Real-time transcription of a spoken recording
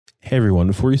Hey everyone,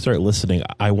 before you start listening,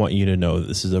 I want you to know that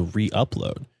this is a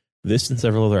re-upload. This and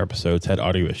several other episodes had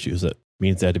audio issues. That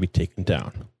means they had to be taken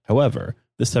down. However,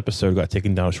 this episode got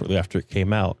taken down shortly after it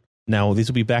came out. Now, these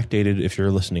will be backdated if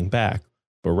you're listening back,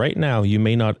 but right now you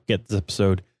may not get this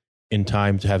episode in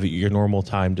time to have your normal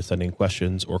time to send in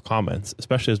questions or comments,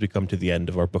 especially as we come to the end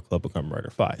of our book club of Kamen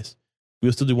Rider Faiz. We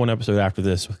will still do one episode after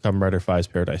this with Kamen Rider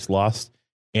Faiz Paradise Lost,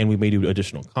 and we may do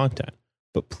additional content.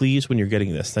 But please, when you're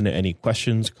getting this, send in any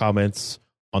questions, comments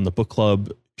on the book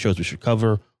club, shows we should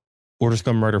cover, or just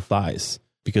Kamen Rider Faiz,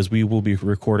 because we will be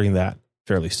recording that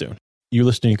fairly soon. You're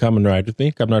listening to Kamen Rider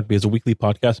Think. Kamen Rider is a weekly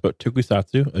podcast about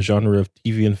tokusatsu, a genre of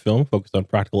TV and film focused on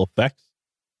practical effects.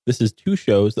 This is two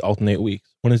shows that alternate weeks.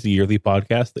 One is the yearly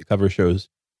podcast that covers shows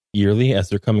yearly as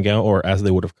they're coming out or as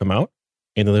they would have come out.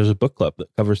 And then there's a book club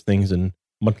that covers things in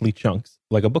monthly chunks,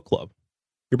 like a book club.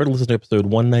 You're about to listen to episode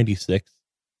 196.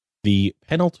 The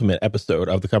penultimate episode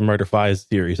of the Kamen Rider Faiz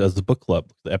series as the book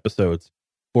club, the episodes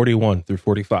 41 through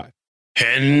 45.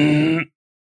 Henshin.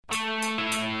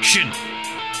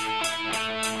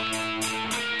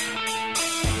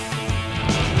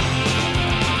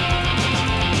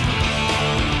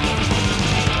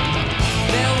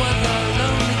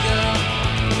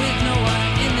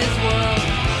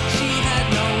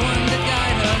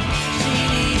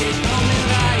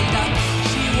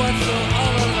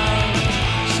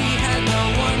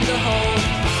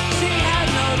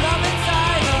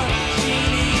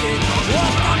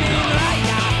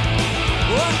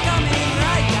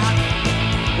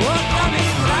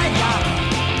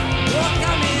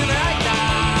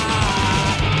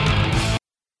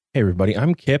 Hey everybody,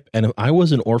 I'm Kip, and if I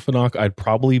was an Orphanoch, I'd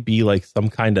probably be like some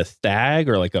kind of stag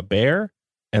or like a bear,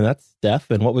 and that's Steph,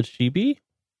 and what would she be?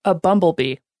 A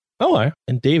bumblebee. Oh,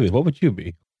 and David, what would you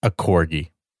be? A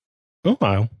corgi. Oh,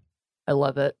 wow. I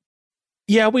love it.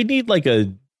 Yeah, we need like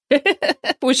a...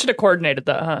 We should have coordinated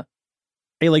that, huh?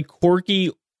 A like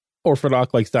corgi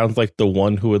Orphanoch like sounds like the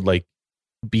one who would like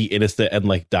be innocent and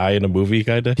like die in a movie,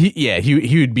 kind of. He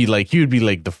would be like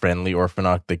the friendly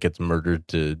Orphanoch that gets murdered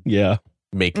to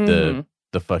make the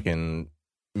fucking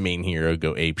main hero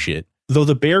go ape shit. Though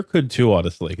the bear could too,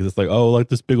 honestly, because it's like, oh, like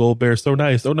this big old bear, so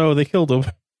nice. Oh no, they killed him.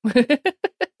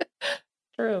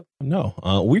 True.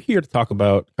 No, we're here to talk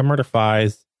about Kamen Rider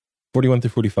Faiz 41 through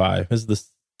 45. This is the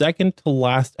second to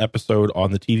last episode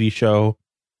on the TV show.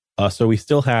 So we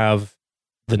still have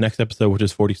the next episode, which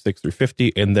is 46 through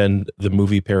 50, and then the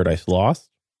movie Paradise Lost.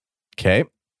 Okay.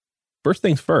 First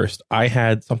things first, I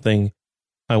had something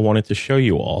I wanted to show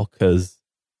you all because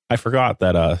I forgot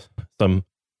that some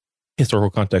historical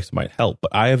context might help,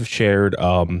 but I have shared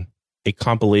a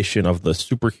compilation of the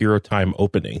Superhero Time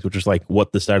openings, which is like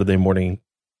what the Saturday morning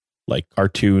like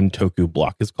cartoon toku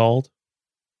block is called.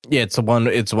 Yeah, it's one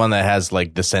that has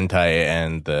like the Sentai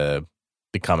and the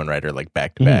Kamen Rider like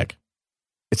back to back.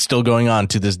 It's still going on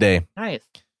to this day. Nice.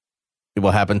 It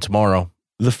will happen tomorrow.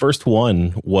 The first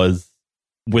one was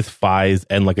with Faiz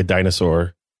and like a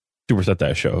dinosaur Super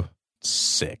Sentai show.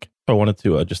 Sick. I wanted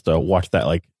to just watch that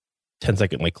like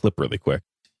 10-second like clip really quick.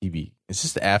 Is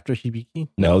this after Hibiki?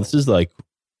 No, this is like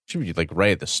should be like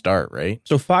right at the start, right?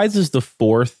 So Faiz is the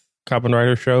fourth Kamen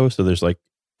Rider show. So there's like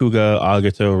Kuga,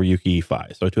 Agato, Ryuki,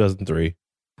 Faiz. So 2003.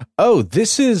 Oh,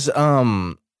 this is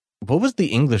what was the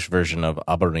English version of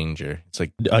Abba Ranger? It's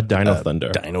like a Dino Thunder,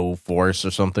 Dino Force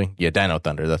or something. Yeah, Dino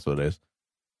Thunder. That's what it is.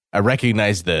 I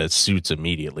recognize the suits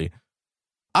immediately.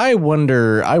 I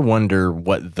wonder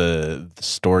what the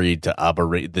story to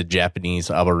the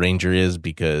Japanese Abba Ranger is,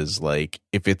 because like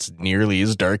if it's nearly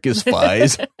as dark as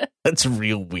Faiz, that's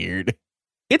real weird.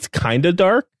 It's kind of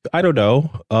dark. I don't know.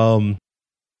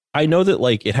 I know that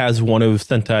like it has one of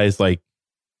Sentai's like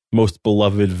most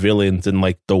beloved villains, and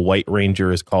like the White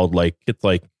Ranger is called like it's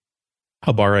like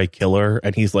Habare Killer,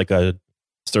 and he's like a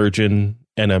surgeon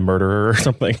and a murderer or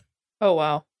something. Oh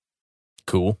wow,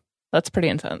 cool. That's pretty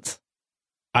intense.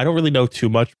 I don't really know too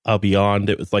much beyond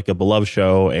it was like a beloved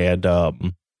show, and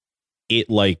it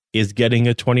like is getting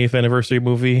a 20th anniversary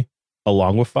movie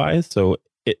along with Faiz, so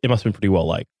it must have been pretty well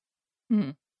liked.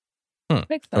 Makes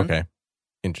sense. Okay,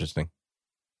 interesting.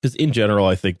 Because in general,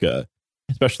 I think,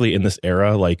 especially in this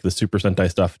era, like the Super Sentai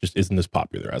stuff just isn't as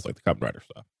popular as like the Kamen Rider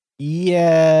stuff.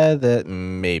 Yeah, that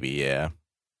maybe, yeah.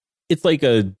 It's like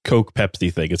a Coke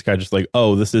Pepsi thing. It's kind of just like,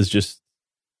 oh, this is just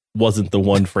wasn't the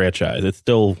one franchise. It's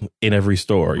still in every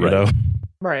store, you know?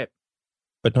 Right.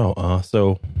 But no,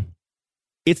 so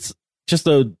it's just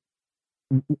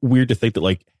weird to think that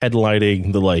like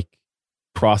headlining the like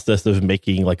process of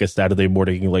making like a Saturday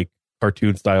morning like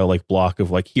cartoon style like block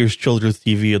of like here's children's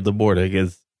TV in the morning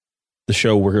is the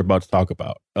show we're about to talk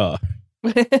about.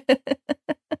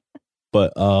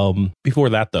 But before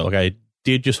that, though, like I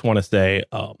did just want to say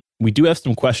we do have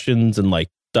some questions and like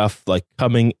stuff like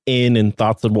coming in and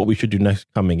thoughts on what we should do next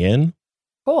coming in.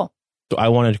 Cool. So I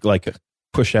wanted to like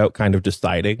push out kind of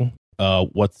deciding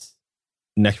what's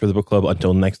next for the book club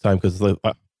until next time, because like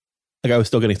I was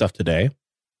still getting stuff today.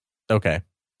 Okay.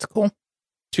 It's cool.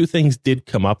 2 things did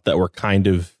come up that were kind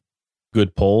of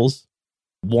good polls.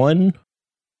 One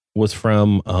was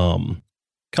from a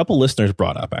couple listeners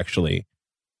brought up actually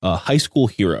High School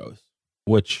Heroes,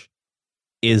 which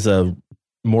is a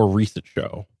more recent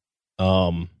show,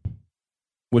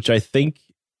 which I think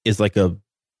is like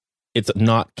it's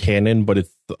not canon, but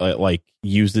it's like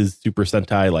uses Super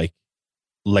Sentai like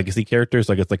legacy characters.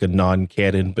 Like it's like a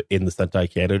non-canon, but in the Sentai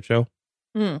canon show.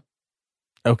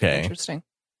 Okay. Interesting.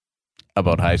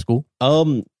 About high school?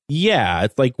 Yeah,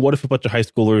 it's like, what if a bunch of high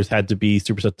schoolers had to be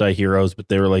Super Sentai heroes, but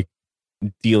they were like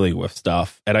dealing with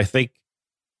stuff? And I think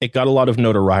it got a lot of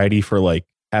notoriety for like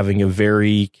having a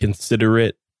very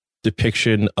considerate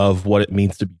depiction of what it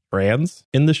means to be trans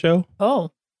in the show.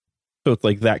 Oh. So it's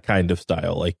like that kind of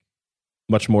style, like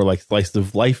much more like slice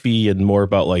of lifey and more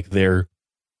about like their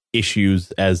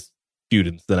issues as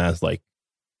students than as like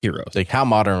heroes. Like, how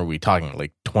modern are we talking?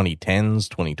 Like 2010s,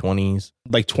 2020s?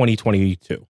 Like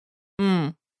 2022.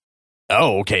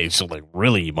 Oh, okay. So like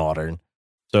really modern.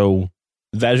 So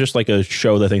that's just like a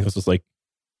show that I think this is like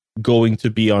going to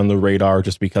be on the radar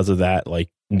just because of that, like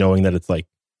knowing that it's like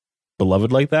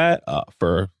beloved like that,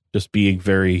 for just being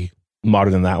very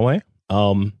modern in that way.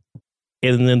 And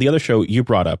then the other show you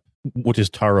brought up, which is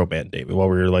Taro Man, David, while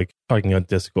we were like talking on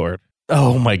Discord.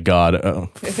 Oh my God. Oh,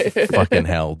 fucking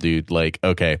hell, dude. Like,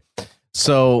 okay.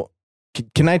 So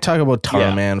can I talk about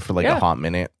Taro Man for like a hot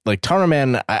minute? Like Taro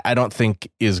Man, I don't think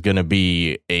is going to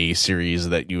be a series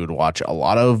that you would watch a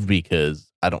lot of,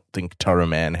 because I don't think Taro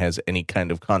Man has any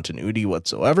kind of continuity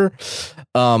whatsoever.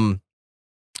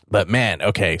 But man,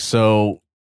 okay. So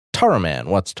Taro Man,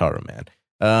 what's Taro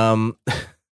Man?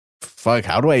 Fuck,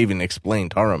 how do I even explain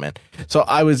Taro Man? So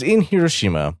I was in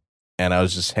Hiroshima and I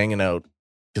was just hanging out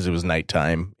because it was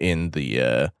nighttime in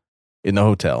the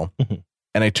hotel.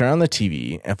 And I turn on the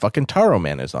TV and fucking Taro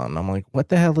Man is on. I'm like, what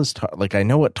the hell is like, I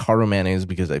know what Taro Man is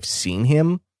because I've seen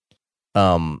him.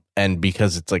 And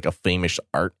because it's like a famous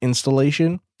art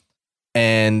installation.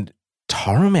 And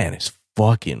Taro Man is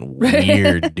fucking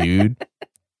weird, dude.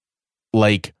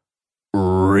 Like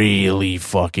really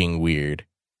fucking weird.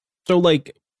 So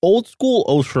like old school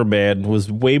Ultraman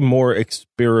was way more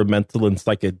experimental and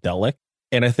psychedelic.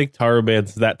 And I think Taro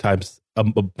Man's that time's a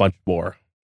bunch more.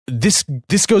 This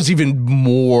goes even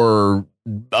more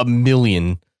a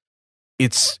million.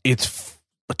 It's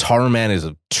Taro Man is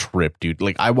a trip, dude.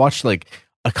 Like I watched like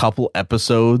a couple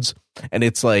episodes and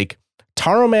it's like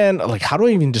Taro Man, like how do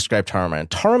I even describe Taro Man?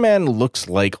 Taro Man looks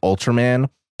like Ultraman,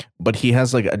 but he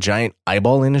has like a giant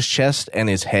eyeball in his chest and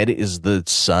his head is the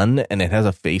sun and it has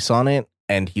a face on it,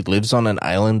 and he lives on an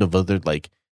island of other like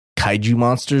kaiju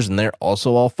monsters and they're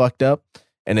also all fucked up.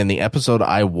 And in the episode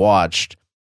I watched,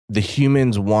 the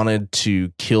humans wanted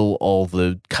to kill all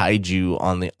the kaiju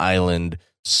on the island,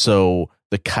 so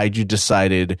the kaiju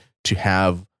decided to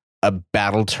have a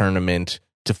battle tournament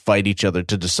to fight each other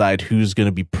to decide who's going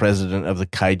to be president of the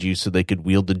kaiju so they could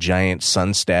wield the giant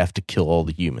sun staff to kill all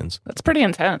the humans. That's pretty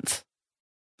intense.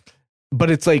 But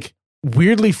it's like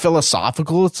weirdly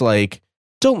philosophical. It's like,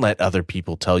 don't let other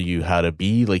people tell you how to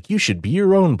be. Like, you should be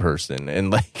your own person.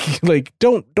 And like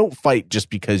don't fight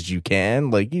just because you can.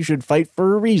 Like, you should fight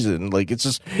for a reason. Like,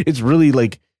 it's really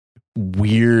like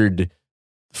weird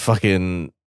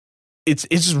fucking, it's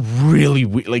just really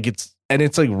weird. Like it's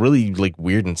like really like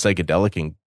weird and psychedelic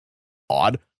and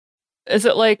odd. Is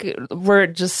it like where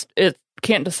it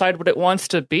can't decide what it wants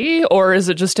to be, or is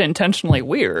it just intentionally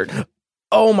weird?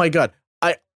 Oh my God.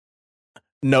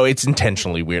 No, it's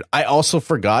intentionally weird. I also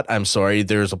forgot, I'm sorry,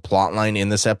 there's a plot line in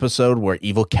this episode where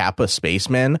evil Kappa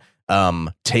spacemen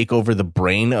take over the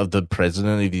brain of the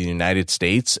president of the United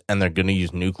States, and they're going to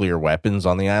use nuclear weapons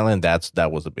on the island.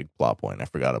 That was a big plot point. I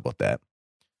forgot about that.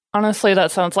 Honestly,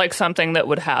 that sounds like something that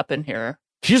would happen here.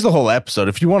 Here's the whole episode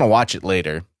if you want to watch it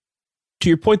later. To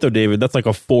your point, though, David, that's like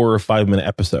a 4 or 5 minute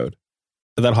episode.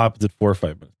 That happens at 4 or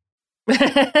 5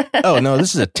 minutes. Oh, no,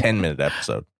 this is a 10-minute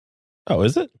episode. Oh,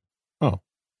 is it? Oh.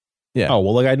 Yeah. Oh,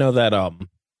 well, like I know that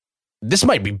this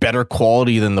might be better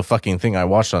quality than the fucking thing I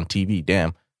watched on TV.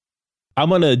 Damn. I'm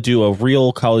going to do a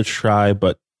real college try,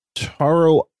 but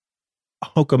Taro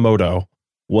Okamoto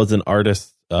was an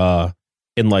artist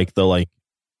in like the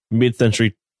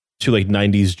mid-century to like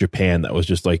 90s Japan that was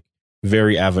just like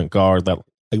very avant-garde, that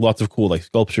like lots of cool like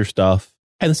sculpture stuff.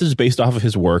 And this is based off of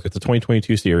his work. It's a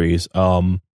 2022 series.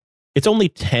 it's only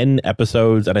 10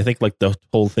 episodes, and I think like the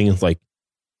whole thing is like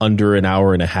under an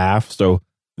hour and a half. So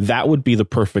that would be the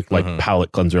perfect like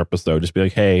palate cleanser episode. Just be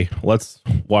like, hey, let's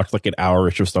watch like an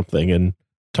hour-ish of something and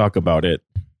talk about it.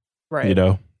 Right. You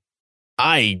know?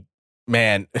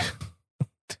 Man,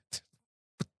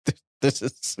 this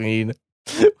is a scene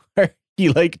where he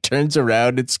like turns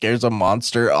around and scares a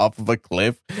monster off of a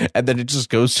cliff, and then it just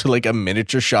goes to like a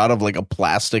miniature shot of like a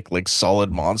plastic like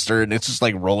solid monster, and it's just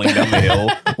like rolling down the hill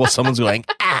while someone's going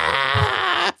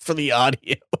ah for the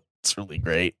audio. It's really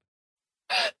great.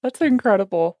 That's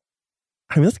incredible.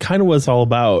 I mean, that's kind of what it's all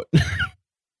about.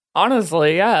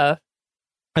 Honestly, yeah.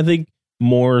 I think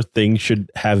more things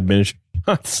should have miniature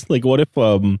shots. Like, what if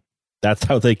that's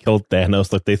how they killed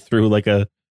Thanos? Like, they threw like a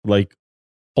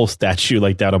whole statue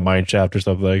like down a mine shaft or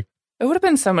something. It would have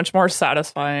been so much more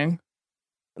satisfying.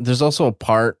 There's also a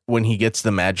part when he gets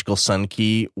the magical sun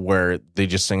key where they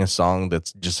just sing a song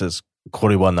that just says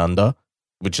Kore wa nanda,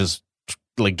 which is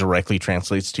like directly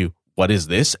translates to what is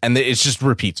this? And it just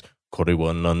repeats Kore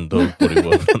wa nanda, Kore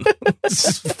wa nanda.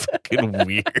 It's fucking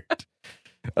weird.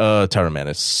 Taraman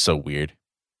is so weird.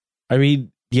 I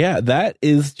mean, yeah, that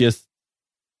is just,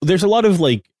 there's a lot of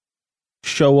like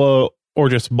Showa or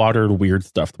just modern weird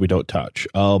stuff that we don't touch.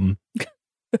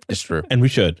 It's true. And we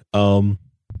should. And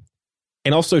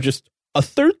also just a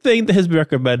third thing that has been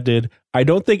recommended. I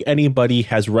don't think anybody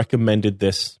has recommended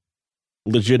this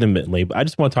legitimately, but I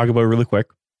just want to talk about it really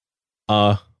quick.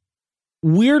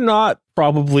 We're not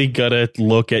probably gonna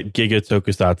look at Giga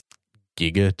Tokusatsu.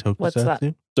 Giga Tokusatsu? What's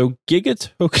that? So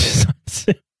Giga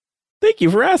Tokusatsu. Thank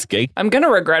you for asking. I'm going to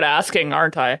regret asking,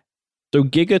 aren't I? So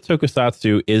Giga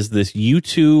Tokusatsu is this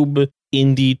YouTube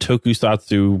indie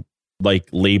tokusatsu like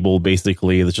label,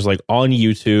 basically. It's just like on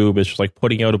YouTube. It's just like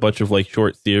putting out a bunch of like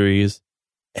short series,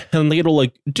 and it'll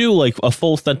like do like a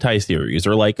full Sentai series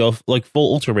or like a like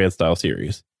full Ultraman style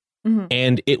series.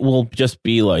 And it will just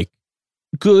be like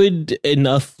good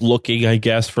enough looking, I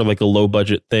guess, for like a low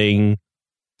budget thing,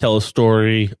 tell a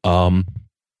story. And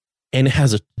it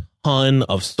has a ton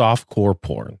of softcore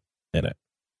porn in it.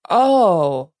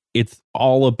 Oh. It's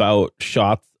all about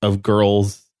shots of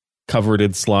girls covered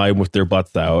in slime with their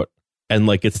butts out. And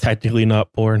like, it's technically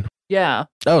not porn. Yeah.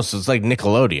 Oh, so it's like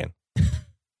Nickelodeon.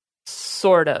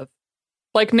 Sort of.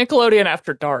 Like Nickelodeon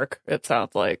After Dark, it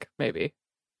sounds like, maybe.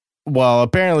 Well,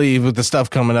 apparently with the stuff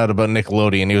coming out about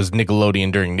Nickelodeon, it was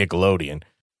Nickelodeon during Nickelodeon.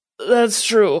 That's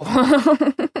true.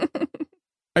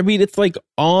 I mean, it's like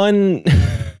on...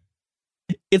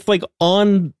 it's like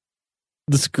on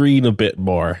the screen a bit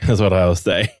more, is what I would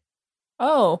say.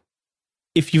 Oh.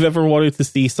 If you've ever wanted to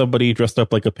see somebody dressed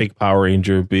up like a pink Power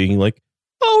Ranger being like,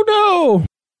 oh no,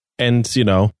 and, you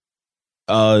know,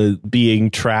 being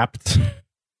trapped,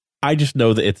 I just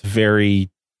know that it's very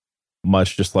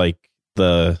much just like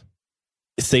the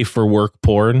safe for work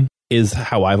porn is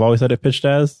how I've always had it pitched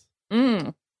as.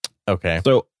 Okay.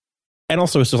 So, and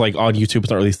also it's just like on YouTube, it's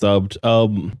not really subbed.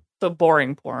 The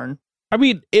boring porn. I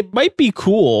mean, it might be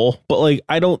cool, but like,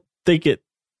 I don't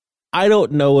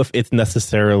know if it's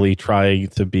necessarily trying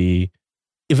to be,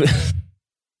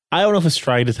 I don't know if it's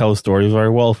trying to tell a story very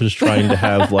well, if it's trying to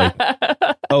have like,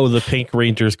 oh, the Pink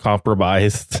Ranger's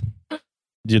compromised,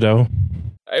 you know?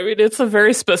 I mean, it's a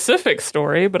very specific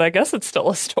story, but I guess it's still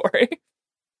a story.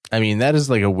 I mean, that is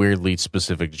like a weirdly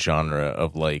specific genre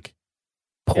of like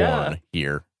porn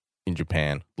here in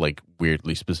Japan. Like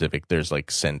weirdly specific. There's like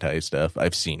Sentai stuff.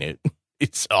 I've seen it.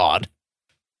 It's odd.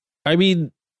 I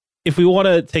mean, if we want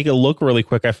to take a look really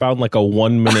quick, I found like a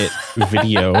 1 minute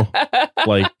video,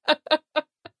 like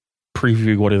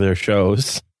previewing one of their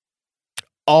shows.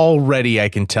 Already I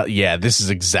can tell. Yeah, this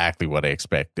is exactly what I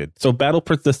expected. So Battle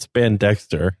Princess Span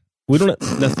Dexter. We don't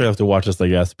necessarily have to watch this, I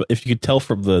guess, but if you could tell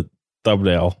from the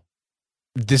thumbnail,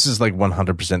 this is like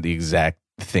 100% the exact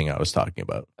thing I was talking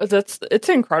about. It's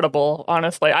incredible,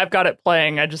 honestly. I've got it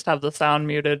playing. I just have the sound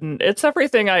muted, and it's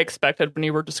everything I expected when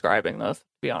you were describing this, to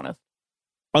be honest.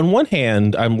 On one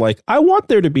hand, I'm like, I want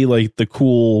there to be like the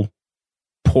cool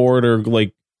port or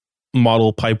like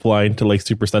model pipeline to like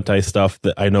Super Sentai stuff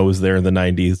that I know was there in the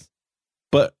 90s.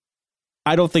 But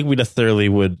I don't think we necessarily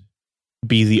would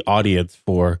be the audience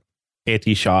for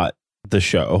Anti-Shot, the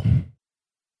show.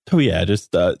 So yeah,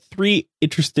 just 3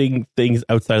 interesting things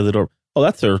outside of the door. Oh,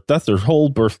 that's their whole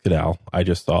birth canal I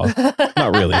just saw.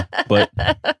 Not really, but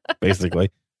basically.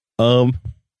 A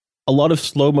lot of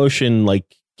slow motion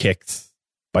like kicks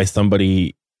by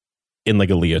somebody in like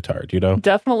a leotard, you know?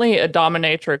 Definitely a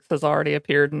dominatrix has already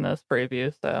appeared in this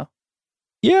preview, so.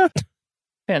 Yeah.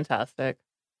 Fantastic.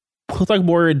 We'll talk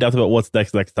more in depth about what's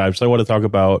next time. So I want to talk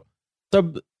about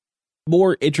some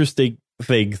more interesting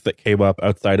things that came up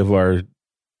outside of our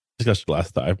discussed it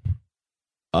last time.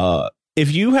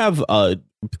 If you have a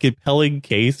compelling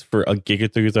case for a Giga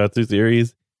Tokusatsu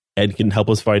series and can help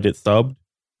us find it subbed,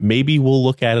 maybe we'll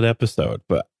look at an episode,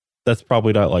 but that's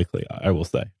probably not likely, I will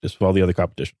say, just for all the other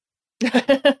competition.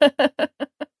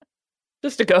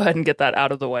 Just to go ahead and get that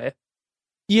out of the way.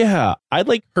 Yeah,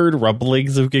 I heard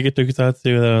rumblings of Giga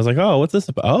Tokusatsu, and I was like, oh, what's this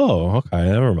about? Oh, okay,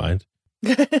 never mind.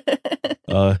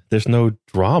 There's no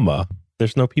drama.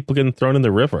 There's no people getting thrown in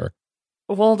the river.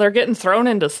 Well, they're getting thrown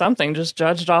into something, just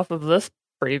judged off of this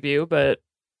preview, but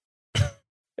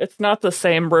it's not the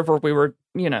same river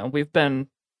we've been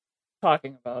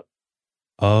talking about.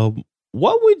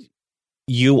 What would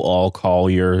you all call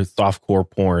your softcore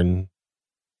porn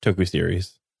Toku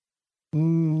series?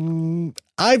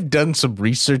 I've done some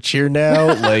research here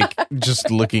now, just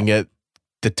looking at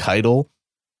the title.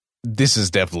 This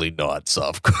is definitely not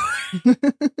softcore.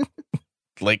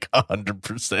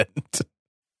 100%.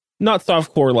 Not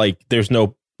softcore, there's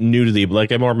no nudity,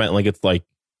 but I more meant it's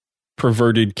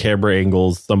perverted camera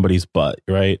angles, somebody's butt,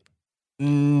 right?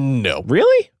 No.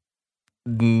 Really?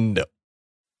 No.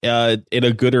 In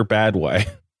a good or bad way?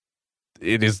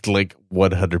 It is 100%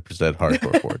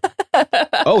 hardcore porn.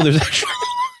 Oh, there's actually...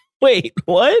 Wait,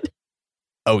 what?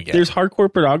 Oh, yeah. There's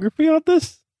hardcore pornography on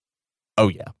this? Oh,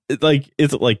 yeah.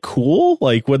 Is it cool?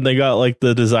 When they got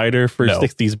the designer for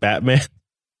 60s Batman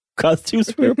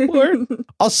costumes for porn?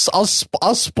 I'll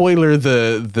spoiler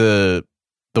the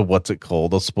what's it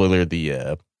called? I'll spoiler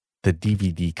the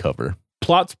DVD cover.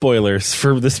 Plot spoilers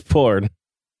for this porn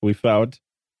we found.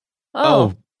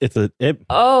 Oh,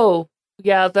 Oh,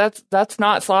 yeah, that's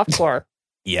not softcore.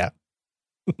 Yeah.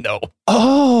 No.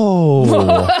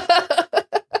 Oh.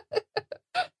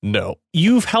 No.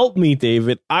 You've helped me,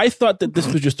 David. I thought that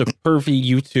this was just a pervy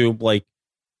YouTube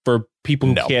for people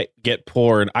who can't get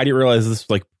porn. I didn't realize this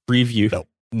was preview.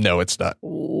 No, it's not.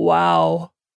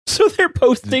 Wow. So they're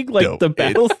posting the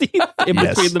battle scenes in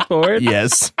between the porn?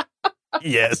 Yes.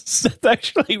 Yes. That's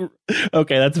actually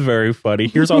okay. That's very funny.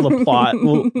 Here's all the plot.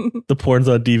 The porn's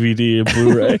on DVD and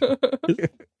Blu-ray.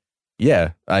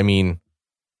 Yeah. I mean,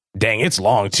 dang, it's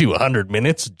long too. 100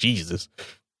 minutes. Jesus.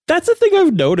 That's the thing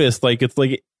I've noticed.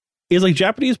 Is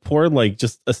Japanese porn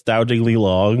just astoundingly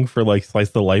long for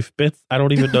slice of life bits? I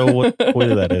don't even know what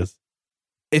point that is.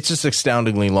 It's just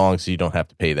astoundingly long, so you don't have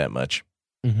to pay that much.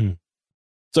 Mm-hmm.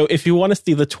 So if you want to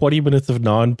see the 20 minutes of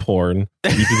non-porn,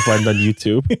 you can find it on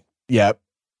YouTube. Yeah,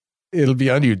 it'll be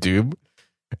on YouTube.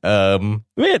 Man,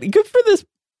 good for this.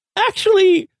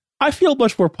 Actually, I feel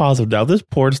much more positive now. This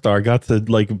porn star got to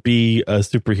be a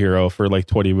superhero for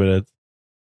 20 minutes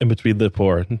in between the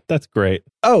porn. That's great.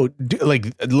 Oh,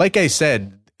 like I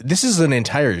said, this is an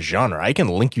entire genre. I can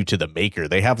link you to the maker.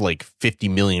 They have 50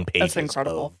 million pages. That's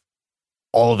incredible.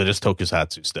 All of it is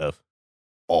tokusatsu stuff.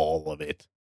 All of it.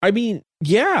 I mean,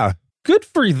 yeah, good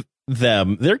for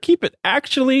them. They're keeping.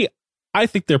 Actually, I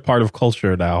think they're part of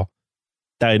culture now.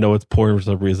 I know it's porn for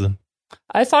some reason.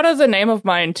 I thought of the name of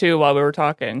mine too while we were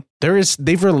talking.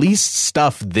 They've released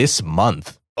stuff this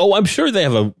month. Oh, I'm sure they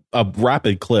have a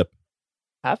rapid clip.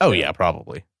 Oh yeah,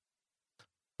 probably.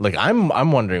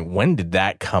 I'm wondering, when did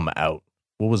that come out?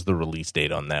 What was the release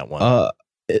date on that one?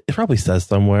 It probably says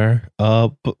somewhere.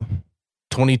 But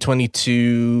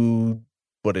 2022.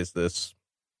 What is this?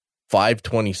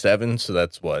 5/27. So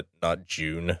that's what? Not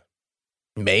June.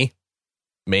 May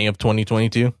of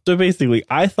 2022. So basically,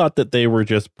 I thought that they were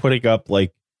just putting up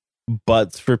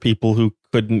butts for people who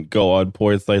couldn't go on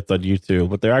porn sites on YouTube,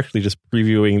 but they're actually just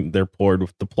previewing their porn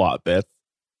with the plot bits.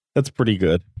 That's pretty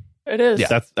good. It is. Yeah,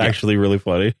 that's actually really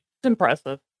funny. It's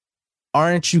impressive.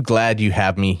 Aren't you glad you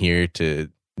have me here to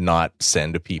not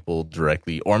send people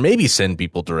directly, or maybe send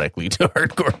people directly to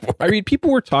hardcore porn? I mean, people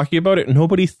were talking about it.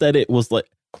 Nobody said it was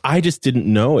I just didn't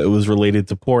know it was related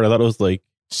to porn. I thought it was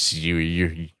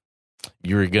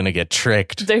you were gonna get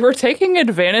tricked. They were taking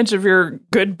advantage of your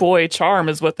good boy charm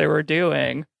is what they were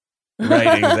doing.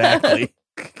 Right, exactly.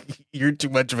 You're too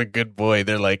much of a good boy.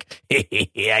 They're like,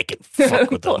 hey, I can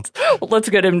fuck with them. Let's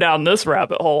get him down this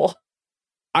rabbit hole.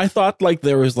 I thought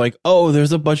there was oh,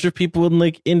 there's a bunch of people in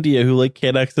India who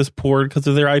can't access porn because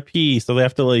of their IP, so they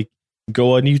have to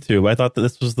go on YouTube. I thought that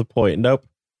this was the point. Nope.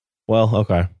 Well,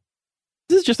 okay.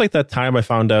 This is just that time I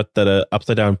found out that a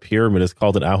upside down pyramid is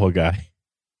called an Aho guy.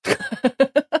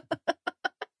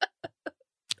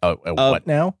 What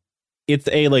now? It's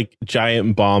a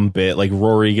giant bomb bit.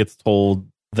 Rory gets told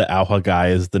the Aho guy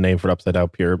is the name for an upside down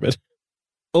pyramid.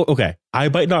 Oh, okay. I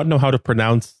might not know how to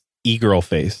pronounce e-girl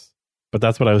face, but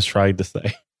that's what I was trying to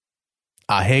say.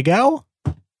 Ahegao?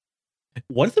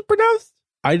 What is it pronounced?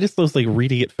 I just was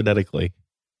reading it phonetically.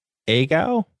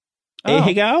 Agao?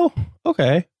 Ahegao?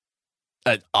 Okay.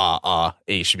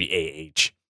 A should be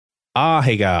A-H.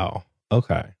 Hey, gal.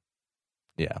 Okay.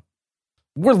 Yeah.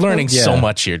 We're learning so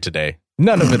much here today.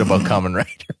 None of it about Kamen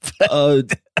Rider.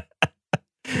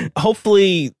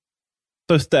 Hopefully.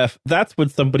 So, Steph, that's when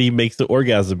somebody makes the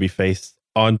orgasm face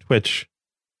on Twitch.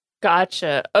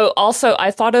 Gotcha. Oh, also,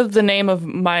 I thought of the name of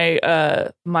my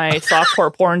my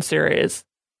softcore porn series.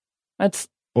 That's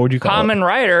what would you call Kamen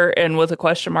Rider, and with a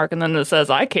question mark, and then it says,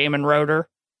 I came and wrote her.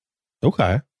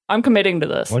 Okay. I'm committing to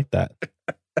this. I like that.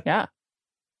 Yeah.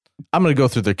 I'm going to go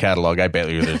through their catalog. I bet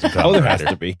you there's a Kamen there Rider. has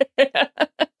to be.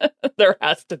 There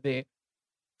has to be.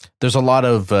 There's a lot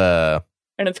of...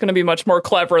 and it's going to be much more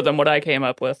clever than what I came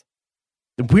up with.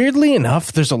 Weirdly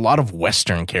enough, there's a lot of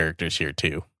Western characters here,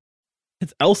 too.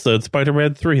 It's Elsa and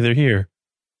Spider-Man 3. They're here.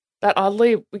 That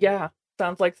oddly,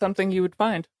 sounds like something you would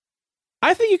find.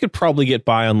 I think you could probably get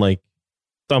by on, like,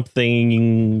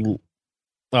 something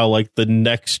like the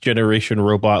next generation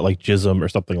robot, like Jism or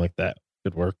something like that.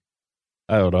 Could work.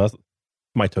 I don't know. That's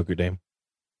my Toku name.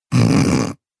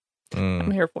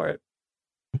 I'm here for it.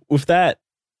 With that,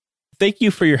 thank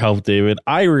you for your help, David.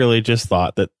 I really just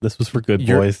thought that this was for good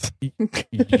boys.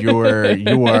 You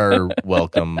are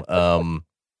welcome.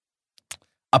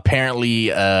 Apparently,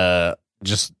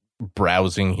 just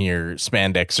browsing here,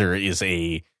 Spandexer is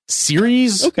a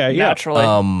series. Okay, yeah.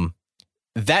 Naturally.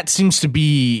 That seems to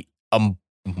be a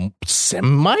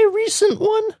semi-recent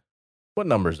one. What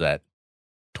number is that?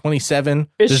 27.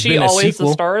 Is she always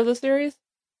the star of the series?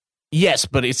 Yes,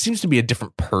 but it seems to be a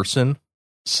different person.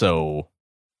 So.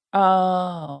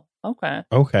 Oh, okay.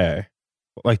 Okay.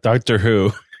 Like Doctor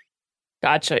Who.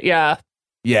 Gotcha. Yeah.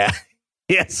 Yeah.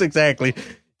 Yes, exactly.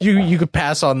 You could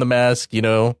pass on the mask, you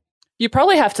know. You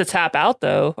probably have to tap out,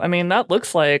 though. I mean, that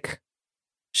looks like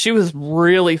she was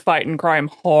really fighting crime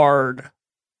hard.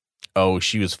 Oh,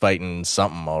 she was fighting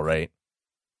something, all right.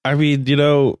 I mean,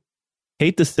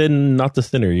 hate the sin, not the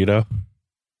sinner,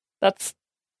 That's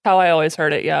how I always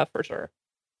heard it. Yeah, for sure.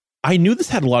 I knew this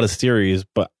had a lot of series,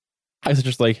 but I was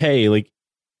just like, hey, like,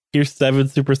 here's 7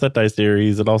 Super Sentai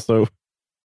series and also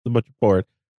a bunch of porn.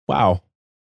 Wow.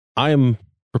 I am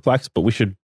perplexed, but we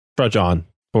should trudge on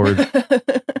toward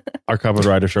our Kamen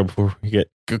Rider show before we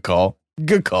get... Good call.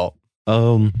 Before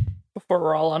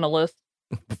we're all on a list.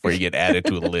 Before you get added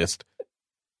to a list.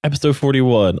 Episode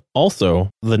 41. Also,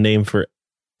 the name for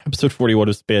episode 41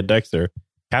 of Spandexer,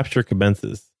 Capture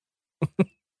Commences.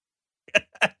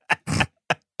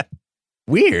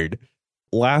 Weird.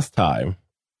 Last time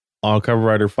on Kamen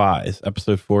Rider Faiz,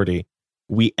 episode 40,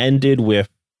 we ended with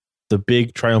the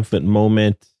big triumphant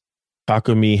moment.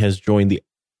 Takumi has joined the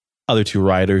other 2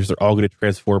 riders. They're all going to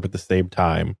transform at the same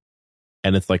time.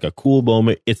 And it's like a cool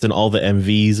moment. It's in all the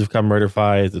MVs of Kamen Rider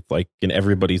Faiz. It's like in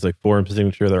everybody's like forum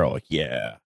signature. They're all like,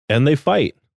 yeah. And they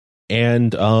fight.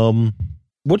 And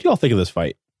what do y'all think of this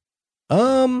fight?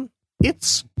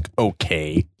 It's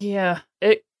okay. Yeah.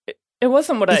 It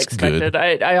wasn't what I expected.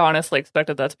 Good. I honestly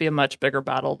expected that to be a much bigger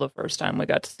battle the first time we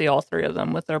got to see all 3 of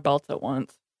them with their belts at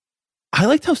once. I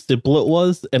liked how simple it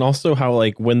was, and also how,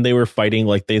 like, when they were fighting,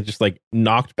 like, they just, like,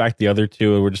 knocked back the other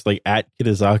 2 and were just, like, at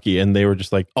Kitazaki, and they were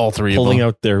just, like, all 3 pulling of them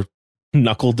out their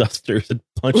knuckle dusters and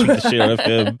punching the shit out of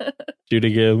him,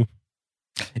 shooting him.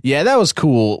 Yeah, that was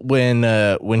cool when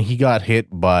he got hit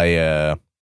by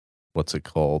what's it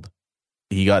called?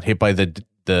 He got hit by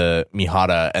the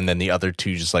Mihara, and then the other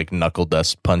 2 just like knuckle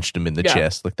dust punched him in the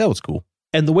chest. Like, that was cool.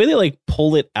 And the way they like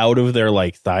pull it out of their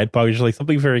like side pockets, like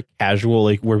something very casual,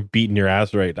 like we're beating your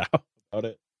ass right now about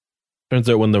it. Turns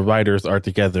out when the riders are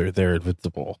together, they're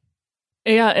invincible.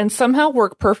 Yeah, and somehow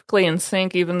work perfectly in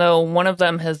sync, even though one of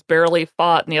them has barely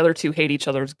fought and the other 2 hate each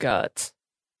other's guts.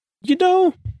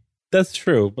 That's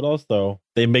true, but also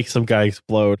they make some guy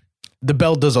explode. The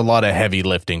belt does a lot of heavy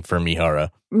lifting for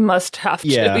Mihara. Must have to,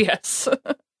 yes.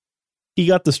 He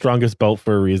got the strongest belt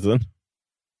for a reason.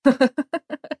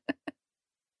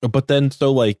 But then,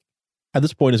 so, like, at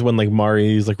this point is when, like,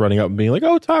 Mari's, like, running up and being like,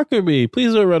 oh, Takumi,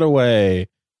 please don't run away.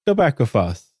 Go back with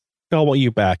us. I want you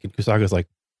back. And Kusaka's like,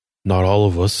 not all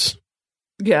of us.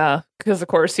 Yeah, because, of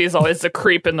course, he's always the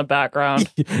creep in the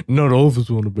background. Not all of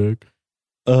us want him back.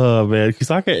 Oh, man.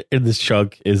 Kusaka in this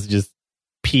chunk is just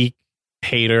peak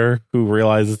hater who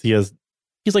realizes he's,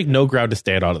 like, no ground to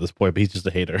stand on at this point, but he's just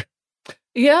a hater.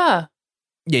 Yeah.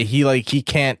 Yeah, he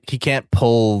can't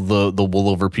pull the wool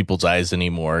over people's eyes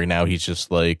anymore. Now he's just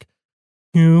like,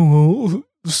 well,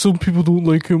 some people don't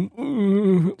like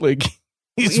him. Like,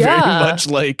 he's very much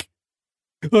like,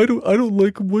 I don't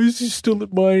like him. Why is he still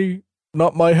at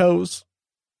not my house?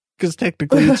 Because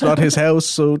technically it's not his house,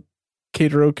 so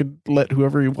Keitaro can let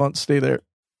whoever he wants stay there.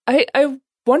 I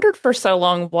wondered for so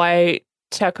long why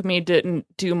Takumi didn't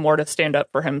do more to stand up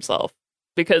for himself.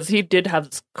 because he did have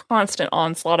this constant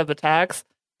onslaught of attacks.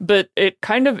 But it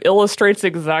kind of illustrates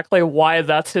exactly why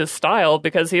that's his style,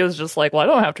 because he was just like, well, I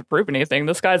don't have to prove anything.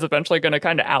 This guy's eventually going to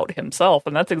kind of out himself.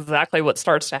 And that's exactly what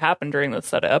starts to happen during this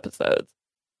set of episodes.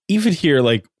 Even here,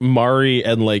 like, Mari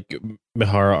and, like,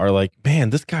 Mihara are like,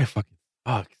 man, this guy fucking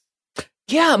sucks.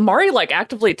 Yeah, Mari, like,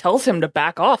 actively tells him to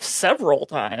back off several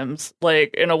times,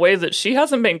 like, in a way that she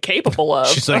hasn't been capable of.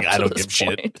 She's like, I don't give a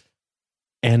shit.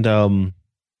 And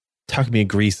Takumi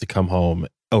agrees to come home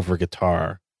over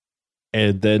guitar.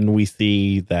 And then we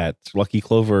see that Lucky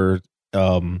Clover,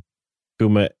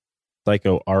 Kuma,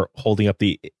 Psycho are holding up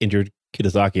the injured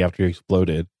Kitazaki after he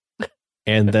exploded.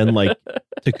 And then, like,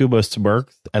 Takuma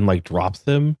smirks and, like, drops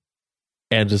him.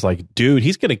 And just like, dude,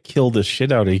 he's going to kill the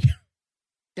shit out of you.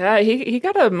 Yeah, he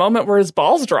got a moment where his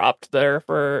balls dropped there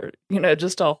for,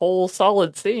 just a whole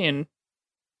solid scene.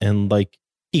 And, like,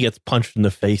 he gets punched in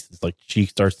the face. It's like cheek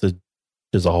starts to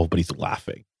dissolve, but he's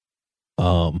laughing.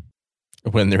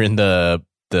 When they're in the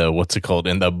what's it called,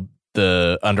 in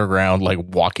the underground, like,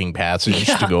 walking passage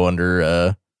to go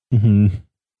under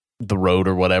the road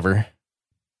or whatever.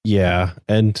 Yeah,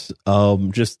 and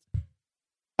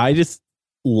I just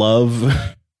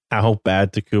love how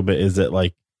bad Takuma is at,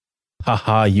 like,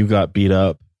 haha, you got beat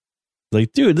up.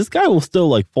 Like, dude, this guy will still,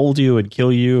 like, fold you and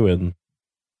kill you, and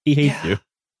he hates you.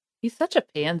 He's such a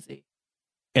pansy.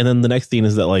 And then the next scene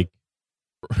is that, like,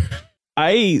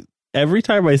 every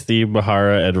time I see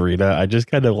Mihara and Rina, I just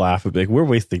kind of laugh and be like, we're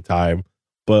wasting time.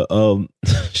 But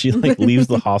she, like, leaves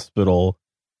the hospital.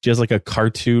 She has, like, a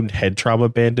cartoon head trauma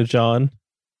bandage on.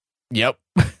 Yep.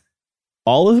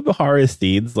 All of Mihara's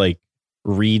scenes, like,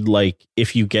 read like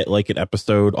if you get, like, an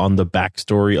episode on the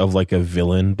backstory of, like, a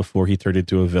villain before he turned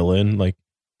into a villain, like,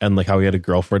 and, like, how he had a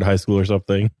girlfriend in high school or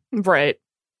something. Right.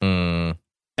 And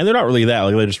they're not really that,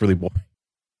 like, they're just really boring.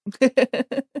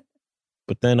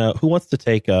 But then who wants to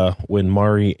take when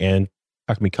Mari and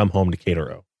Takumi come home to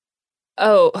Keitaro?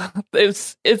 Oh,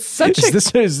 it's such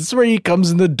is this where he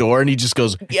comes in the door and he just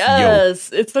goes,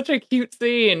 yes, yo. It's such a cute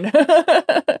scene.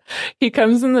 He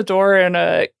comes in the door and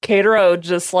Keitaro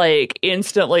just, like,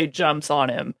 instantly jumps on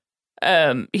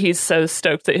him. He's so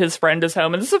stoked that his friend is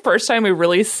home, and this is the first time we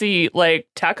really see, like,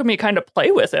 Takumi kind of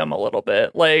play with him a little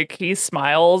bit. Like, he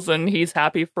smiles and he's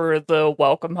happy for the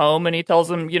welcome home, and he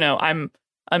tells him,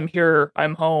 I'm here,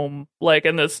 I'm home. Like,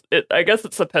 in this, I guess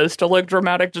it's supposed to look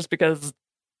dramatic just because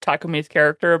Takumi's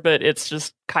character, but it's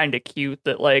just kind of cute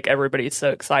that, like, everybody's so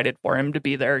excited for him to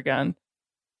be there again.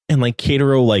 And, like,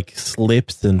 Keitaro, like,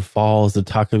 slips and falls, and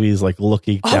Takumi's, like,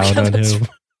 looking down on him.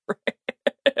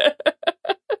 Right.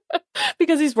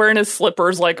 Because he's wearing his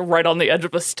slippers, like, right on the edge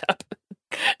of a step.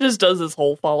 Just does this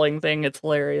whole falling thing. It's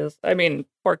hilarious. I mean,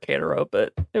 poor Keitaro,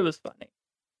 but it was funny.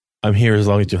 I'm here as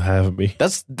long as you have me.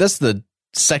 That's the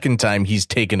second time he's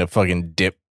taken a fucking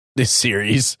dip this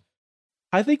series.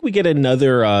 I think we get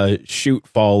another shoot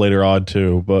fall later on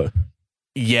too, but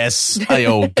yes,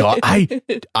 oh god,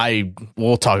 I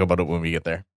we'll talk about it when we get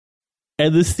there.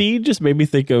 And the scene just made me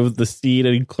think of the scene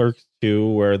in Clerks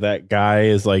 2 where that guy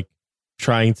is, like,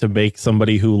 trying to make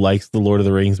somebody who likes the Lord of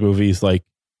the Rings movies, like,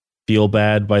 feel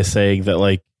bad by saying that,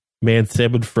 like, man,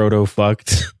 Sam and Frodo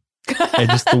fucked. And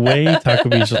just the way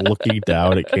Takumi's just looking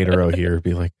down at Keitaro here,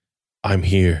 be like, I'm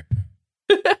here.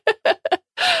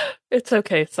 It's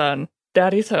okay, son.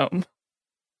 Daddy's home.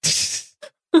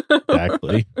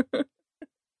 Exactly.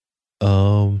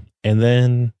 And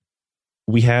then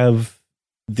we have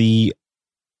the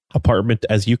apartment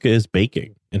as Yuka is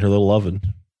baking in her little oven.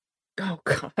 Oh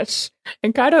gosh.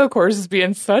 And Kaido, of course, is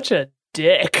being such a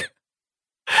dick.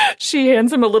 She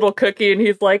hands him a little cookie and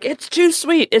he's like, it's too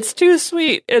sweet, it's too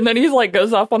sweet. And then he's like,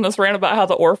 goes off on this rant about how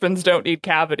the orphans don't need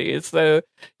cavities. So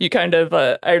you kind of,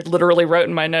 I literally wrote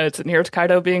in my notes, and here's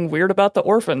Kaido being weird about the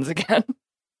orphans again.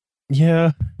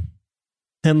 Yeah.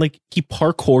 And, like, he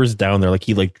parkours down there, like,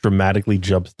 he, like, dramatically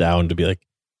jumps down to be like,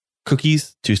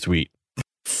 cookies, too sweet.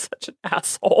 Such an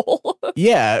asshole.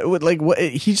 Yeah, like, what,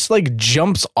 he just, like,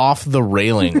 jumps off the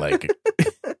railing, like,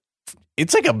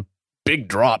 it's like a big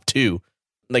drop too.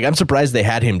 Like, I'm surprised they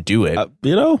had him do it.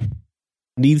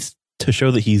 Needs to show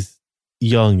that he's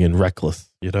young and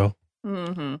reckless,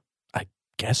 Mm-hmm. I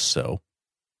guess so.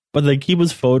 But, like, he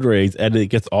was phone raised, and it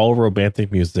gets all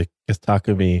romantic music. It's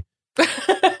Takumi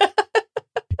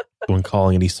going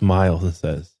calling, and he smiles and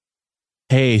says,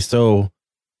 hey, so if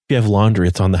you have laundry,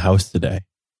 it's on the house today.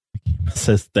 He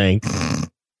says thanks.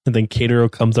 And then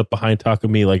Keitaro comes up behind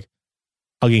Takumi, like,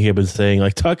 hugging him and saying,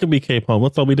 like, Takumi came home,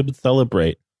 let's all meet up and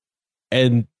celebrate.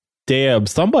 And damn,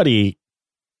 somebody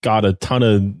got a ton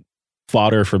of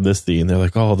fodder from this scene. They're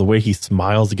like, oh, the way he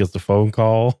smiles against the phone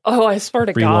call. Oh, I swear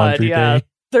to God, yeah. Day.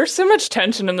 There's so much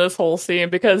tension in this whole scene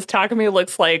because Takumi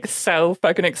looks like so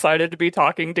fucking excited to be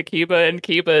talking to Kiba, and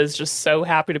Kiba is just so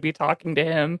happy to be talking to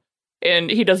him.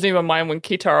 And he doesn't even mind when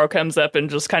Kitaro comes up and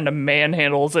just kind of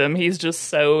manhandles him. He's just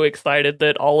so excited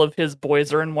that all of his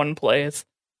boys are in one place.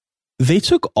 They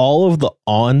took all of the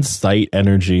on-site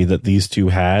energy that these two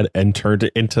had and turned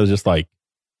it into just like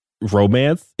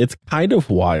romance. It's kind of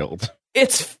wild.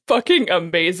 It's fucking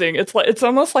amazing. It's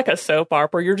almost like a soap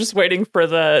opera. You're just waiting for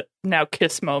the now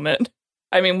kiss moment.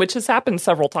 I mean, which has happened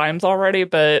several times already,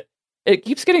 but it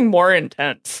keeps getting more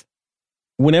intense.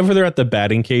 Whenever they're at the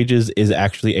batting cages is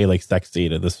actually a like sex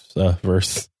scene in this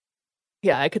verse.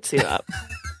 Yeah, I could see that.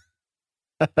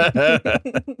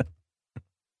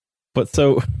 But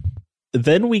so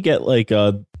then we get like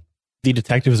the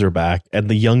detectives are back, and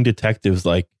the young detective's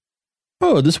like,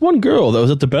 oh, this one girl that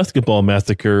was at the basketball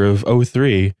massacre of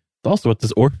 03 is also at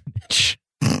this orphanage.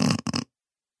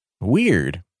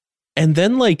 Weird. And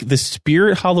then like the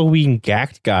Spirit Halloween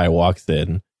gacked guy walks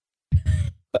in.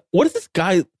 What is this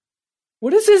guy?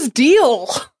 What is his deal?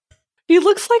 He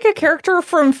looks like a character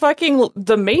from fucking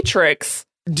The Matrix.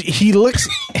 He looks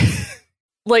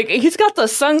like he's got the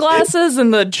sunglasses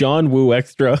and the John Woo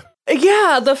extra.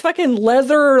 Yeah, the fucking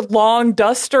leather long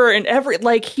duster and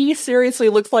like he seriously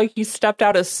looks like he stepped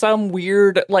out of some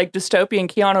weird like dystopian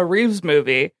Keanu Reeves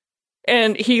movie.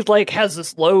 And he like has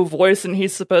this low voice and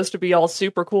he's supposed to be all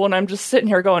super cool, and I'm just sitting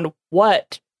here going,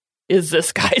 what is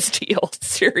this guy's deal?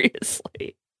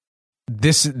 Seriously.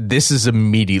 This is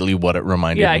immediately what it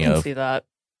reminded me of. Yeah, I can see that.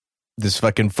 This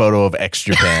fucking photo of X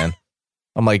Japan.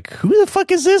 I'm like, who the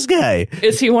fuck is this guy?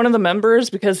 Is he one of the members?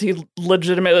 Because he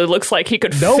legitimately looks like he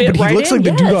could no, fit but he right looks in. like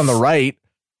the dude on the right.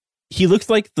 He looks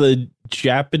like the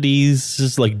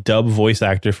Japanese like dub voice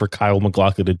actor for Kyle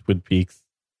MacLachlan in Twin Peaks.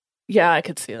 Yeah, I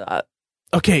could see that.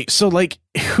 Okay, so like,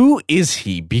 who is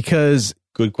he? Because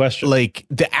good question. Like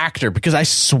the actor, because I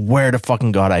swear to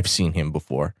fucking God, I've seen him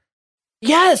before.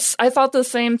 Yes, I thought the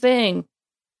same thing.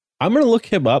 I'm gonna look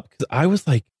him up because I was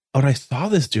like, when I saw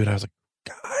this dude, I was like,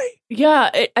 guy.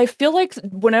 Yeah, I feel like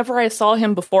whenever I saw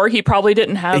him before, he probably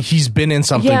didn't have... He's been in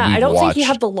something Yeah, we've I don't watched. think he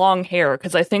had the long hair,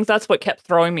 because I think that's what kept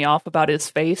throwing me off about his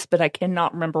face, but I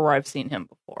cannot remember where I've seen him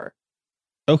before.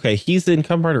 Okay, he's in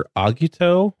Kamen Rider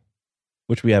Agito,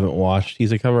 which we haven't watched.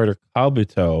 He's in Kamen Rider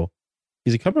Kabuto.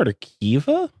 He's in Kamen Rider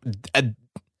Kiva?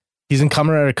 He's in Kamen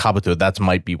Rider Kabuto. That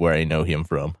might be where I know him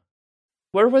from.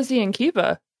 Where was he in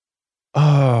Kiva?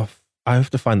 Oh, I have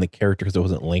to find the character because it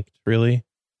wasn't linked, really.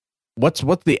 What's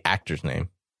the actor's name?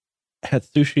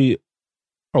 Hatsushi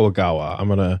Owagawa. I'm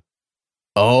gonna.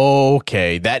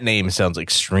 Okay, that name sounds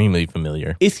extremely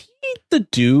familiar. Is he the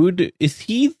dude? Is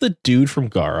he the dude from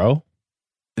Garo?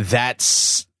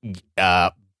 That's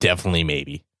definitely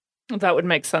maybe. That would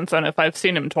make sense. And if I've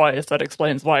seen him twice, that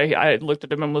explains why I looked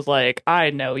at him and was like, I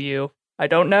know you. I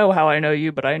don't know how I know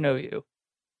you, but I know you.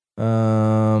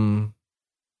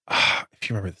 If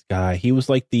you remember this guy, he was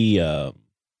like the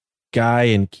guy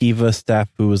in Kiva staff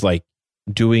who was like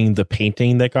doing the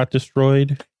painting that got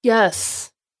destroyed.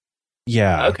 Yes.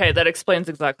 Yeah. Okay, that explains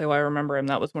exactly why I remember him.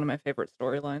 That was one of my favorite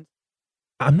storylines.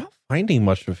 I'm not finding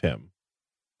much of him.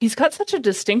 He's got such a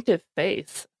distinctive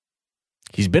face.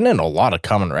 He's been in a lot of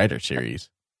Kamen Rider series.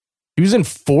 He was in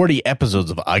 40 episodes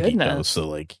of Agito, Goodness. so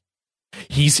like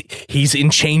he's in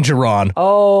Changeron.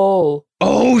 Oh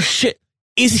shit.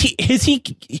 He's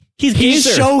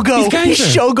Geyser. Shogo. He's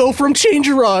Geyser. Shogo from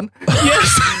Changeron.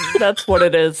 Yes. That's what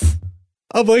it is.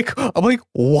 I'm like,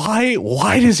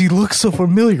 why does he look so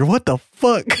familiar? What the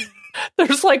fuck?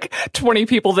 There's like 20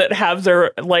 people that have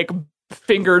their like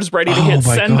fingers ready to hit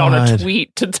send on a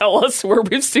tweet to tell us where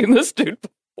we've seen this dude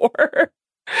before.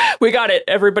 We got it.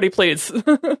 Everybody, please.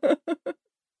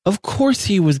 Of course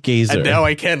he was Geyser. And now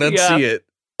I can't unsee it.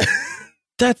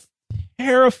 That's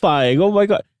terrifying. Oh my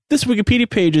god. This Wikipedia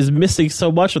page is missing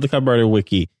so much of the Kamen Rider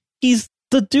wiki. He's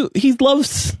the dude. He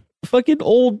loves fucking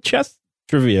old chess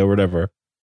trivia or whatever.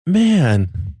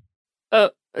 Man.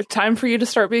 Time for you to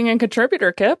start being a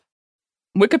contributor, Kip.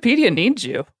 Wikipedia needs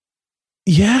you.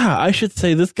 Yeah, I should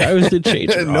say this guy was in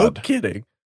Changeron. No kidding.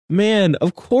 Man,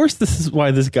 of course this is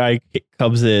why this guy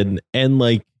comes in, and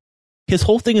like his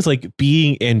whole thing is like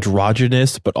being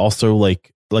androgynous but also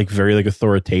like very like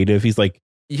authoritative. He's like,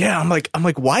 yeah, I'm like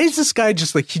why is this guy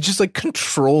just like he just like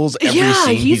controls every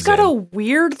scene he's got in. a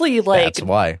weirdly like That's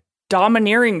why.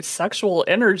 Domineering sexual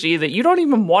energy that you don't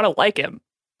even want to like him,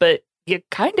 but you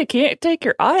kind of can't take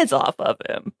your eyes off of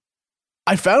him.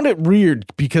 I found it weird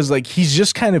because like he's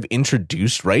just kind of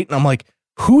introduced, right? And I'm like,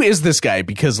 who is this guy?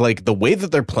 Because like the way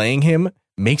that they're playing him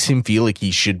makes him feel like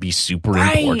he should be super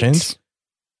important.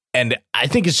 And I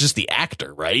think it's just the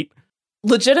actor, right?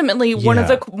 legitimately one of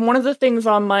the things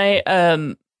on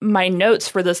my my notes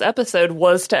for this episode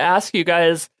was to ask you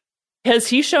guys, has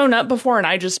he shown up before and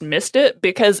I just missed it?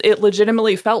 Because it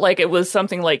legitimately felt like it was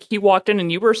something like he walked in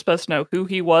and you were supposed to know who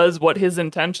he was, what his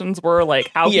intentions were, like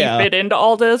how he fit into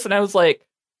all this. And I was like,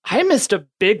 I missed a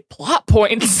big plot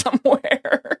point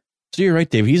somewhere. So you're right,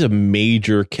 Dave. He's a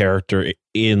major character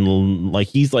in, like,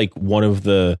 he's like one of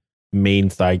the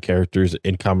main side characters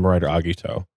in Kamen Rider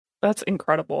Agito. That's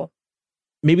incredible.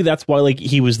 Maybe that's why, like,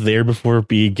 he was there before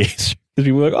being gay. Because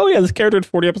people were like, oh yeah, this character in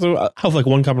 40 episodes of like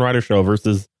one Kamen Rider show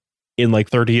versus in like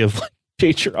 30 of like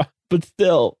J-Tron. But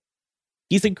still,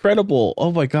 he's incredible.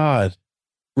 Oh my god.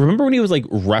 Remember when he was like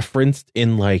referenced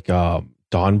in like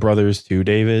Dawn Brothers too,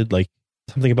 David? Like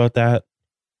something about that?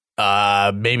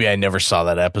 Maybe I never saw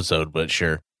that episode, but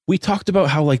sure. We talked about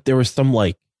how like there was some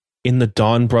like in the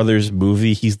Dawn Brothers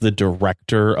movie, he's the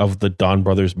director of the Dawn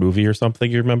Brothers movie or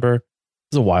something. You remember? It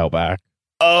was a while back.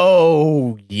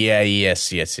 Oh, yeah,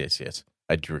 yes.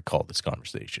 I do recall this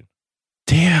conversation.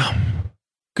 Damn.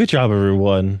 Good job,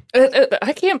 everyone.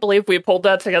 I can't believe we pulled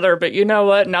that together, but you know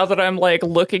what? Now that I'm like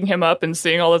looking him up and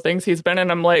seeing all the things he's been in,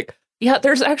 I'm like, yeah,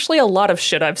 there's actually a lot of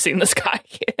shit I've seen this guy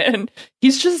in.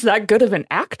 He's just that good of an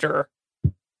actor.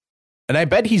 And I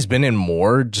bet he's been in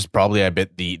more, just probably I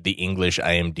bet the English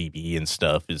IMDb and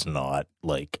stuff is not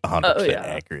like 100%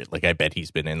 accurate. Like I bet he's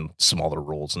been in smaller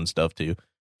roles and stuff too.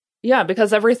 Yeah,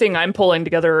 because everything I'm pulling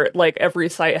together, like every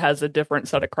site has a different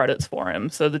set of credits for him.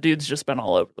 So the dude's just been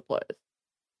all over the place.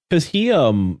 Because he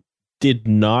did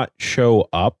not show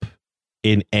up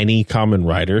in any Kamen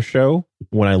Rider show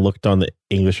when I looked on the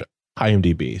English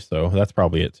IMDb. So that's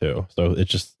probably it too. So it's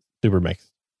just super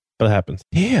mixed. But it happens.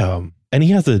 Damn. And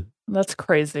he has a That's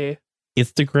crazy.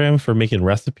 Instagram for making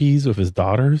recipes with his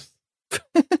daughters.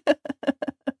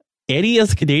 And he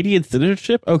has Canadian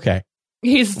citizenship? Okay.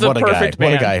 He's the perfect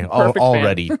man. What a guy.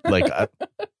 Already. Like,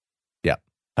 yeah.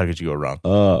 How could you go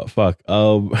wrong? Fuck.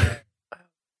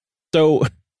 So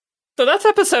that's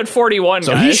episode 41,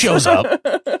 So guys. he shows up.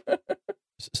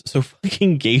 So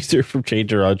fucking Gazer from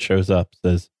Changeron shows up,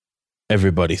 says,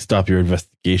 everybody stop your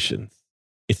investigations.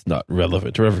 It's not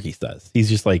relevant, or whatever he says. He's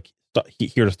just like,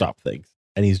 here to stop things.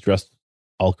 And he's dressed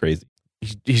all crazy.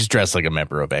 He's dressed like a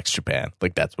member of X Japan.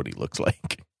 Like, that's what he looks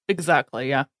like. Exactly,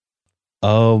 yeah.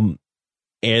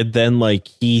 And then, like,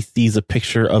 he sees a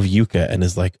picture of Yuka and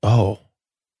is like, oh,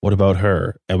 what about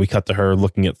her? And we cut to her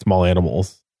looking at small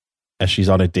animals as she's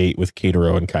on a date with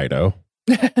Katero and Kaido.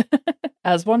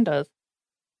 As one does.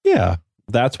 Yeah.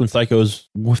 That's when Psycho's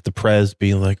with the Prez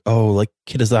being like, oh, like,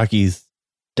 Kitazaki's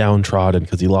downtrodden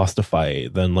because he lost a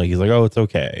fight. Then, like, he's like, oh, it's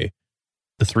okay.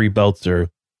 The 3 belts are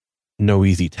no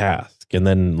easy task. And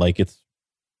then, like, it's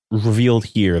revealed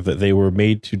here that they were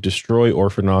made to destroy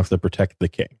Orphanox and protect the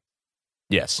king.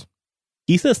 Yes.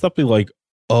 He says something like,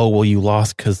 oh, well, you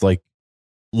lost because, like,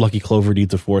 Lucky Clover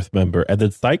needs a 4th member. And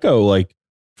then Psycho, like,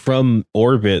 from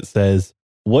orbit says,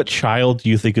 what child do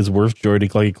you think is worth joining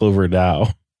Lucky Clover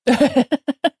now?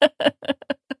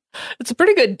 It's a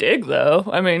pretty good dig, though.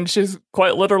 I mean, she's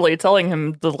quite literally telling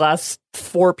him the last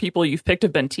 4 people you've picked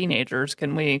have been teenagers.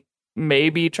 Can we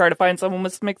maybe try to find someone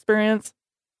with some experience?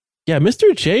 Yeah,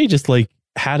 Mr. J just, like,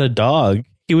 had a dog.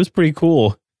 He was pretty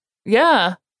cool.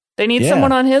 Yeah, they need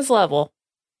someone on his level.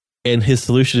 And his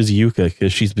solution is Yuka,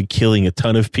 because she's been killing a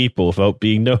ton of people without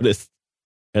being noticed.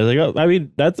 And I was like, oh, I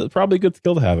mean, that's probably a good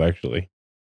skill to have, actually.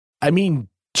 I mean,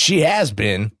 she has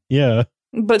been. Yeah.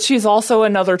 But she's also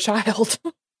another child.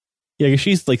 Yeah, because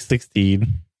she's like 16.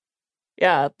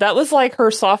 Yeah, that was like her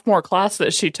sophomore class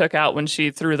that she took out when she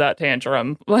threw that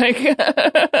tantrum. Like,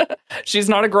 she's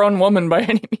not a grown woman by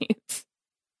any means.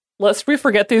 Lest we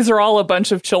forget, these are all a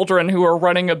bunch of children who are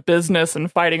running a business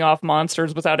and fighting off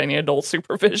monsters without any adult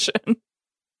supervision.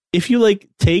 If you, like,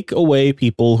 take away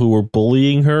people who were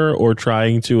bullying her or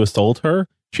trying to assault her,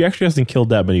 she actually hasn't killed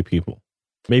that many people.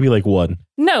 Maybe, like, 1.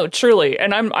 No, truly.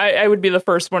 And I would be the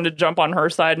first one to jump on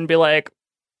her side and be like,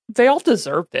 they all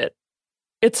deserved it.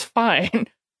 It's fine.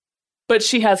 But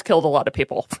she has killed a lot of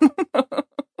people.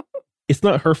 It's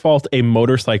not her fault a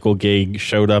motorcycle gang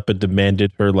showed up and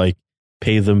demanded her, like,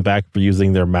 pay them back for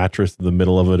using their mattress in the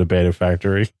middle of an abandoned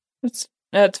factory.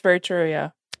 That's very true, yeah.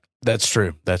 That's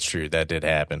true. That did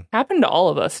happen. Happened to all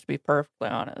of us, to be perfectly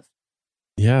honest.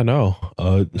 Yeah, no.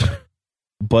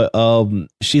 But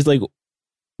she's like,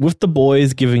 with the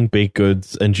boys giving baked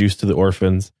goods and juice to the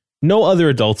orphans, no other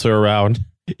adults are around.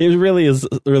 It really is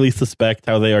really suspect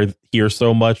how they are here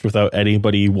so much without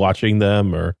anybody watching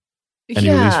them or any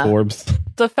of these forms.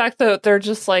 The fact that they're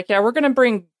just like, yeah, we're going to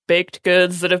bring baked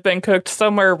goods that have been cooked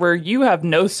somewhere where you have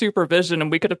no supervision,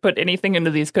 and we could have put anything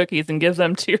into these cookies and give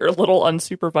them to your little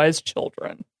unsupervised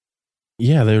children.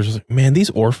 Yeah, they're just like, man,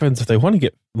 these orphans, if they want to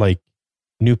get like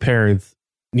new parents,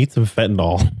 need some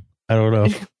fentanyl. I don't know.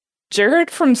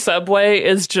 Jared from Subway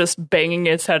is just banging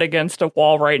his head against a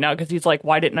wall right now because he's like,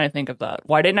 why didn't I think of that?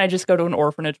 Why didn't I just go to an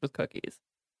orphanage with cookies?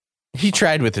 He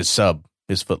tried with his sub,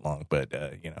 his footlong, but,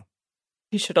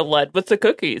 He should have led with the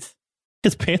cookies.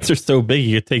 His pants are so big,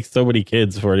 he could take so many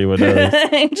kids before anyone knows.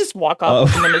 Just walk off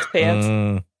with them in his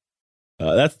pants.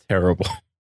 That's terrible.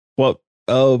 Well,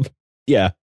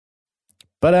 yeah.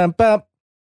 But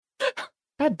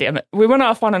God damn it. We went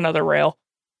off on another rail.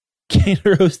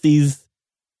 Katero sees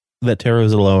that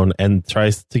Taro's alone and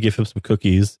tries to give him some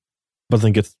cookies, but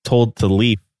then gets told to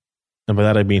leave. And by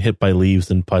that, I mean hit by leaves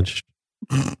and punched.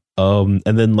 And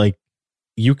then, like,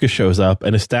 Yuka shows up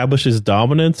and establishes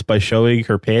dominance by showing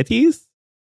her panties,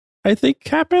 I think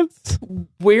happens.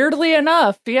 Weirdly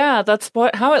enough, yeah, that's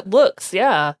how it looks,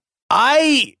 yeah.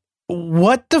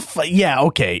 What the fuck? Yeah,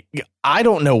 okay. I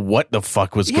don't know what the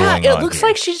fuck was going on. Yeah, it looks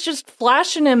like she's just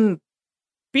flashing him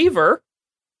fever,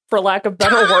 for lack of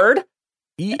better word,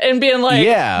 and being like,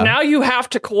 now you have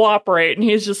to cooperate. And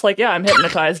he's just like, yeah, I'm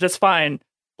hypnotized. It's fine.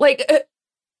 Like,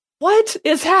 what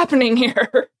is happening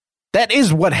here? That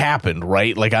is what happened,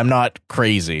 right? Like, I'm not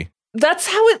crazy. That's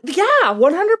how it,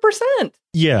 100%.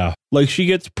 Yeah, like she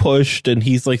gets pushed and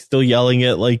he's like still yelling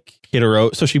at like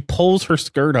Katero. So she pulls her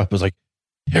skirt up, is like,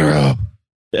 Katero.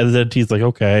 And then he's like,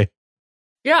 okay.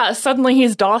 Yeah, suddenly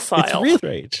he's docile. It's real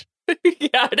strange.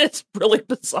 Yeah, it is really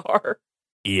bizarre.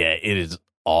 Yeah, it is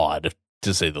odd,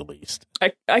 to say the least.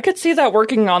 I could see that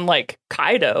working on like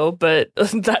Kaido, but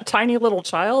that tiny little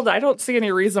child, I don't see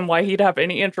any reason why he'd have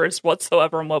any interest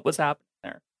whatsoever in what was happening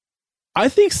there. I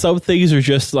think some things are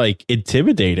just like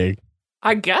intimidating.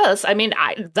 I guess. I mean,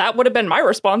 that would have been my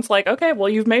response. Like, okay, well,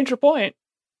 you've made your point.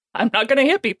 I'm not going to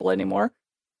hit people anymore.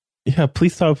 Yeah,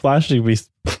 please stop flashing me,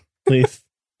 please.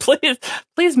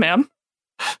 please, ma'am.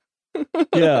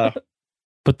 Yeah.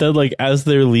 But then, like, as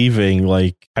they're leaving,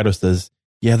 like, Kaido says,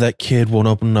 yeah, that kid won't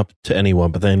open up to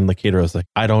anyone. But then, like, Kaido's like,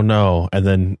 I don't know. And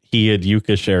then he and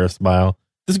Yuka share a smile.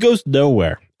 This goes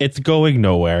nowhere. It's going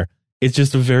nowhere. It's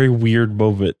just a very weird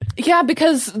moment. Yeah,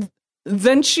 because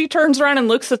then she turns around and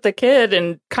looks at the kid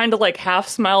and kind of, like, half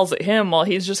smiles at him while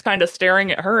he's just kind of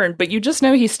staring at her. But you just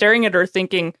know he's staring at her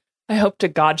thinking, I hope to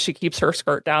God she keeps her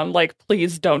skirt down. Like,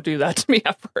 please don't do that to me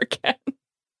ever again.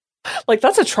 Like,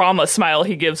 that's a trauma smile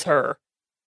he gives her.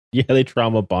 Yeah, they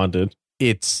trauma bonded.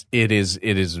 It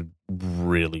is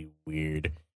really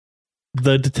weird.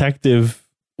 The detective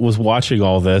was watching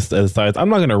all this and decides, I'm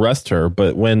not going to arrest her,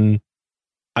 but when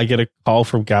I get a call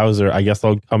from Gowser, I guess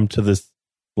I'll come to this,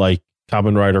 like,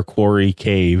 Kamen Rider Quarry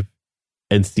cave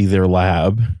and see their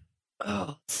lab.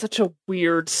 Oh, such a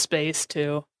weird space,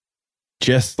 too.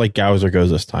 Just like Gowser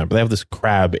goes this time, but they have this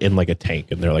crab in, like, a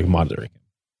tank, and they're, like, monitoring him.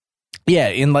 Yeah,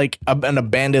 in like an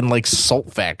abandoned like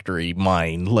salt factory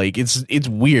mine. Like it's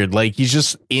weird. Like he's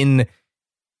just in.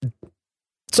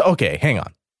 So okay, hang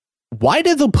on. Why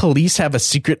did the police have a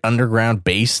secret underground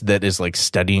base that is like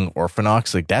studying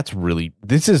Orphanox? Like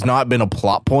this has not been a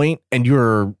plot point, and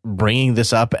you're bringing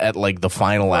this up at like the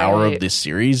final hour of this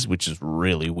series, which is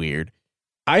really weird.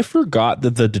 I forgot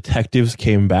that the detectives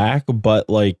came back, but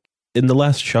like in the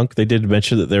last chunk, they did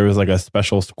mention that there was like a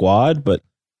special squad, but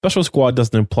special squad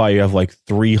doesn't imply you have like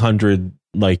 300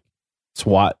 like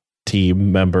SWAT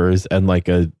team members and like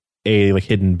a like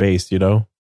hidden base, you know?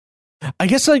 I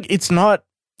guess like it's not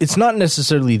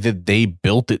necessarily that they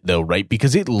built it though, right?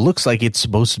 Because it looks like it's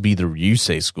supposed to be the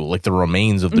Ryusei school, like the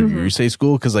remains of the Ryusei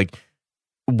school. Because like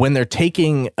when they're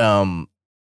taking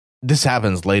this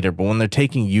happens later, but when they're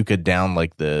taking Yuka down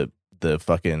like the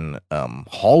fucking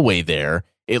hallway there,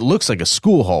 it looks like a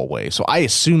school hallway. So I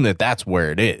assume that that's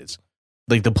where it is.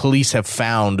 Like the police have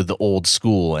found the old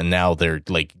school and now they're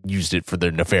like used it for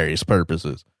their nefarious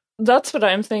purposes. That's what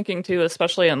I'm thinking too,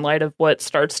 especially in light of what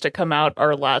starts to come out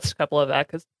our last couple of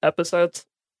episodes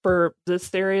for this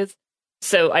series.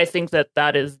 So I think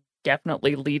that is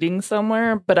definitely leading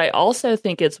somewhere. But I also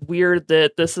think it's weird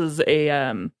that this is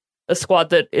a squad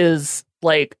that is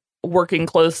like working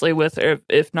closely with,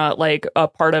 if not like a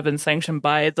part of and sanctioned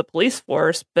by the police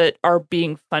force, but are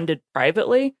being funded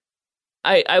privately.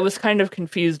 I was kind of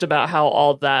confused about how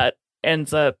all that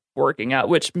ends up working out,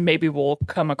 which maybe we'll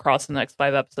come across in the next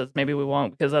 5 episodes. Maybe we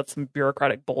won't, because that's some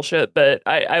bureaucratic bullshit. But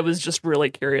I was just really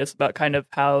curious about kind of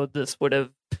how this would have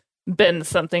been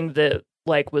something that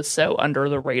like was so under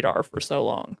the radar for so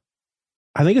long.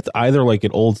 I think it's either like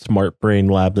an old smart brain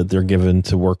lab that they're given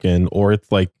to work in, or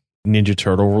it's like Ninja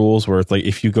Turtle rules where it's like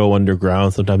if you go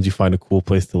underground, sometimes you find a cool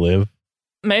place to live.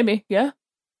 Maybe, yeah.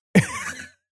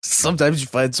 Sometimes you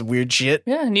find some weird shit.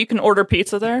 Yeah, and you can order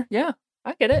pizza there. Yeah,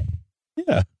 I get it.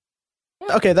 Yeah.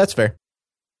 Okay, that's fair.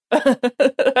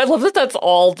 I love that that's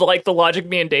all the logic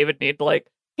me and David need. Like,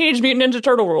 Teenage Mutant Ninja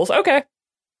Turtle rules. Okay.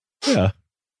 Yeah.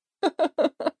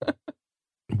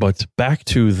 But back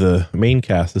to the main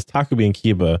cast, as Takumi and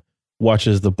Kiba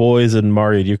watches the boys and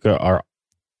Mari and Yuka are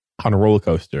on a roller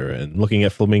coaster and looking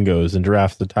at flamingos and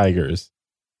giraffes and tigers.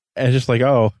 And it's just like,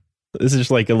 oh, this is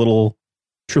just like a little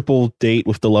triple date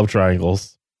with the love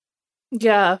triangles.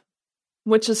 Yeah.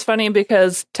 Which is funny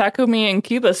because Takumi and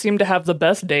Kiba seem to have the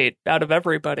best date out of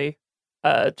everybody.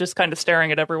 Just kind of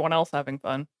staring at everyone else having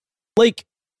fun. Like,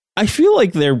 I feel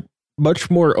like they're much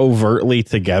more overtly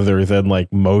together than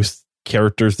like most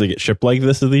characters that get shipped like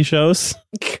this in these shows.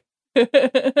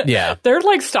 Yeah. They're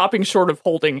like stopping short of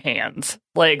holding hands.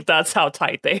 Like, that's how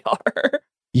tight they are.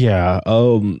 Yeah.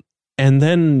 And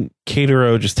then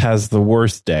Keitaro just has the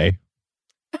worst day.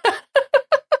 Because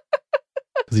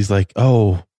he's like,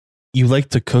 oh, you like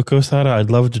to cook, Osada? I'd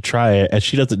love to try it. And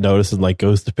she doesn't notice and like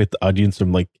goes to pick the onions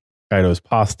from like Kaido's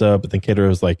pasta. But then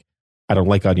Keitaro's like, I don't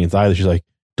like onions either. She's like,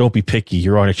 don't be picky.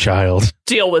 You're on a child.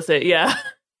 Deal with it. Yeah.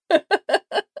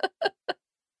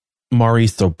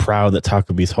 Mari's so proud that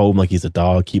Takumi's home like he's a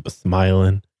dog. Keep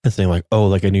smiling and saying like, oh,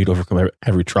 like I need to overcome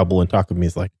every trouble. And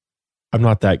Takumi's like, I'm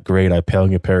not that great. I pale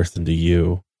in comparison to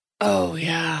you. Oh,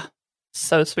 yeah.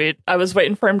 So sweet. I was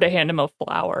waiting for him to hand him a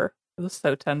flower. It was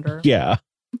so tender. Yeah.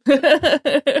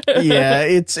 Yeah,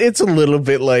 it's a little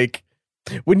bit like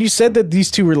when you said that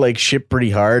these two were like shipped pretty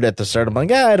hard at the start. I'm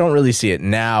like, I don't really see it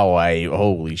now.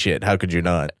 Holy shit, how could you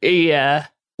not? Yeah,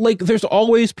 like there's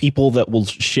always people that will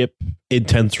ship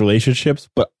intense relationships,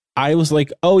 but I was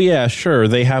like, oh yeah, sure,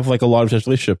 they have like a lot of intense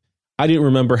relationship. I didn't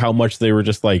remember how much they were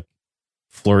just like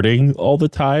flirting all the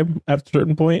time at a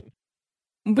certain point.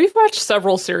 We've watched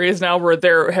several series now where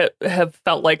there have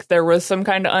felt like there was some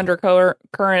kind of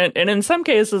undercurrent, and in some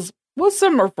cases was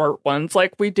some overt ones.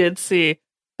 Like we did see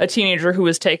a teenager who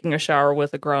was taking a shower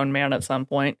with a grown man at some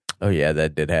point. Oh yeah,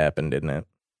 that did happen, didn't it?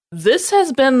 This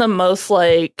has been the most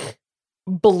like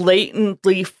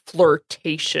blatantly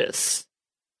flirtatious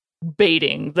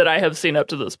baiting that I have seen up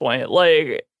to this point.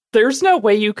 Like there's no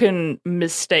way you can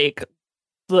mistake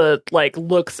the like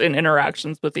looks and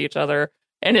interactions with each other,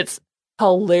 and it's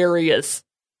hilarious.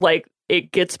 Like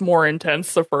it gets more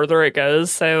intense the further it goes,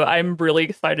 so I'm really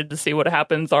excited to see what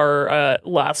happens our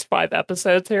last 5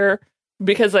 episodes here,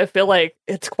 because I feel like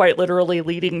it's quite literally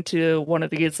leading to one of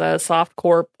these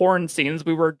softcore porn scenes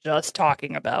we were just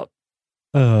talking about.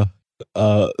 And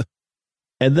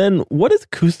then what does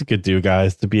Kusaka do,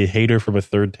 guys, to be a hater from a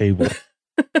third table?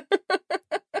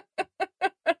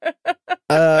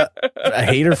 A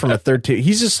hater from a third table.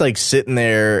 He's just like sitting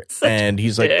there and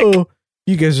he's like, oh,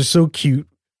 you guys are so cute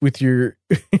with your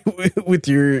with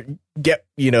your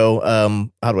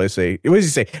how do I say? What does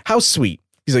he say? How sweet.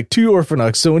 He's like, 2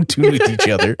 orphanox so in tune with each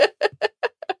other.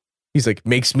 He's like,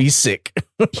 makes me sick.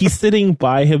 He's sitting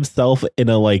by himself in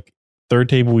a like third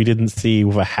table we didn't see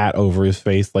with a hat over his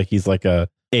face, like he's like a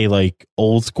like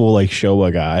old school like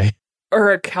Showa guy.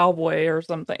 Or a cowboy or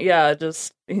something. Yeah,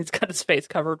 just he's got his face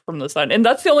covered from the sun. And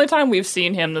that's the only time we've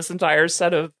seen him this entire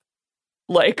set of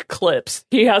like clips.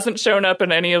 He hasn't shown up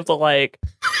in any of the like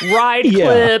ride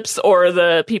clips or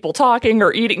the people talking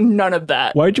or eating. None of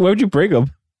that. Why would you bring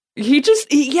him?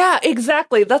 Yeah,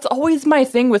 exactly. That's always my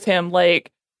thing with him.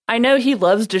 Like, I know he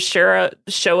loves to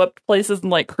show up places and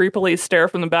like creepily stare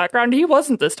from the background. He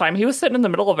wasn't this time. He was sitting in the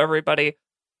middle of everybody.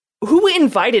 Who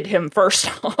invited him first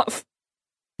off?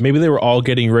 Maybe they were all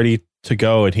getting ready to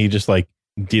go and he just like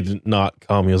did not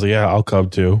come. He was like, yeah, I'll come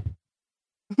too.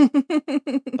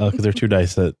 Because they're too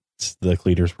nice at the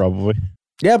leaders, probably.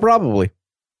 Yeah, probably.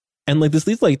 And like this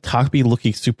leads like Takumi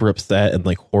looking super upset and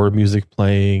like horror music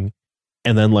playing.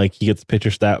 And then like he gets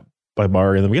picture snapped by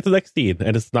Mari, and then we get to the next scene,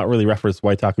 and it's not really referenced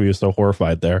why Takumi was so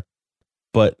horrified there.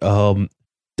 But the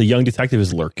young detective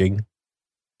is lurking,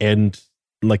 and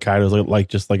like Kaido's like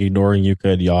just like ignoring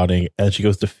Yuka and yawning, and she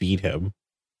goes to feed him.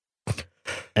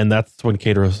 And that's when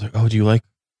Keitaro's like, oh, do you like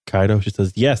Kaido? She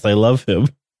says, yes, I love him.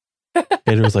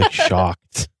 Keitaro's like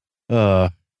shocked.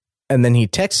 And then he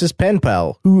texts his pen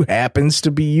pal, who happens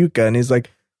to be Yuka, and he's like,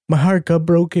 my heart got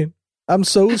broken. I'm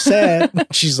so sad.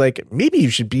 She's like, maybe you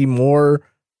should be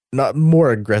not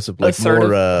more aggressive, like assertive.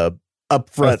 More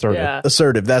upfront,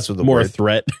 assertive. That's what the more word.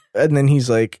 Threat. And then he's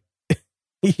like,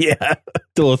 yeah,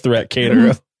 still a threat,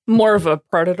 Keitaro. More of a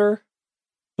predator.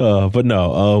 But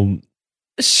no.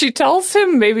 She tells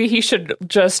him maybe he should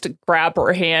just grab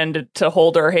her hand to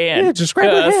hold her hand. Yeah, just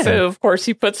grab her hand. So of course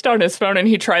he puts down his phone and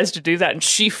he tries to do that, and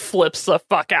she flips the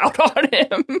fuck out on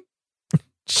him.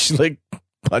 She like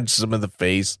punches him in the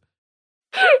face.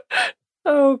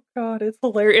 Oh god. God, it's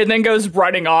hilarious. And then goes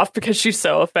running off because she's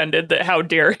so offended that how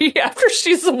dare he after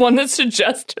she's the one that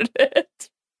suggested it.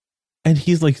 And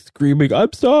he's like screaming,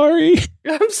 I'm sorry.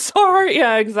 I'm sorry.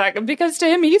 Yeah, exactly. Because to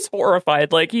him, he's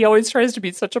horrified. Like, he always tries to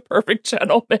be such a perfect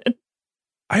gentleman.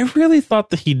 I really thought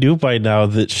that he knew by now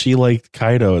that she liked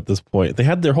Kaido at this point. They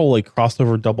had their whole like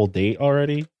crossover double date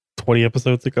already 20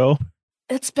 episodes ago.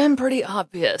 It's been pretty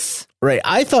obvious. Right.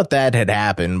 I thought that had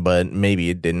happened, but maybe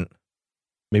it didn't.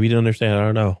 Maybe you didn't understand. I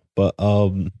don't know. But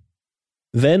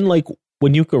then like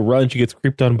when Yuka runs, she gets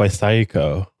creeped on by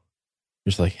Sayako.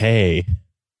 She's like, hey,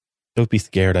 don't be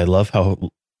scared. I love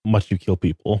how much you kill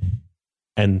people.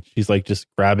 And she's like just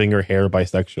grabbing her hair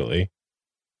bisexually.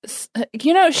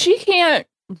 You know, she can't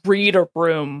read a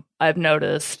room, I've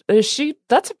noticed.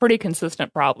 That's a pretty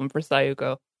consistent problem for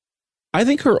Sayako. I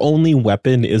think her only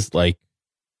weapon is like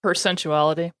her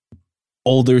sensuality.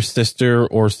 Older sister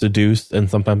or seduce, and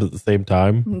sometimes at the same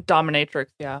time. Dominatrix,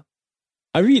 yeah.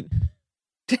 I mean,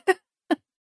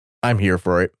 I'm here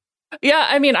for it. Yeah,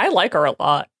 I mean, I like her a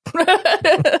lot.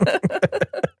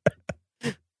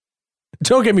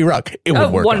 Don't get me wrong. It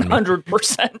would work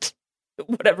 100%.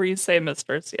 Whatever you say,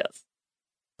 mistress, yes.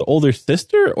 The older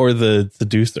sister or the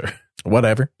seducer?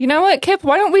 Whatever. You know what, Kip?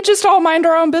 Why don't we just all mind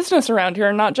our own business around here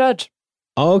and not judge?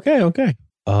 Oh, okay.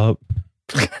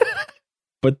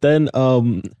 But then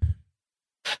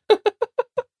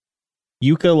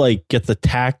Yuka like gets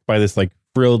attacked by this like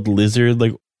frilled lizard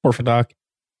like orthodox.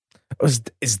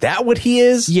 Is that what he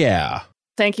is? Yeah.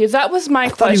 Thank you. That was my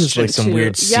question. Thought he was like some too.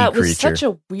 weird sea Yeah, it was creature. such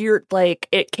a weird, like,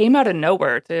 it came out of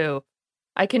nowhere too.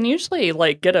 I can usually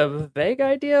like get a vague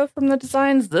idea from the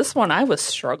designs. This one I was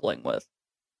struggling with.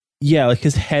 Yeah, like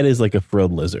his head is like a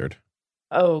frilled lizard.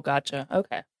 Oh, gotcha.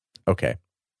 Okay.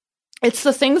 It's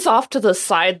the things off to the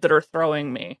side that are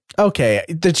throwing me. Okay.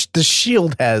 The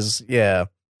shield has the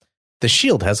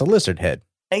shield has a lizard head.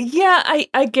 Yeah,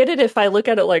 I get it if I look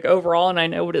at it like overall and I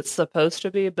know what it's supposed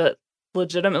to be, but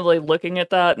legitimately looking at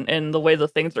that and the way the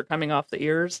things are coming off the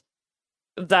ears,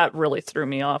 that really threw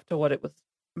me off to what it was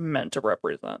meant to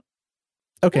represent.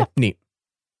 Okay, yeah. Neat.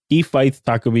 He fights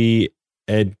Takumi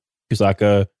and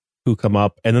Kusaka, who come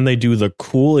up, and then they do the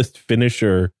coolest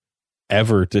finisher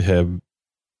ever to him.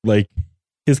 Like,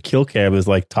 his kill cam is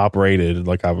like top rated,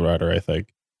 like Kamen Rider, I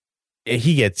think.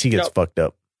 He gets fucked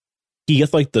up. He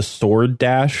gets like the sword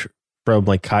dash from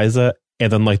like Kaiza,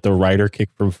 and then like the rider kick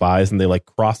from Faiz, and they like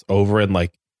cross over and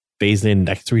like phase in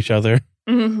next to each other.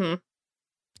 Mm-hmm.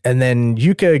 And then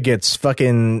Yuka gets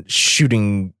fucking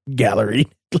shooting gallery.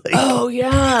 Like, oh,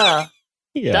 yeah.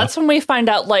 Yeah. That's when we find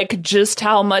out like just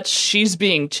how much she's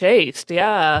being chased.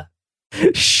 Yeah.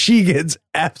 She gets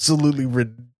absolutely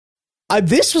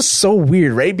this was so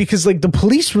weird, right? Because like the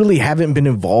police really haven't been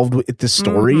involved with the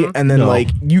story, Mm-hmm. and then No. like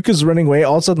Yuka's running away.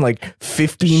 All of a sudden, like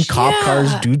 15 cop Yeah.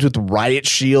 cars, dudes with riot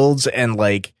shields, and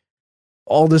like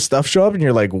all this stuff show up, and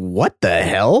you're like, "What the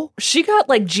hell?" She got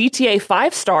like GTA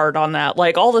 5-starred on that.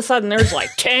 Like all of a sudden there's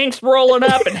like tanks rolling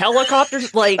up and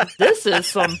helicopters. Like this is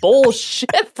some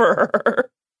bullshit for her.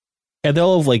 And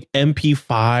they'll have like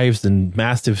MP5s and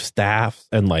massive staffs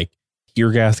and like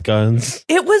tear gas guns.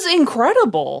 It was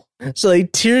incredible. So they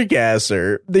tear gas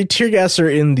her. They tear gas her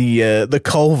in the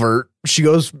culvert. She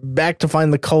goes back to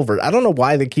find the culvert. I don't know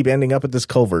why they keep ending up at this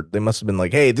culvert. They must have been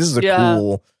like, "Hey, this is a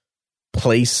cool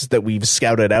place that we've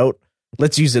scouted out.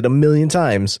 Let's use it 1,000,000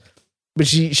 times." But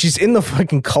she's in the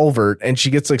fucking culvert and she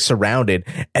gets like surrounded,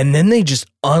 and then they just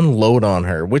unload on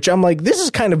her, which I'm like, this is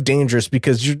kind of dangerous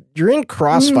because you're in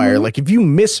crossfire. Mm-hmm. Like if you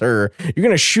miss her, you're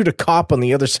gonna shoot a cop on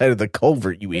the other side of the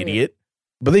culvert, you idiot.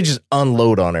 But they just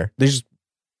unload on her. They just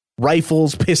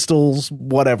rifles, pistols,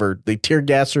 whatever. They tear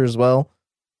gas her as well.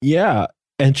 Yeah.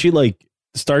 And she like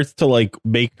starts to like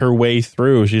make her way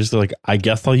through. She's like, I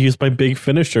guess I'll use my big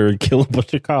finisher and kill a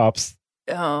bunch of cops.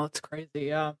 Oh, it's crazy.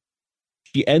 Yeah.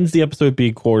 She ends the episode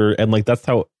being quartered, and like that's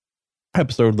how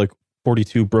episode like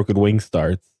 42 Broken Wings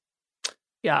starts.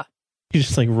 Yeah. She's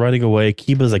just like running away.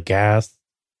 Kiba's aghast.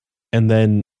 And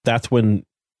then that's when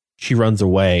she runs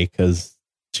away because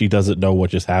she doesn't know what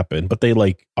just happened. But they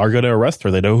like are going to arrest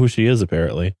her. They know who she is,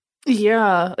 apparently.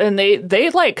 Yeah. And they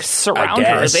like surround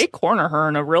her. They corner her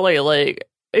in a really like,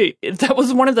 that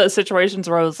was one of those situations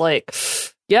where I was like,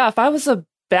 yeah, if I was a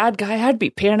bad guy, I'd be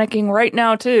panicking right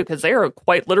now too, because they are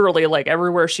quite literally like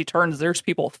everywhere she turns, there's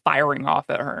people firing off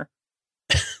at her.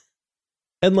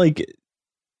 And like,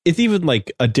 it's even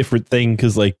like a different thing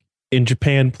because like in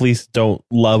Japan, police don't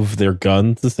love their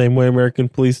guns the same way American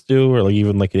police do, or like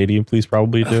even like Canadian police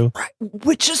probably do. Right.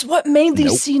 Which is what made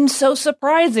these scenes so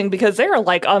surprising, because they are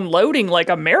like unloading like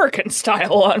American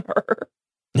style on her.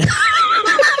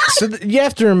 So you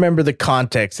have to remember the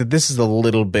context that this is a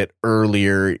little bit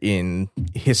earlier in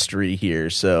history here.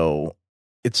 So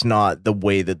it's not the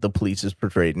way that the police is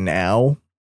portrayed now.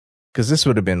 Because this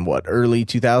would have been, what, early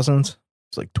 2000s?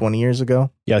 It's like 20 years ago?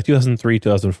 Yeah, 2003,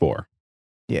 2004.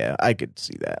 Yeah, I could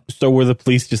see that. So were the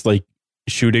police just like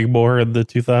shooting more in the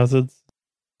 2000s?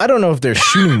 I don't know if they're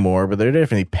shooting more, but they're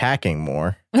definitely packing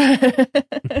more.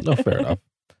 No, fair enough.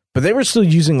 But they were still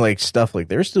using like stuff like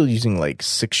they were still using like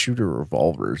 6-shooter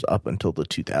revolvers up until the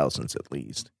 2000s at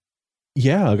least.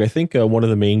 Yeah, like I think one of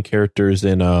the main characters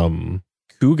in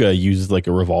Kuga uses like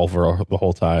a revolver the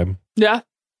whole time. Yeah.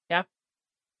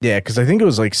 Yeah, because I think it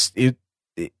was like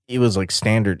it was like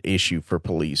standard issue for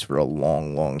police for a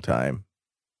long time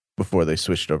before they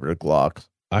switched over to Glocks.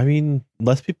 I mean,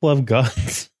 less people have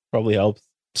guns probably helps.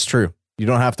 It's true. You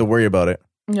don't have to worry about it.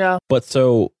 Yeah. But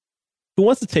so, who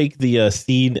wants to take the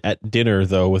scene at dinner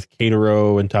though with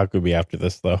Keitaro and Takumi after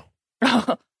this though?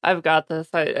 I've got this.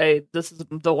 I this is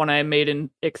the one I made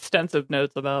in extensive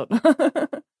notes about.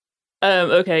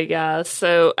 Okay, yeah.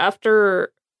 So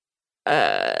after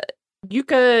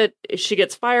Yuka, she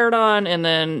gets fired on, and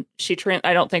then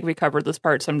I don't think we covered this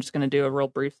part, so I'm just going to do a real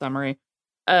brief summary.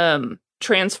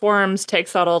 Transforms,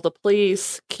 takes out all the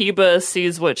police. Kiba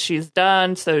sees what she's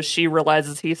done, so she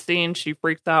realizes he's seen. She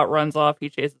freaks out, runs off.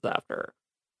 He chases after her.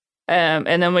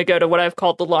 And then we go to what I've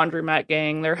called the laundromat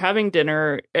gang. They're having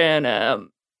dinner,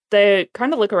 and they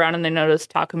kind of look around and they notice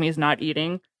Takumi's not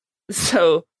eating.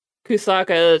 So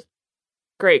Kusaka,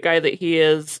 great guy that he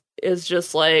is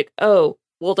just like, oh,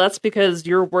 well, that's because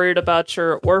you're worried about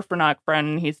your Orphanoch friend.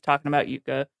 And he's talking about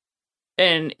Yuka.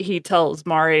 And he tells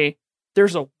Mari,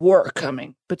 there's a war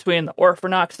coming between the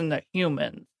Orphanochs and the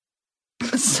humans.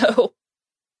 So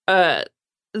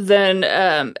then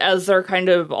as they're kind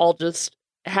of all just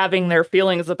having their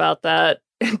feelings about that,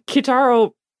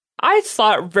 Kitaro, I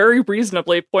thought very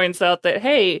reasonably points out that,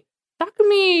 hey,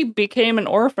 Takumi became an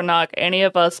Orphanoch. Any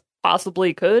of us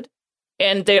possibly could.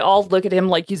 And they all look at him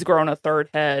like he's grown a third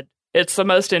head. It's the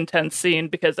most intense scene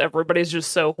because everybody's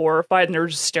just so horrified and they're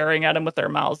just staring at him with their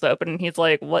mouths open. And he's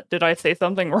like, what, did I say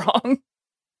something wrong?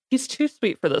 He's too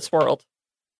sweet for this world.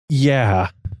 Yeah.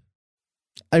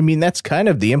 I mean, that's kind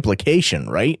of the implication,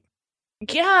 right?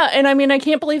 Yeah. And I mean, I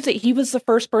can't believe that he was the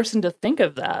first person to think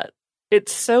of that.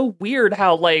 It's so weird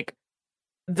how, like,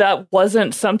 that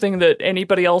wasn't something that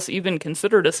anybody else even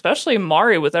considered, especially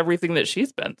Mari with everything that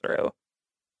she's been through.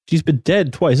 She's been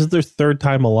dead twice. This is their third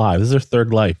time alive. This is her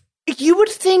third life. You would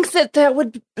think that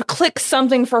would click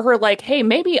something for her, like, hey,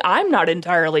 maybe I'm not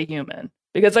entirely human.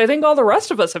 Because I think all the rest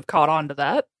of us have caught on to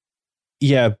that.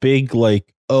 Yeah, big,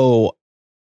 like, oh,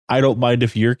 I don't mind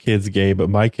if your kid's gay, but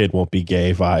my kid won't be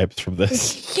gay vibes from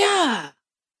this. Yeah.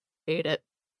 Hate it.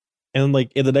 And,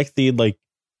 like, in the next scene, like,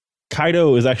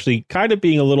 Kaido is actually kind of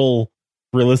being a little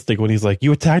realistic when he's like,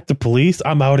 you attacked the police?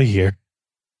 I'm out of here.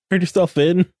 Turn yourself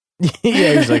in.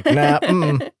 Yeah, he's like, nah.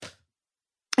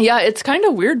 Yeah, it's kind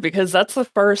of weird because that's the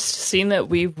first scene that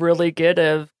we really get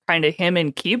of kind of him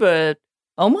and Kiba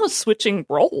almost switching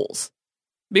roles.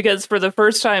 Because for the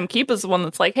first time, Kiba's the one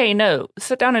that's like, hey, no,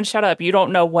 sit down and shut up. You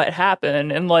don't know what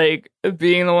happened. And like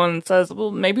being the one that says,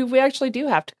 well, maybe we actually do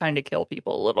have to kind of kill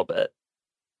people a little bit.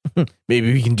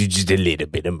 Maybe we can do just a little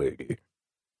bit of murder.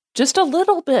 Just a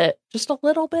little bit. Just a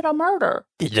little bit of murder.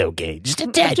 It's okay. Just a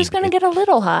We're tiny just going to bit. get a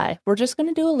little high. We're just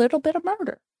going to do a little bit of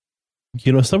murder.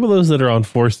 You know, some of those that are on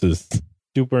forces,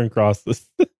 super and crosses.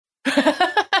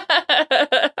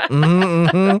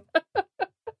 Mm-hmm.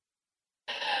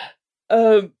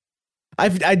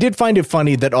 I did find it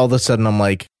funny that all of a sudden I'm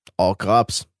like, all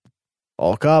cops,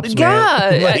 man.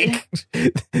 Yeah.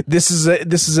 This is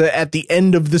at the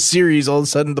end of the series. All of a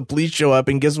sudden, the police show up,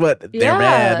 and guess what? They're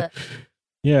mad.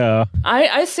 Yeah.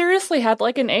 I seriously had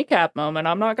like an ACAP moment.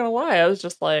 I'm not gonna lie. I was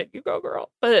just like, you go,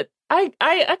 girl. But I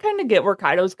kind of get where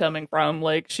Kaido's coming from.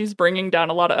 Like, she's bringing down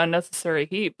a lot of unnecessary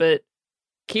heat, but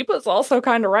Kiba's also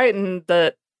kind of right in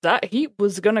that heat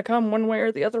was gonna come one way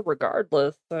or the other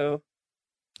regardless. So,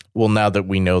 Well, now that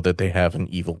we know that they have an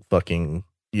evil fucking,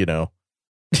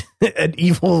 an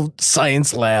evil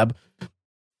science lab.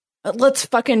 let's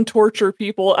fucking torture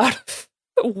people out of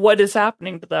what is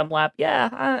happening to them. Lab,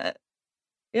 yeah.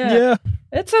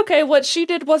 It's okay. What she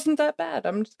did wasn't that bad.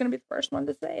 I'm just gonna be the first one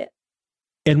to say it.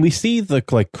 And we see the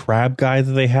like crab guy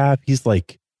that they have. He's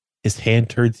like, his hand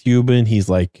turns human. He's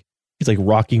like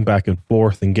rocking back and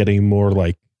forth and getting more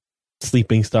like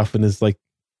sleeping stuff in his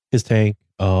tank.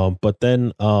 But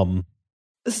then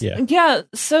Yeah.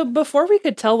 So before we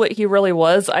could tell what he really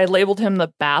was, I labeled him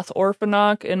the Bath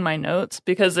Orphanoch in my notes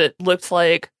because it looks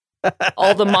like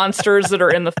All the monsters that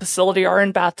are in the facility are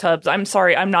in bathtubs. I'm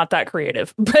sorry, I'm not that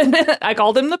creative, but I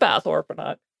called him the bath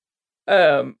orphanage.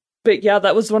 But yeah,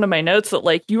 that was one of my notes that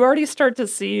like you already start to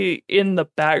see in the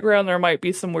background there might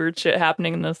be some weird shit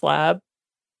happening in this lab.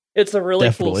 It's a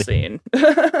really cool scene.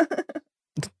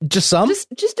 Just some?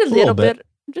 Just a little bit.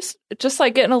 Just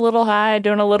like getting a little high,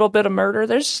 doing a little bit of murder.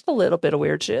 There's just a little bit of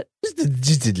weird shit.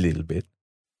 Just a little bit.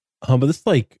 But this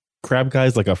like crab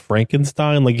guy's like a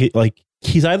Frankenstein. Like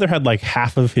he's either had like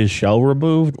half of his shell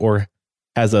removed or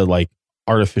has a like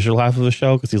artificial half of the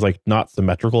shell because he's like not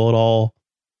symmetrical at all.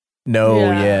 No,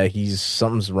 yeah,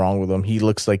 something's wrong with him. He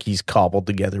looks like he's cobbled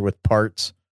together with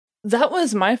parts. That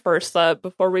was my first thought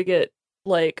before we get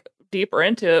like deeper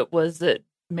into it, was that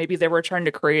maybe they were trying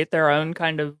to create their own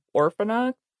kind of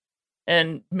orphanage,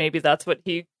 and maybe that's what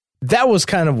that was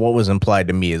kind of what was implied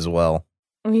to me as well.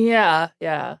 Yeah.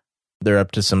 They're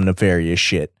up to some nefarious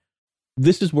shit.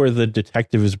 This is where the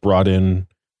detective is brought in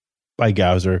by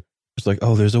Gowser. It's like,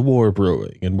 oh, there's a war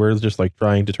brewing, and we're just like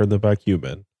trying to turn them back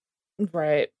human.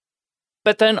 Right.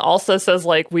 But then also says,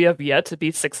 like, we have yet to be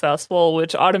successful,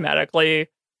 which automatically,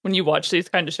 when you watch these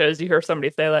kind of shows, you hear somebody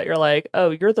say that, you're like,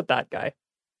 oh, you're the bad guy.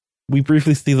 We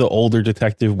briefly see the older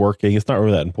detective working. It's not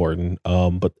really that important.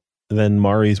 But then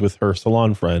Mari's with her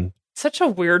salon friend. Such a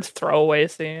weird throwaway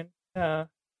scene. Yeah.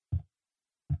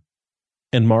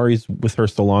 And Mari's with her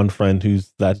salon friend,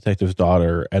 who's that detective's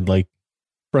daughter. And like,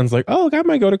 friend's like, oh, I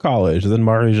might go to college. And then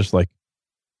Mari's just like,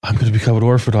 I'm going to become an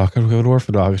orthodox. I'm going to become an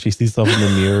orthodox. She sees something in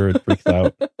the mirror and freaks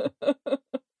out.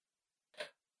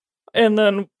 And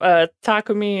then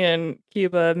Takumi and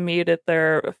Kiba meet at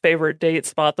their favorite date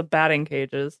spot, the batting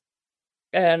cages.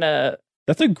 And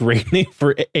that's a great name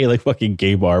for a like fucking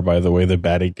gay bar, by the way, the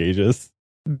batting cages.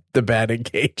 The batting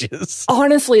cages.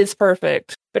 Honestly, it's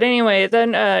perfect. But anyway,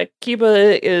 then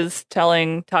Kiba is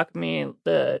telling Takumi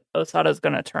that Osada's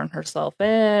going to turn herself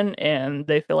in, and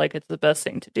they feel like it's the best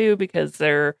thing to do because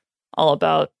they're all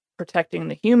about protecting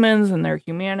the humans and their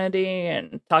humanity.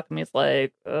 And Takumi's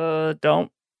like,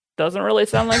 doesn't really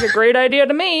sound like a great idea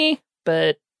to me.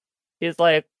 But he's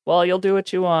like, well, you'll do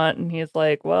what you want. And he's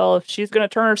like, well, if she's going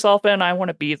to turn herself in, I want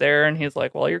to be there. And he's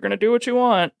like, well, you're going to do what you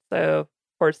want. So, of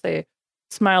course, they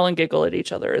smile and giggle at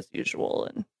each other as usual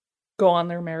and go on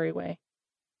their merry way.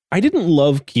 I didn't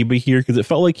love Kiba here because it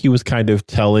felt like he was kind of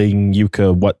telling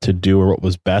Yuka what to do or what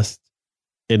was best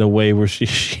in a way where she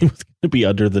was going to be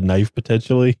under the knife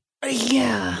potentially.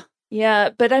 Yeah,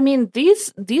 but I mean,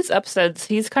 these episodes,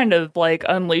 he's kind of like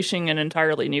unleashing an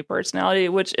entirely new personality,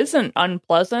 which isn't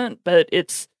unpleasant, but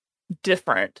it's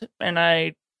different. And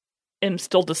I am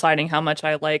still deciding how much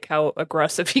I like how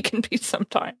aggressive he can be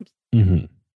sometimes. Mm-hmm.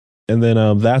 And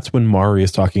then that's when Mari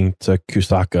is talking to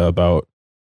Kusaka about,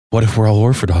 what if we're all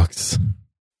Orthodox?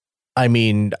 I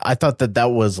mean, I thought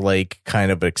that was like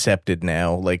kind of accepted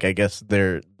now. Like, I guess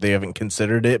they haven't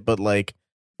considered it, but like,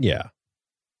 yeah,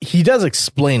 he does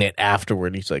explain it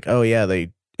afterward. He's like, oh yeah,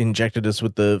 they injected us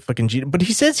with the fucking gene, but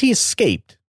he says he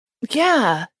escaped.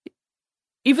 Yeah,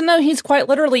 even though he's quite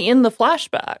literally in the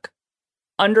flashback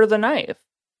under the knife.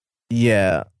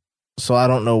 Yeah, so I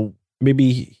don't know.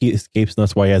 Maybe he escapes and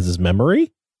that's why he has his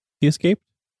memory. He escaped?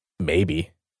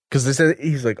 Maybe. Because they said,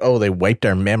 he's like, oh, they wiped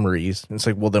our memories. And it's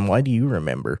like, well, then why do you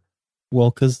remember? Well,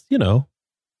 because,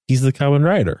 he's the Kamen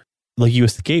Rider. Like, you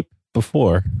escape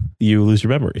before you lose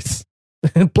your memories.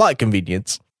 Plot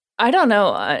convenience. I don't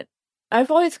know.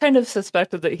 I've always kind of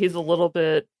suspected that he's a little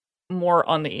bit more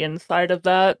on the inside of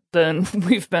that than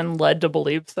we've been led to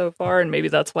believe so far. And maybe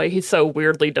that's why he's so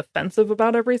weirdly defensive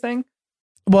about everything.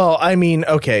 Well, I mean,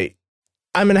 okay.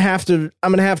 I'm gonna have to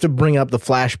bring up the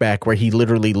flashback where he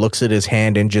literally looks at his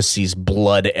hand and just sees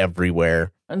blood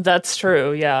everywhere. That's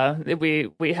true. Yeah,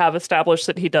 we have established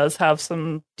that he does have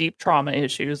some deep trauma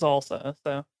issues, also.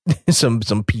 So some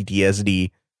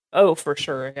PTSD. Oh, for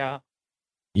sure. Yeah.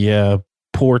 Yeah.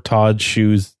 Poor Todd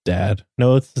Shoe's dad.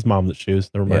 No, it's his mom that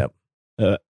shoes. Never mind.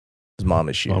 Yep. His mom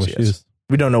is shoes. Yes. Shoes.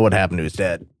 We don't know what happened to his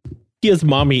dad. He has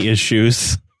mommy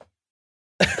issues.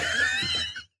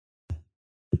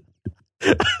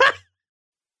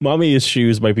 Mommy is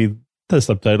shoes might be the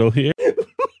subtitle here.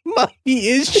 Mommy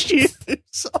is shoes.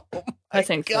 Oh my I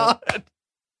think God.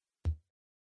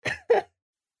 So.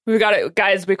 We got it,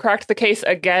 guys. We cracked the case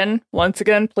again. Once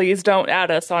again, please don't add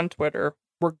us on Twitter.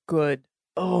 We're good.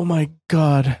 Oh my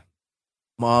God.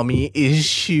 Mommy is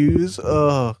shoes.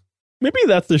 Oh, maybe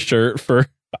that's the shirt for.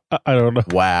 I don't know.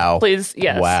 Wow. Please,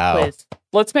 yes. Wow. Please.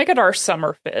 Let's make it our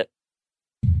summer fit.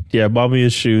 Yeah, mommy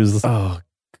is shoes. Oh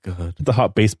God. The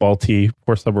hot baseball tee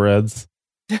for summer Reds.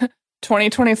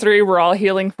 2023, we're all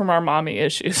healing from our mommy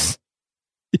issues.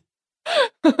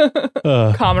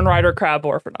 Kamen Rider Crab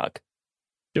Orphanage.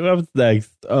 What happens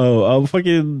next? Oh,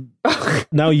 fucking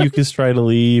now Yuka's trying to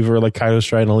leave, or like Kaido's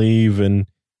trying to leave, and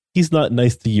he's not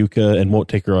nice to Yuka and won't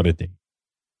take her on a date.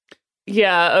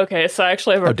 Yeah, okay, so I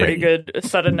actually have a pretty good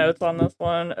set of notes on this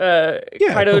one.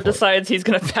 Kaido decides he's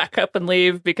going to pack up and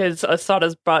leave because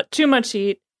Asada's brought too much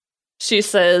heat. She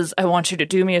says, I want you to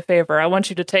do me a favor. I want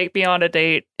you to take me on a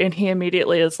date. And he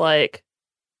immediately is like,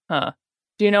 do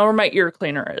you know where my ear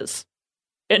cleaner is?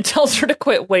 And tells her to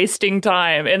quit wasting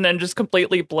time and then just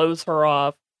completely blows her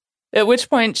off. At which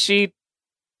point she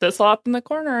sits off in the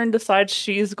corner and decides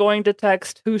she's going to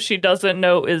text who she doesn't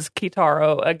know is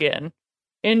Kitaro again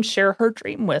and share her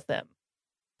dream with him.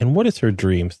 And what is her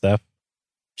dream, Steph?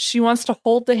 She wants to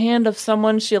hold the hand of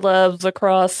someone she loves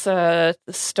across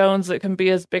stones that can be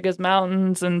as big as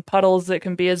mountains and puddles that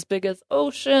can be as big as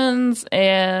oceans.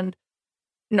 And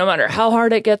no matter how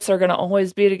hard it gets, they're going to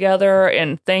always be together.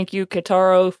 And thank you,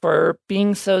 Kitaro, for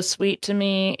being so sweet to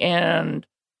me. And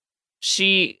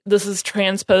this is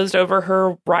transposed over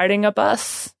her riding a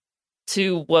bus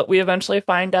to what we eventually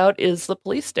find out is the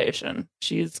police station.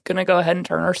 She's going to go ahead and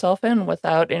turn herself in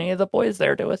without any of the boys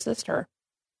there to assist her.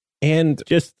 And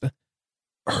just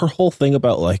her whole thing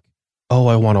about like, oh,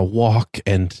 I want to walk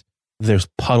and there's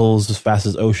puddles as fast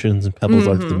as oceans and pebbles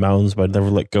like the mountains, but I'd never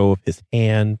let go of his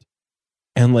hand.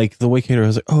 And like the way Kato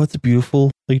was like, oh, it's a beautiful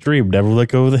like dream. Never let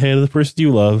go of the hand of the person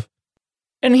you love.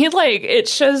 And he like, it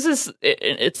shows this,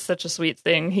 it's such a sweet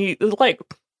thing. He like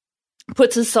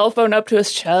puts his cell phone up to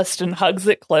his chest and hugs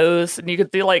it close. And you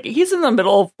could see like, he's in the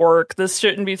middle of work. This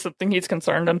shouldn't be something he's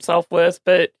concerned himself with,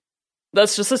 but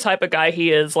that's just the type of guy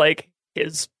he is. Like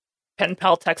his pen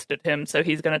pal texted him, so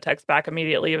he's going to text back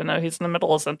immediately, even though he's in the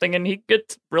middle of something. And he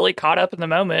gets really caught up in the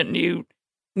moment. And you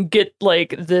get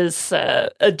like this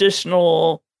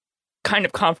additional kind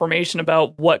of confirmation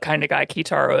about what kind of guy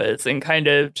Kitaro is and kind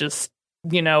of just,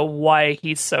 you know, why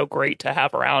he's so great to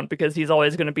have around, because he's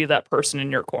always going to be that person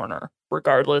in your corner,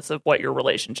 regardless of what your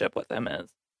relationship with him is.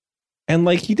 And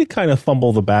like he did kind of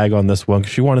fumble the bag on this one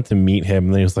because she wanted to meet him.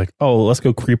 And then he was like, oh, let's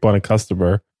go creep on a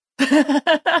customer. Yeah,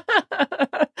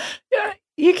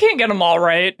 you can't get them all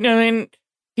right. I mean,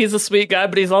 he's a sweet guy,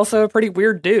 but he's also a pretty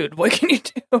weird dude. What can you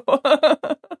do?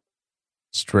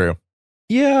 It's true.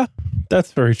 Yeah,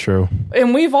 that's very true.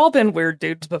 And we've all been weird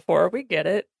dudes before. We get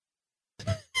it.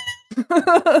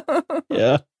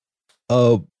 Yeah.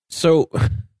 So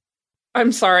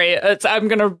I'm sorry. I'm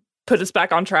going to put us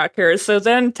back on track here. So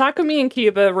then Takumi and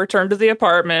Kiba return to the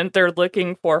apartment. They're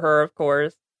looking for her, of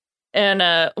course. And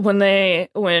when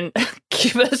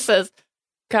Kiba says,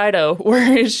 Kaido,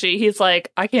 where is she? He's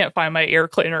like, I can't find my ear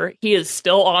cleaner. He is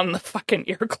still on the fucking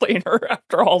ear cleaner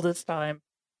after all this time.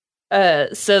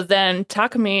 So then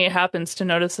Takumi happens to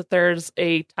notice that there's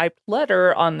a typed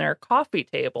letter on their coffee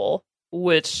table,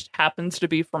 which happens to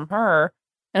be from her.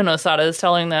 And Osada is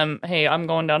telling them, hey, I'm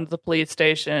going down to the police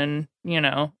station. You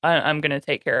know, I'm going to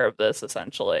take care of this,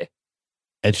 essentially.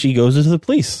 And she goes into the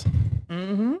police.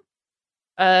 Mm-hmm.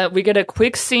 We get a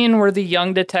quick scene where the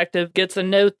young detective gets a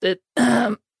note that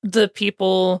that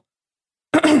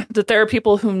there are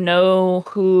people who know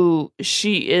who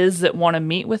she is that want to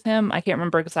meet with him. I can't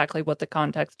remember exactly what the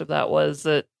context of that was,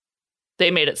 that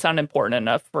they made it sound important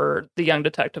enough for the young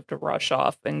detective to rush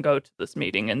off and go to this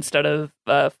meeting instead of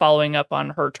following up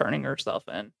on her turning herself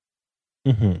in.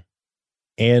 Mm-hmm.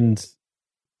 And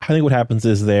I think what happens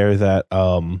is that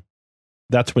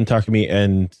that's when Takumi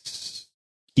and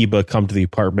Kiba come to the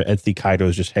apartment and see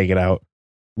Kaido's just hanging out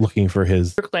looking for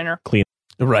his cleaner.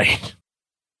 Right.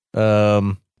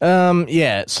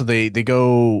 Yeah, so they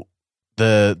go,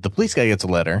 the police guy gets a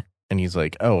letter and he's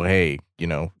like, oh, hey, you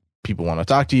know, people want to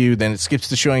talk to you. Then it skips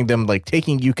to showing them like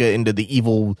taking Yuka into the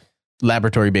evil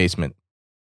laboratory basement.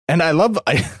 And I love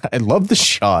the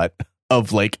shot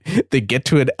of like they get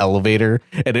to an elevator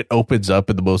and it opens up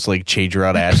in the most like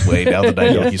Changeron ass way. Now that I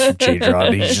know he's from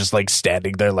Changeron, he's just like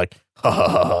standing there like, ha ha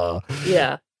ha ha.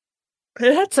 Yeah.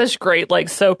 It had such great like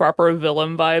soap opera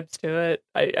villain vibes to it.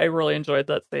 I really enjoyed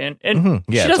that scene. And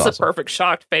yeah, she does awesome. a perfect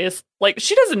shocked face. Like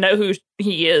she doesn't know who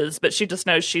he is, but she just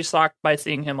knows she's shocked by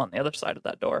seeing him on the other side of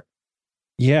that door.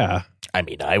 Yeah. I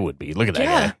mean, I would be. Look at that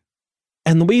guy.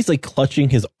 And the way he's like clutching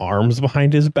his arms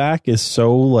behind his back is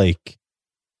so like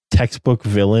textbook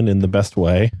villain in the best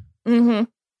way. Mm-hmm.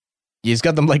 He's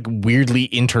got them like weirdly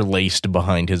interlaced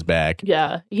behind his back.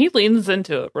 Yeah, he leans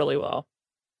into it really well.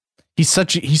 He's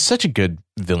such a good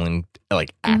villain,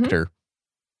 like actor.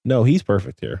 No, he's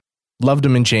perfect here. Loved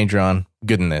him in Changeron.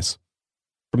 Good in this.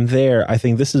 From there, I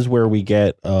think this is where we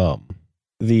get the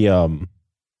young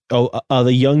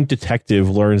detective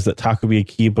learns that Takumi and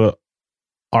Kiba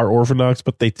are orphanox,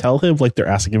 but they tell him like they're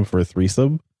asking him for a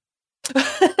threesome.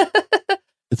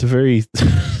 It's a very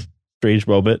strange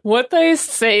moment. What they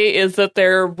say is that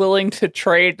they're willing to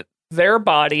trade their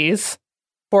bodies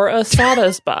for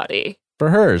Asada's body. For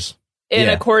hers. And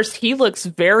of course, he looks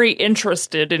very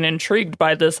interested and intrigued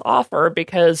by this offer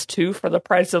because 2 for the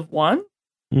price of 1?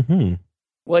 Mm-hmm.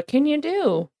 What can you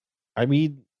do? I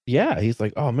mean, yeah, he's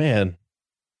like, oh man,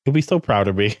 he'll be so proud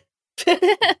of me.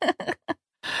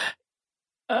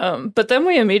 But then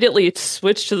we immediately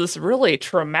switch to this really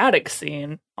traumatic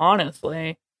scene,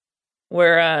 honestly,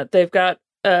 where they've got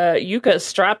Yuka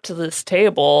strapped to this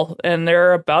table and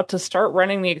they're about to start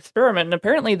running the experiment. And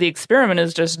apparently the experiment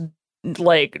is just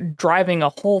like driving a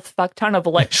whole fuck ton of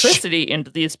electricity into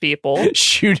these people.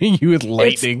 Shooting you with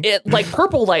lightning. Like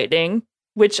purple lightning,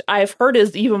 which I've heard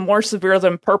is even more severe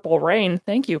than purple rain.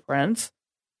 Thank you, Prince.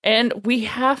 And we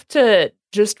have to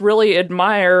just really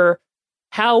admire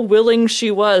how willing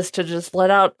she was to just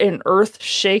let out an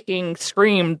earth-shaking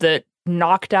scream that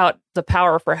knocked out the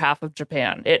power for half of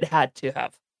Japan. It had to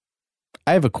have.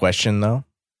 I have a question, though.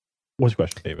 What's your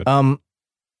question, David?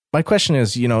 My question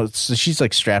is, so she's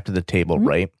like strapped to the table,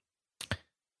 right?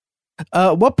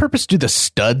 What purpose do the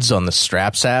studs on the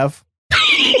straps have?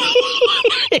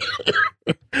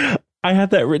 I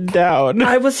had that written down.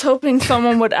 I was hoping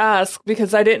someone would ask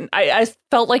because I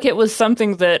felt like it was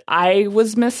something that I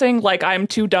was missing. Like, I'm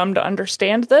too dumb to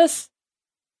understand this.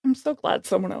 I'm so glad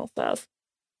someone else asked.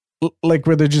 Like,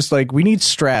 where they're just like, we need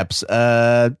straps.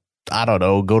 I don't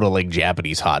know, go to like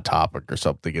Japanese Hot Topic or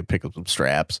something and pick up some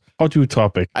straps. Hot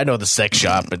Topic. I know the sex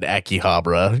shop in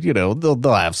Akihabara,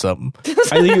 they'll have something.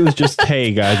 I think it was just,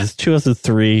 hey guys, it's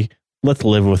 2003. Let's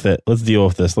live with it. Let's deal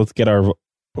with this. Let's get the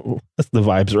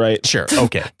vibes right. Sure.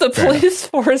 Okay. The police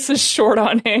force is short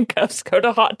on handcuffs. Go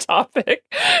to Hot Topic.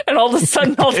 And all of a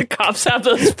sudden, all the cops have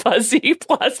those fuzzy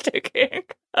plastic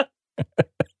handcuffs.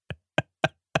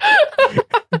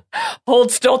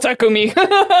 Hold still, Takumi.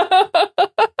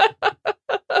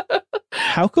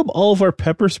 How come all of our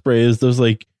pepper spray is those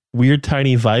like weird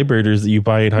tiny vibrators that you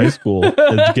buy in high school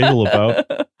and giggle about?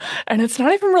 And it's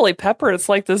not even really pepper. It's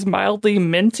like this mildly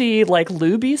minty, like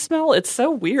lubey smell. It's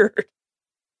so weird.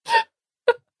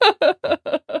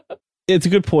 It's a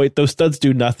good point. Those studs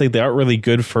do nothing. They aren't really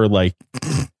good for like.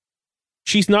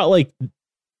 She's not like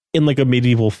in like a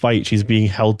medieval fight. She's being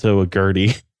held to a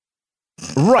gurney.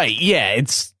 Right. Yeah.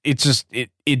 It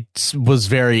was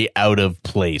very out of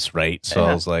place. Right. So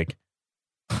I was like,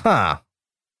 huh.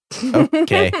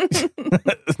 Okay.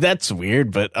 That's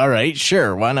weird, but all right.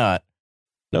 Sure. Why not?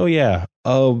 No. Yeah.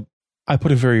 I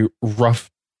put a very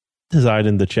rough design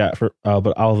in the chat for,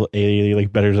 but I'll a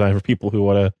like better design for people who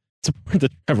want to support the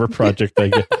Trevor Project. I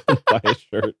guess buy a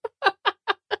shirt.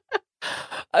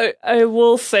 I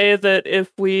will say that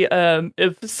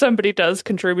if somebody does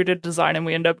contribute a design and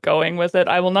we end up going with it,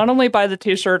 I will not only buy the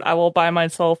t-shirt, I will buy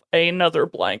myself another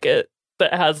blanket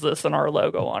that has this and our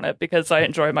logo on it because I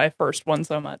enjoy my first one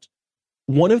so much.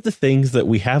 One of the things that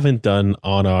we haven't done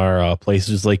on our place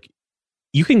is like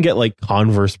you can get like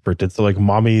Converse printed, so like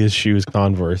mommy's shoes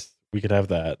Converse. We could have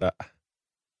that.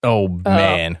 Oh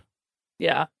man,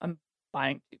 yeah, I'm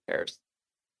buying 2 pairs.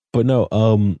 But no,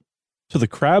 so the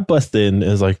crab bust in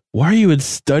is like, why are you in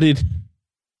studded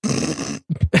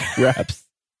wraps?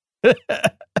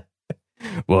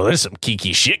 Well, there's some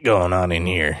kinky shit going on in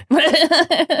here.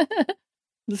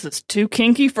 This is too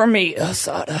kinky for me,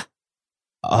 Asada.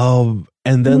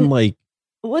 And then like,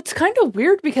 what's kind of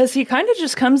weird because he kind of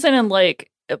just comes in and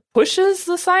like pushes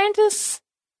the scientists.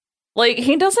 Like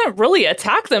he doesn't really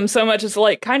attack them so much as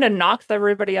like kind of knocks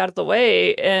everybody out of the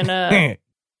way and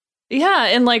yeah,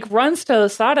 and like runs to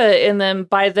Asada, and then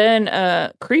by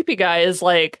then creepy guy is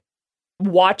like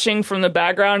watching from the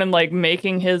background and like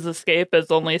making his escape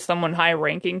as only someone high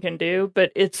ranking can do.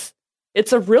 But it's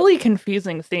a really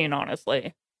confusing scene,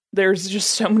 honestly. There's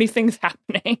just so many things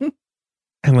happening.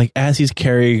 And like as he's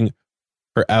carrying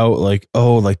her out, like,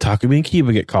 oh, like Takumi and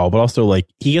Kiba get called, but also like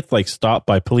he gets like stopped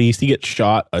by police, he gets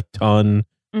shot a ton,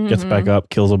 gets back up,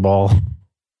 kills them all.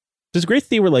 There's a great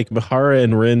scene where like Mihara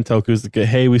and Rin tell Kuzuka,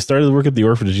 hey, we started to work at the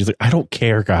orphanage. He's like, I don't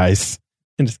care, guys.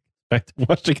 And just back to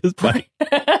watching his bike.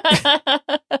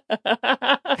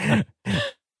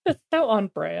 It's so on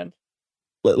brand.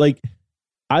 Like,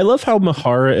 I love how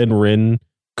Mihara and Rin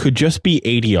could just be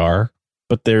ADR,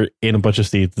 but they're in a bunch of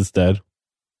scenes instead.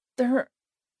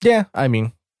 Yeah, I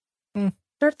mean,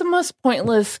 they're the most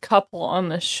pointless couple on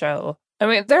this show. I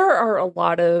mean, there are a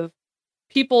lot of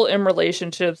people in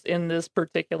relationships in this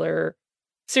particular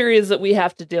series that we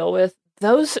have to deal with.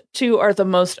 Those two are the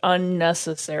most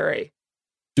unnecessary.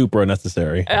 Super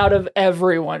unnecessary. Out of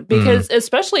everyone. Because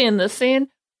especially in this scene,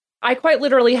 I quite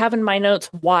literally have in my notes,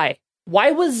 why?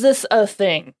 Why was this a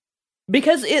thing?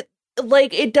 Because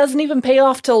like, it doesn't even pay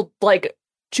off till, like,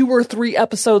 2 or 3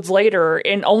 episodes later,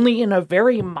 and only in a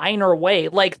very minor way.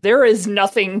 Like, there is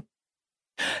nothing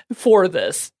for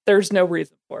this. There's no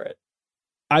reason for it.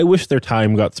 I wish their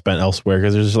time got spent elsewhere,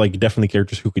 because there's like definitely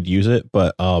characters who could use it,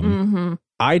 but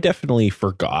I definitely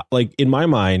forgot. Like, in my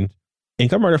mind, in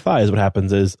Kamen Rider Faiz, what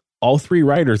happens is all 3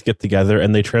 writers get together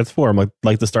and they transform,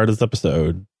 like the start of this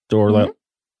episode, or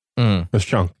this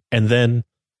chunk, and then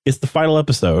it's the final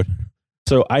episode.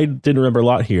 So I didn't remember a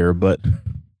lot here, but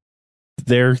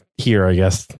they're here, I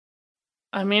guess.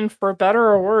 I mean, for better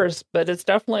or worse, but it's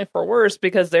definitely for worse,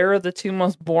 because they're the 2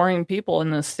 most boring people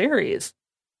in this series.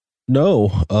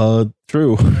 No,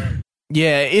 true.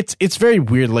 Yeah, it's very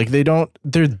weird. Like,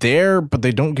 they're there, but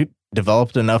they don't get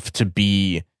developed enough to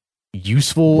be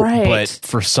useful. Right. But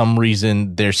for some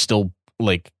reason, they're still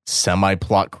like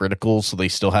semi-plot critical, so they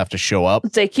still have to show up.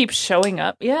 They keep showing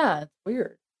up. Yeah, it's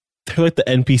weird. They're like the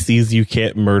NPCs you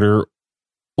can't murder,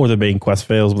 or the main quest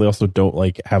fails, but they also don't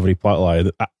like have any plot line.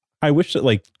 I wish that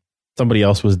like somebody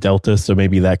else was Delta, so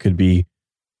maybe that could be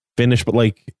finished. But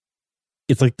like,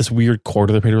 it's like this weird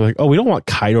quarter of the page. Like, oh, we don't want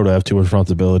Kaido to have too much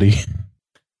responsibility.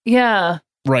 Yeah.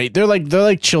 Right. They're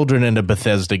like children in a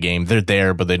Bethesda game. They're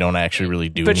there, but they don't actually really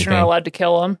do anything. But you're not allowed to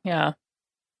kill them. Yeah.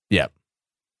 Yeah.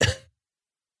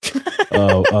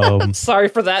 Sorry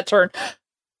for that turn.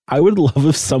 I would love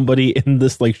if somebody in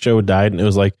this like show died and it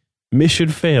was like, mission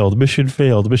failed.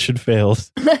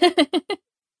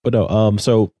 But no,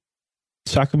 so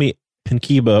Takumi and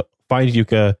Kiba find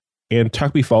Yuka, and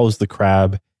Takumi follows the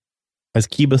crab. As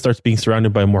Kiba starts being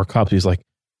surrounded by more cops, he's like,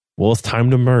 well, it's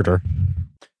time to murder.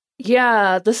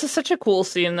 Yeah, this is such a cool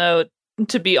scene, though,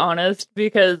 to be honest,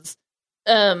 because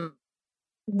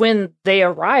when they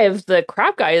arrive, the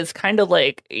crab guy is kind of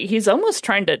like, he's almost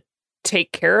trying to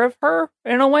take care of her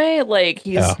in a way. Like,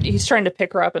 he's trying to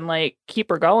pick her up and like keep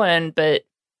her going. But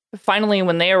finally,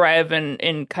 when they arrive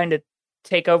and kind of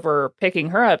take over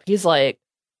picking her up, he's like,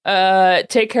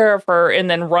 take care of her, and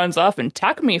then runs off, and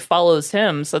Takumi follows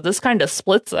him. So this kind of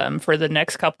splits them for the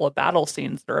next couple of battle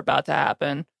scenes that are about to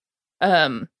happen.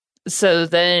 So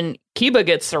then Kiba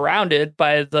gets surrounded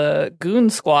by the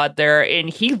goon squad there, and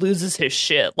he loses his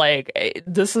shit. Like,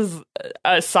 this is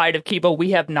a side of Kiba we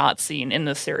have not seen in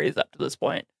this series up to this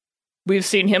point. We've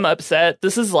seen him upset.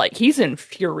 This is like, he's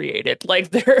infuriated. Like,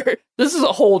 this is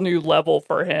a whole new level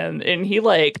for him. And he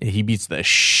beats the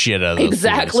shit out of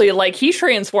exactly things. Like, he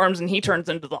transforms and he turns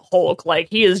into the Hulk. Like,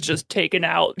 he is just taking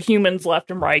out humans left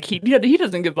and right. He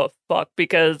doesn't give a fuck,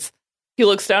 because he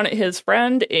looks down at his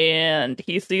friend and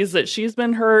he sees that she's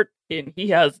been hurt, and he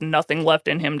has nothing left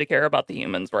in him to care about the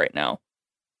humans right now.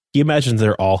 He imagines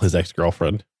they're all his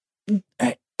ex-girlfriend.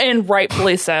 And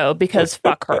rightfully so, because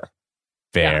fuck her.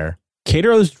 Fair. Yeah.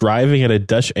 Keiro's driving at a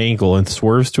Dutch angle and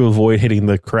swerves to avoid hitting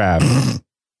the crab.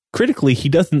 Critically, he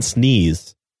doesn't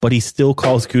sneeze, but he still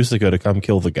calls Kusaka to come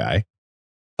kill the guy.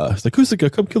 He's like,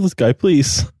 Kusaka, come kill this guy,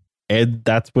 please. And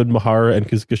that's when Mahara and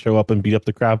Kusaka show up and beat up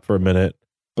the crab for a minute.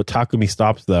 But Takumi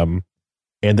stops them,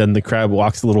 and then the crab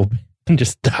walks a little bit and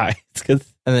just dies. And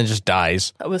then just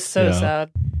dies. That was so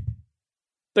sad.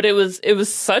 But it was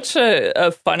such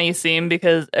a funny scene,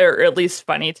 because, or at least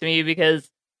funny to me,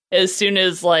 because as soon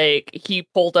as like he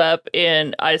pulled up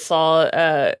and I saw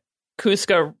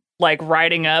Kusaka like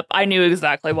riding up, I knew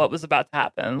exactly what was about to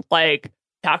happen. Like,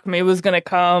 Takumi was going to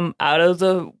come out of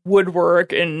the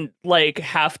woodwork and like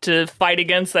have to fight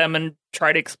against them and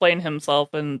try to explain himself,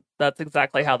 and that's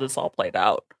exactly how this all played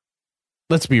out.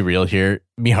 Let's be real here.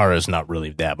 Mihara's not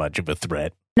really that much of a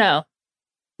threat. No.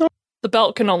 The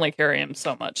belt can only carry him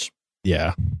so much.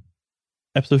 Yeah.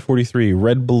 Episode 43,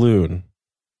 Red Balloon.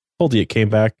 Told you it came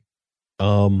back.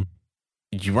 You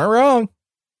weren't wrong.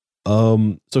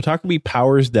 So Takumi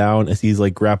powers down as he's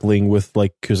like grappling with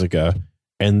like Kusaka,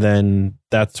 and then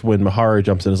that's when Mahara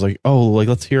jumps in and is like, oh, like,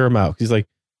 let's hear him out. He's like,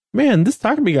 man, this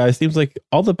Takumi guy seems like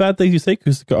all the bad things you say,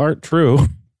 Kusaka, aren't true.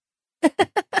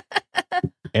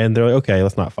 And they're like, okay,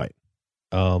 let's not fight.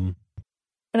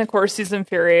 And of course he's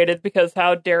infuriated, because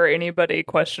how dare anybody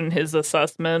question his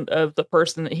assessment of the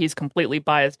person that he's completely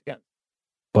biased against.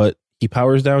 But he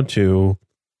powers down too,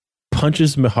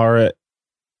 punches Mahara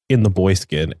in the boy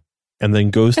skin, and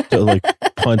then goes to like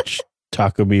punch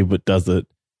Takumi, but does it,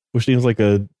 which seems like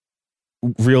a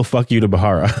real fuck you to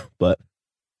Mahara. But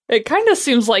it kind of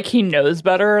seems like he knows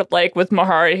better. Like, with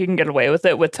Mahara, he can get away with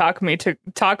it. With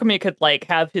Takumi could like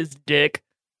have his dick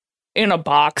in a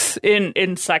box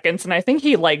in seconds, and I think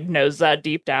he like knows that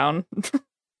deep down.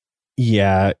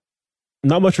 Yeah,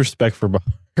 not much respect for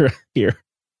Mahara here.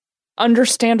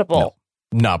 Understandable.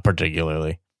 No, not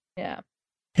particularly. Yeah.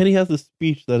 And he has this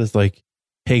speech that is like,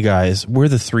 hey guys, we're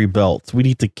the Three Belts. We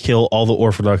need to kill all the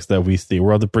Orthodox that we see.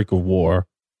 We're on the brink of war.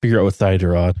 Figure out what side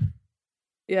you're on.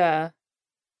 Yeah.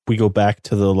 We go back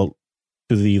to the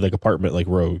like apartment like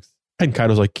rogues. And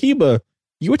Kaido's like, Kiba,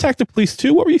 you attacked the police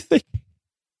too? What were you thinking?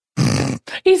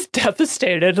 He's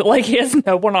devastated. Like, he has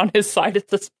no one on his side at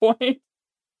this point.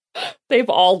 They've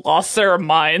all lost their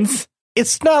minds.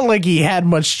 It's not like he had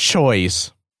much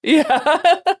choice. Yeah.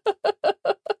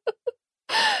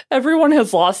 Everyone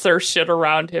has lost their shit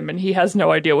around him, and he has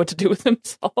no idea what to do with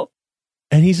himself.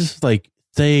 And he's just like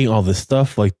saying all this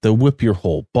stuff, like they'll whip your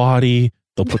whole body,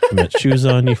 they'll put cement shoes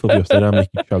on you, flip you upside down, make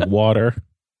you chug water.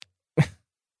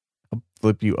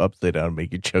 Flip you upside down,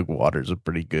 make you chug water is a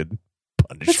pretty good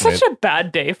punishment. It's such a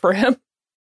bad day for him.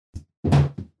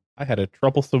 I had a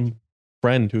troublesome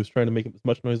friend who was trying to make as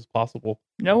much noise as possible.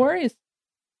 No worries.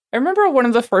 I remember one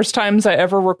of the first times I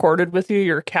ever recorded with you,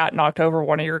 your cat knocked over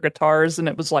one of your guitars and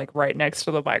it was like right next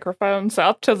to the microphone. So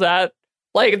up to that,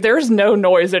 like there's no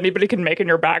noise anybody can make in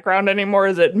your background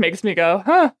anymore that makes me go,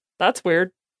 huh, that's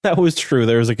weird. That was true.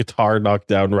 There was a guitar knocked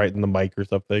down right in the mic or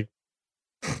something.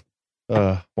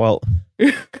 Well,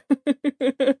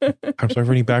 I'm sorry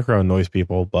for any background noise,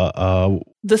 people, but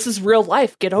this is real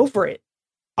life. Get over it.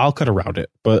 I'll cut around it.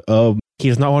 But he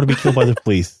does not want to be killed by the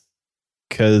police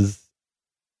because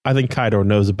I think Kaido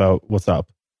knows about what's up.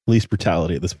 Police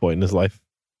brutality at this point in his life.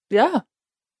 Yeah.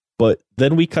 But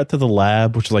then we cut to the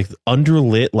lab, which is like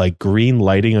underlit, like green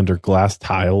lighting under glass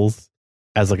tiles,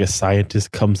 as like a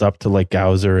scientist comes up to like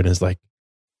Gowser and is like,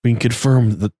 we can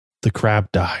confirm that the crab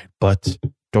died, but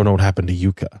don't know what happened to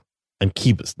Yuka. And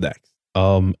Kiba's next.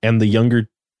 And the younger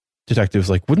detective's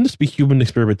like, wouldn't this be human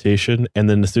experimentation? And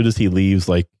then as soon as he leaves,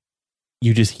 like,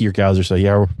 you just hear Gowser say,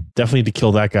 yeah, we definitely need to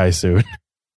kill that guy soon.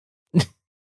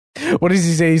 What does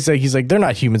he say? He's like, they're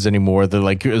not humans anymore. They're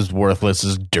like as worthless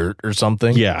as dirt or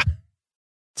something. Yeah.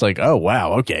 It's like, oh,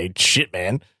 wow. Okay. Shit,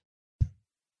 man.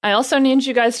 I also need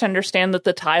you guys to understand that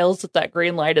the tiles that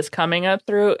green light is coming up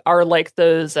through are like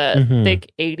those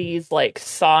thick 80s like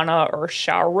sauna or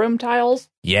shower room tiles.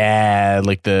 Yeah,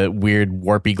 like the weird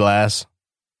warpy glass.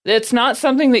 It's not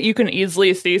something that you can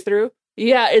easily see through.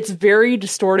 Yeah, it's very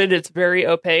distorted. It's very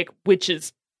opaque, which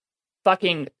is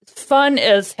fucking fun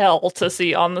as hell to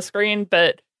see on the screen,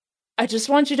 but I just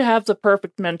want you to have the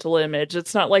perfect mental image.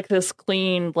 It's not like this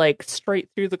clean, like straight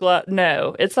through the glass.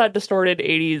 No, it's that distorted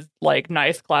 80s, like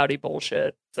nice cloudy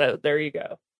bullshit. So there you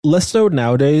go. Less so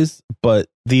nowadays, but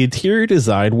the interior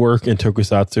design work in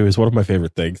Tokusatsu is one of my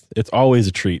favorite things. It's always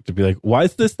a treat to be like, why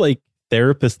is this like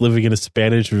therapist living in a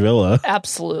Spanish villa?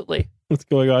 Absolutely. What's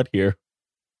going on here?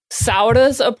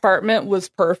 Sauda's apartment was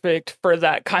perfect for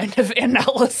that kind of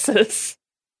analysis.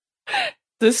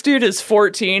 This dude is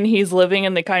 14. He's living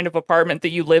in the kind of apartment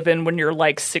that you live in when you're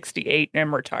like 68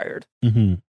 and retired.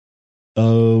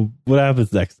 Mm-hmm. What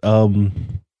happens next? Takumi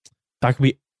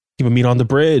keep a meet on the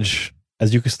bridge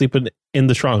as you can sleep in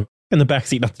the trunk. In the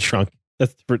backseat, not the trunk.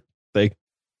 That's a different thing.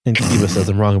 And Kiba says,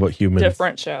 I'm wrong about humans.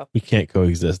 Different show. We can't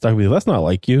coexist. Takumi, that's not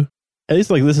like you. At least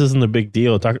like this isn't a big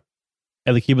deal.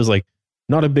 And the Kiba's like,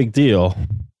 not a big deal.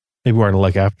 Maybe we're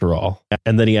alike after all.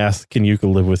 And then he asks, can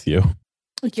Yuka live with you?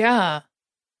 Yeah.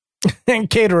 And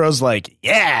Keitaro's like,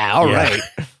 yeah, all right.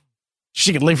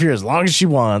 She can live here as long as she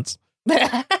wants.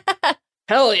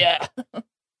 Hell yeah.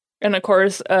 And of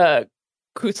course,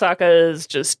 Kusaka is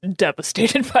just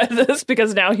devastated by this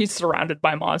because now he's surrounded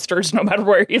by monsters no matter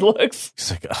where he looks.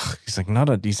 He's like, not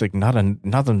a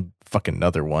fucking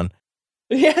another one.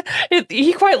 Yeah,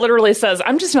 he quite literally says,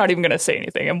 I'm just not even going to say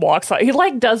anything, and walks out. He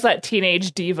like does that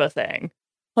teenage diva thing.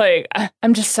 Like,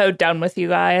 I'm just so done with you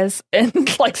guys, and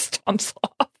like stomps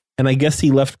off. And I guess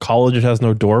he left college and has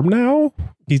no dorm now?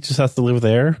 He just has to live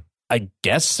there? I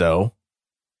guess so.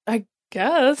 I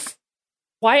guess.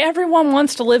 Why everyone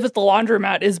wants to live at the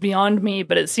laundromat is beyond me,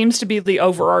 but it seems to be the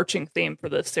overarching theme for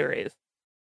this series.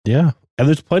 Yeah, and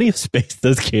there's plenty of space,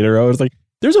 says Keitaro. It's like,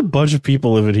 there's a bunch of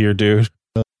people living here, dude.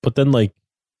 But then, like,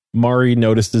 Mari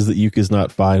notices that Yuka's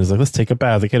not fine. He's like, let's take a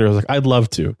bath. The Keitaro's like, I'd love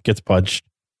to. Gets punched.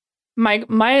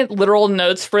 My literal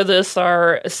notes for this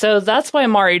are, so that's why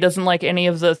Mari doesn't like any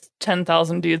of the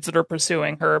 10,000 dudes that are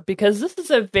pursuing her, because this is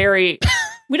a very,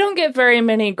 we don't get very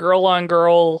many girl on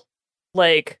girl,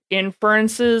 like,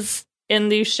 inferences in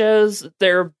these shows.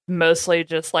 They're mostly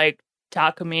just, like,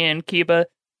 Takumi and Kiba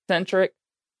centric.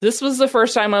 This was the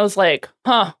first time I was like,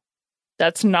 huh,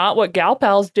 that's not what gal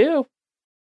pals do.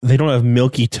 They don't have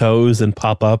milky toes and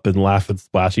pop up and laugh and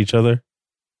splash each other.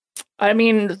 I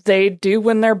mean, they do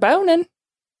when they're boning.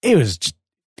 It was just,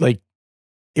 like,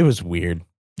 it was weird.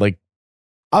 Like,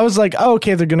 I was like, oh,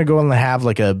 okay, they're going to go and have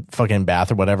like a fucking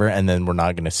bath or whatever, and then we're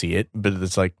not going to see it. But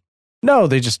it's like, no,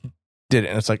 they just did it.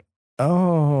 And it's like,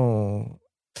 Oh.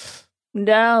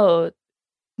 No,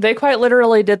 they quite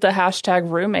literally did the hashtag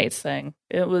roommates thing.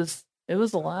 It was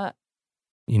a lot.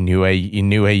 You knew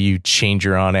you change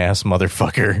your on ass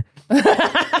motherfucker.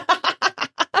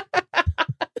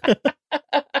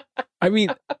 I mean,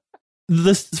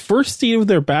 this first scene of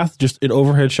their bath, just an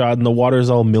overhead shot, and the water's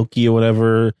all milky or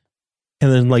whatever,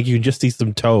 and then like you just see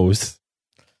some toes,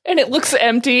 and it looks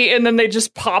empty, and then they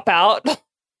just pop out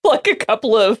like a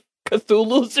couple of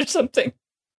Cthulhu's or something.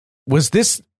 Was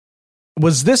this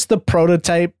the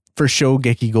prototype for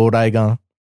Shogeki Go Daigon?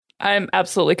 I'm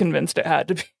absolutely convinced it had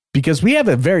to be. Because we have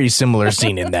a very similar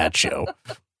scene in that show.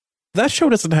 That show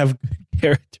doesn't have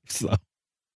characters, though.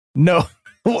 No.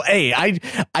 Well, hey,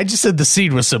 I just said the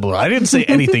scene was similar. I didn't say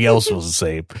anything else was the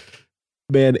same.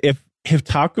 Man, if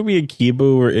Takumi and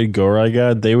Kibu were in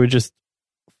Goraiga, they would just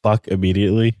fuck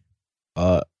immediately.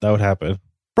 That would happen.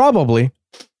 Probably.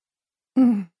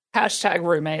 Hashtag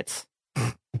roommates.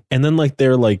 And then like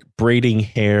they're like braiding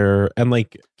hair, and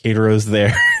like Keitero's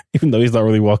there, even though he's not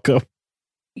really welcome.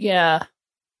 Yeah.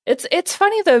 It's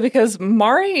funny though, because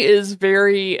Mari is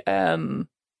very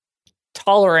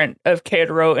tolerant of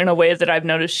Keitero in a way that I've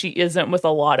noticed she isn't with a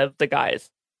lot of the guys.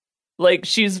 Like,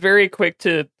 she's very quick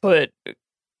to put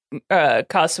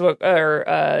Kasuo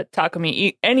or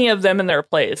Takumi, any of them in their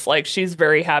place. Like, she's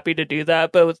very happy to do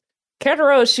that. But with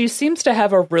Keitero, she seems to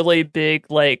have a really big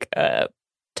like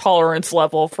tolerance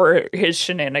level for his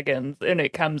shenanigans, and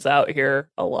it comes out here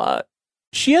a lot.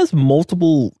 She has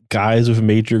multiple guys with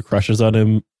major crushes on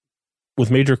him, with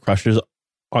major crushes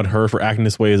on her for acting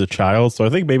this way as a child. So I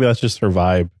think maybe that's just her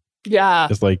vibe. Yeah.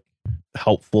 Just like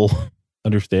helpful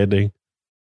understanding.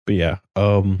 But yeah.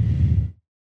 And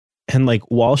like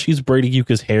while she's braiding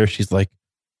Yuka's hair, she's like,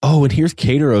 oh, and here's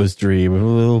Keitero's dream. And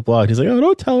blah, blah, blah. And he's like, oh,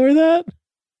 don't tell her that.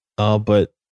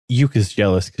 But Yuka's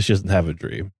jealous because she doesn't have a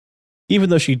dream. Even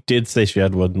though she did say she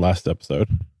had one last episode.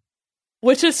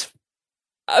 Which is,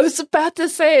 I was about to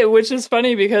say, which is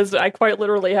funny because I quite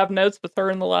literally have notes with her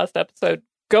in the last episode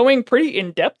going pretty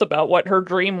in depth about what her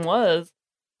dream was.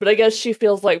 But I guess she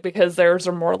feels like because theirs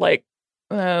are more like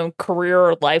career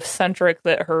or life centric,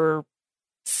 that her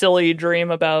silly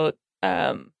dream about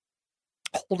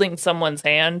holding someone's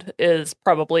hand is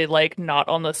probably like not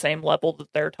on the same level that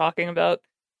they're talking about.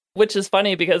 Which is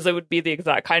funny because it would be the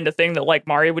exact kind of thing that like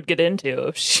Mari would get into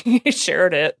if she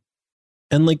shared it.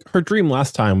 And like her dream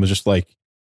last time was just like,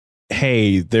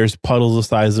 hey, there's puddles the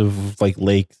size of like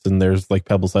lakes and there's like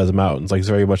pebbles the size of mountains. Like it's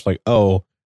very much like, oh,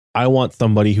 I want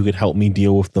somebody who could help me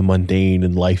deal with the mundane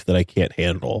in life that I can't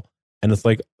handle. And it's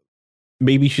like,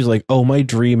 maybe she's like, oh, my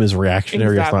dream is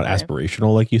reactionary. Exactly. It's not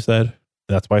aspirational, like you said.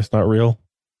 That's why it's not real.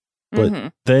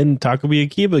 But then Takumi and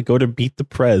Kiba go to beat the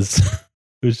Prez.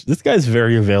 Which this guy's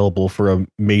very available for a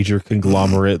major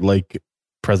conglomerate like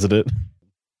president.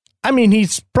 I mean,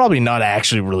 he's probably not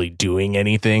actually really doing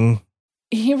anything.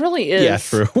 He really is. Yeah,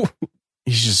 true.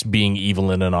 He's just being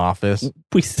evil in an office.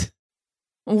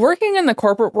 Working in the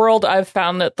corporate world, I've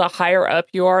found that the higher up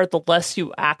you are, the less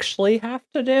you actually have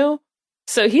to do.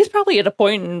 So he's probably at a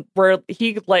point where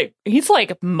he's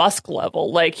like Musk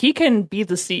level. Like he can be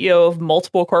the CEO of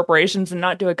multiple corporations and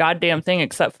not do a goddamn thing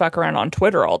except fuck around on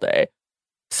Twitter all day.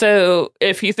 So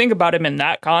if you think about him in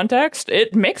that context,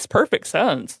 it makes perfect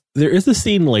sense. There is a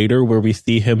scene later where we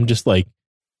see him just like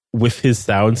with his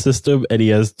sound system and he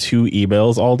has 2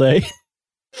 emails all day.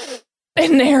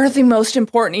 And they're the most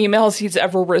important emails he's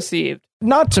ever received.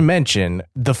 Not to mention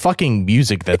the fucking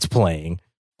music that's playing.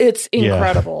 It's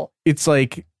incredible. Yeah.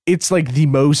 It's like the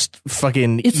most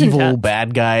fucking evil intense.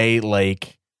 Bad guy,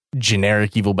 like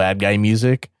generic evil bad guy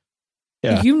music.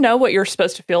 Yeah. You know what you're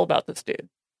supposed to feel about this dude.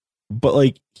 But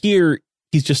like here,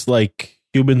 he's just like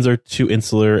humans are too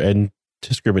insular and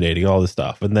discriminating, all this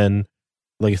stuff. And then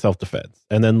like self-defense.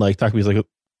 And then like Takumi's like,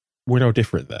 we're no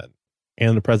different then.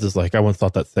 And the president's like, I once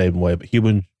thought that same way, but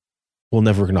humans will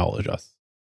never acknowledge us.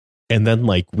 And then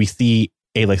like we see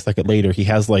a like second later, he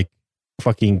has like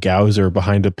fucking Gowser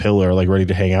behind a pillar, like ready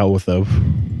to hang out with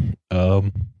them.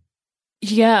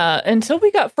 Yeah, until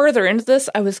we got further into this,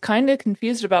 I was kind of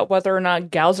confused about whether or not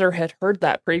Gowser had heard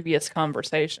that previous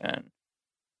conversation.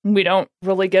 We don't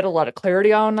really get a lot of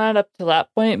clarity on that up to that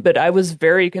point, but I was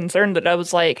very concerned that I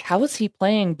was like, how is he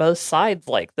playing both sides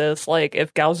like this? Like,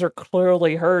 if Gowser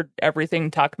clearly heard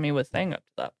everything Takumi was saying up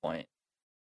to that point.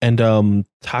 And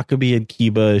Takumi and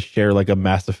Kiba share like a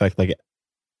Mass Effect like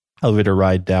elevator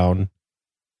ride down.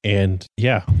 And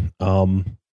yeah,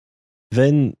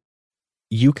 then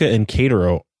Yuka and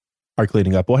Keitero are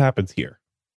cleaning up. What happens here?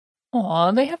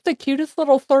 Aw, they have the cutest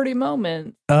little flirty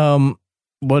moment.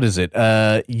 What is it?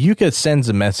 Yuka sends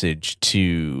a message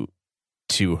to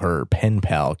her pen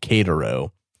pal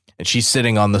Keitero, and she's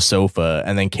sitting on the sofa,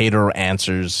 and then Keitaro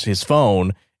answers his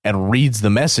phone and reads the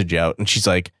message out, and she's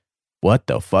like, what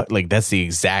the fuck? Like, that's the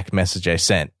exact message I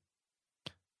sent.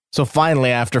 So finally,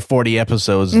 after 40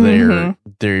 episodes,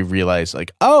 they realize,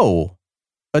 like, oh,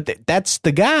 but that's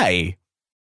the guy.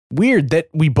 Weird that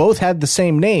we both had the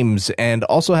same names and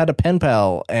also had a pen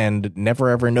pal and never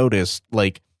ever noticed.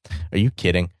 Like, are you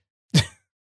kidding?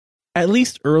 At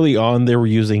least early on, they were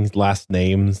using last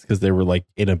names because they were like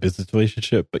in a business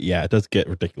relationship. But yeah, it does get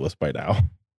ridiculous by now.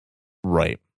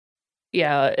 Right.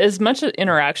 Yeah, as much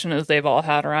interaction as they've all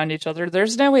had around each other,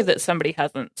 there's no way that somebody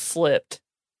hasn't slipped.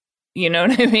 You know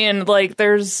what I mean? Like,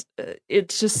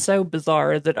 it's just so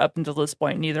bizarre that up until this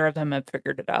point, neither of them have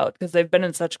figured it out because they've been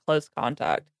in such close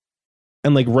contact.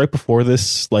 And like right before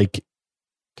this, like,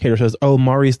 Keitaro says, oh,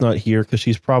 Mari's not here because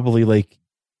she's probably like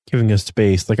giving us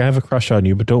space. Like, I have a crush on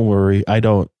you, but don't worry, I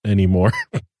don't anymore.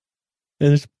 And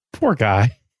this poor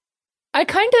guy. I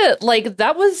kind of like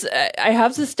that was I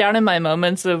have this down in my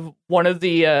moments of one of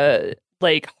the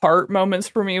like heart moments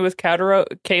for me with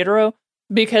Keitaro,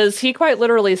 because he quite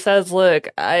literally says, look,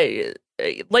 he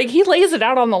lays it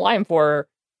out on the line for her.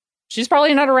 She's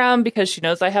probably not around because she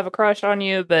knows I have a crush on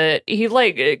you, but he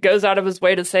like goes out of his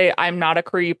way to say, I'm not a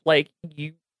creep, like,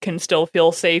 you can still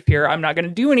feel safe here, I'm not going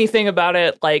to do anything about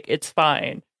it, like, it's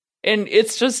fine. And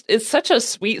it's such a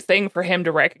sweet thing for him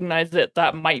to recognize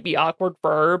that might be awkward for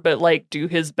her, but like do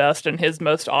his best in his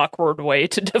most awkward way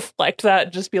to deflect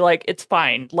that. Just be like, it's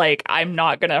fine. Like, I'm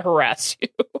not going to harass you.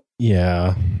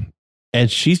 Yeah.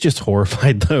 And she's just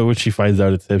horrified though when she finds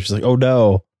out it's him. She's like, oh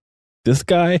no, this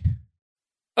guy?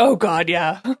 Oh God,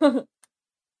 yeah.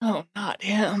 Oh, not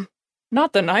him.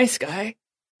 Not the nice guy.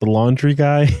 The laundry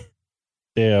guy?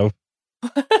 Damn.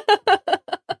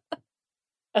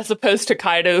 As opposed to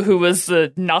Kaido, who was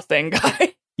the nothing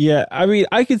guy. Yeah, I mean,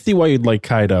 I can see why you'd like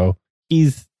Kaido.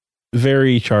 He's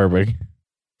very charming.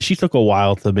 She took a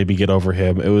while to maybe get over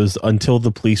him. It was until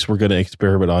the police were going to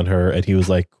experiment on her, and he was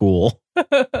like, cool,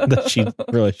 that she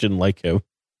really shouldn't like him.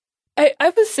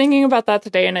 I was thinking about that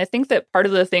today, and I think that part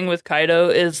of the thing with Kaido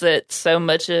is that so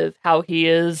much of how he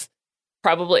is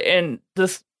probably, and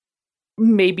this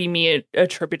may be me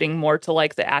attributing more to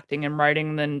like the acting and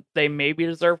writing than they maybe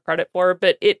deserve credit for,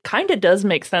 but it kind of does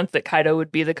make sense that Kaido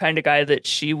would be the kind of guy that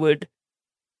she would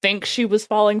think she was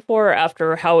falling for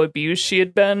after how abused she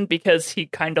had been, because he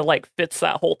kind of like fits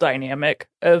that whole dynamic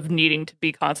of needing to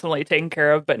be constantly taken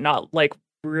care of, but not like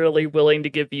really willing to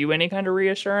give you any kind of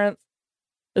reassurance.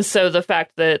 So the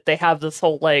fact that they have this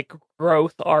whole like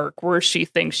growth arc where she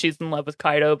thinks she's in love with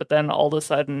Kaido, but then all of a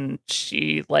sudden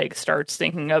she like starts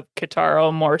thinking of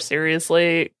Keitaro more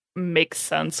seriously makes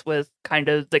sense with kind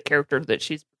of the character that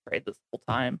she's portrayed this whole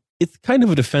time. It's kind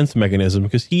of a defense mechanism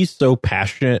because he's so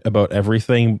passionate about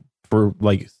everything for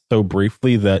like so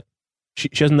briefly that she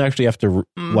doesn't actually have to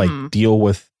like deal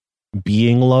with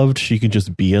being loved. She can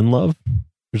just be in love,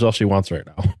 which is all she wants right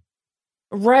now.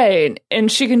 Right. And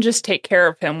she can just take care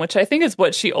of him, which I think is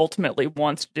what she ultimately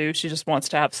wants to do. She just wants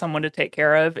to have someone to take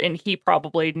care of. And he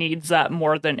probably needs that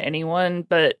more than anyone.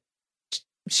 But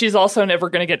she's also never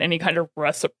going to get any kind of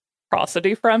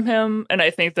reciprocity from him. And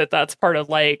I think that that's part of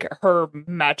like her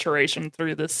maturation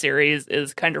through this series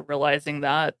is kind of realizing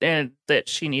that, and that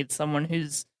she needs someone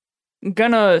who's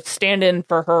going to stand in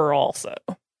for her also.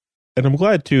 And I'm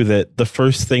glad, too, that the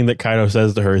first thing that Kaido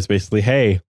says to her is basically,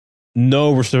 hey,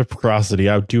 no reciprocity,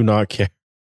 I do not care.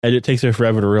 And it takes her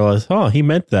forever to realize, oh, he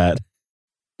meant that.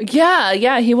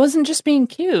 Yeah, he wasn't just being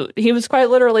cute. He was quite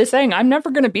literally saying, I'm never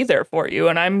going to be there for you,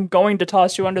 and I'm going to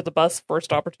toss you under the bus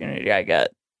first opportunity I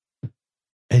get.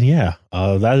 And yeah,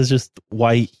 that is just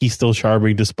why he's still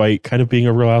charming despite kind of being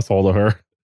a real asshole to her.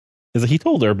 Is that he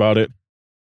told her about it.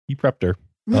 He prepped her.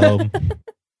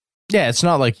 Yeah, it's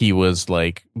not like he was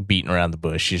like beating around the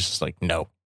bush. He's just like, no.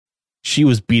 She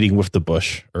was beating with the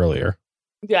bush earlier.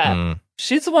 Yeah,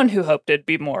 she's the one who hoped it'd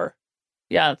be more.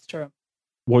 Yeah, that's true.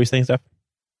 What were you saying, Steph?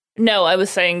 No, I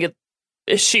was saying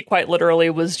she quite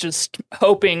literally was just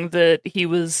hoping that he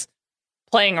was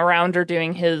playing around or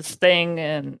doing his thing.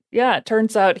 And yeah, it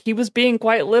turns out he was being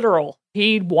quite literal.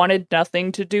 He wanted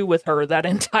nothing to do with her that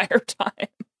entire time.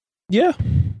 Yeah,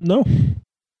 no.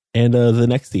 And the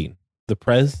next scene, the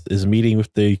Prez is meeting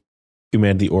with the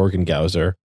Humanity Organ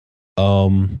Gouser.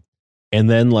 And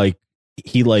then like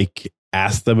he like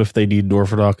asked them if they need an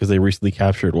Orphanok because they recently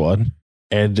captured one.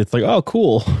 And it's like, oh,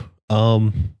 cool.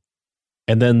 And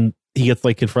then he gets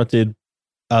like confronted.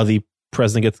 The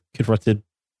president gets confronted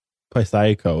by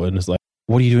Sayako and is like,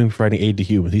 what are you doing providing aid to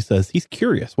humans? He says he's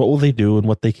curious. What will they do and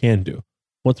what they can do?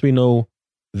 Once we know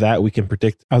that, we can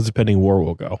predict how the pending war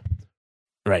will go.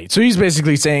 Right. So he's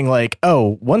basically saying like,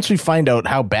 oh, once we find out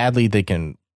how badly they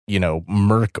can,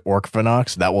 murk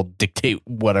Orphanox, that will dictate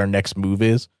what our next move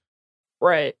is.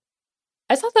 Right.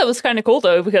 I thought that was kind of cool,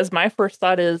 though, because my first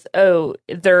thought is,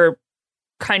 they're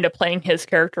kind of playing his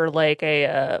character like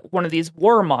one of these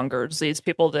warmongers, these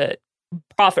people that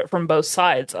profit from both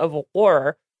sides of a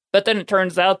war. But then it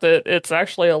turns out that it's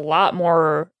actually a lot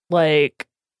more like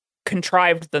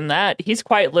contrived than that. He's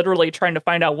quite literally trying to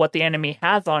find out what the enemy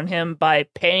has on him by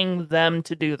paying them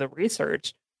to do the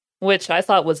research, which I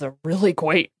thought was a really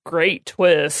great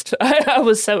twist. I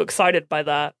was so excited by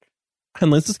that.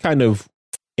 And this is kind of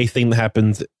a thing that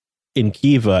happens in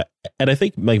Kiva, and I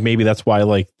think like maybe that's why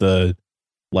like the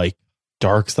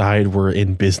dark side were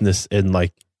in business and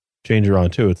like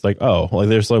Changeron too. It's like, oh, like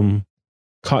there's some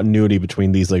continuity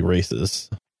between these like races,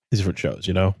 these different shows,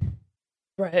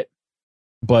 Right.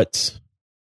 But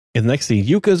in the next scene,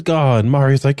 Yuka's gone.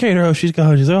 Mari's like, Kato, she's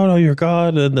gone. She's like, oh no, you're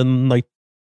gone. And then like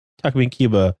Takumi and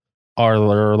Kiba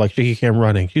are like shaky cam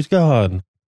running. She's gone.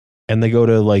 And they go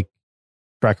to like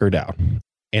track her down.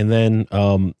 And then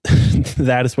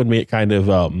that is when we get kind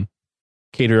of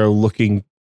Kato looking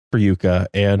for Yuka.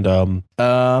 And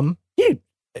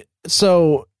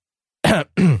so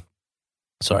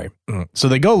sorry. So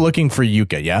they go looking for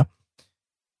Yuka, yeah?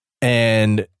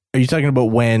 And are you talking about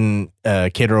when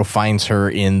Kato finds her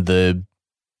in the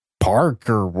park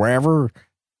or wherever?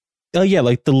 Oh, yeah,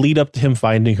 like the lead up to him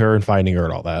finding her and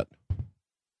all that.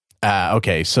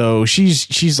 Okay, so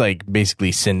she's like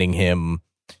basically sending him,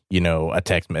 a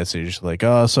text message like,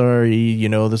 oh, sorry,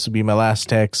 this will be my last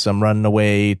text. I'm running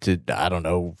away to, I don't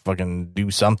know, fucking do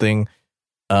something.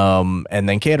 And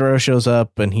then Kato shows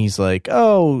up and he's like,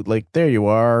 oh, like, there you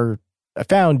are. I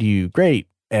found you. Great.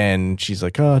 And she's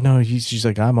like, oh, no, she's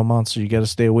like, I'm a monster. You got to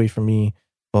stay away from me.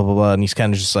 Blah, blah, blah. And he's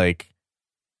kind of just like,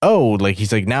 oh, like,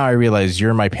 he's like, now I realize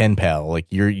you're my pen pal. Like,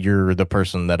 you're the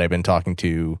person that I've been talking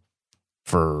to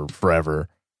for forever.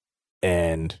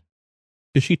 And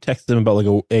because she texted him about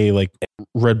like a like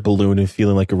red balloon and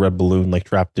feeling like a red balloon, like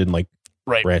trapped in like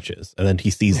branches. And then he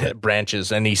sees it. Branches.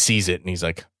 And he sees it. And he's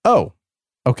like, oh,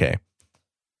 okay.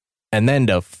 And then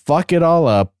to fuck it all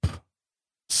up,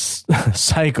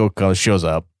 Psycho shows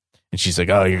up and she's like,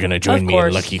 oh, you're gonna join me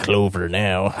in Lucky Clover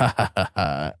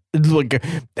now. Look,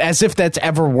 as if that's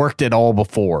ever worked at all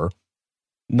before.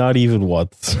 Not even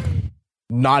once.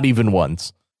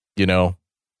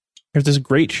 There's this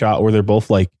great shot where they're both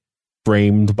like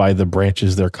framed by the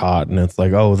branches they're caught, and it's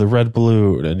like, oh, the red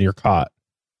balloon, and you're caught,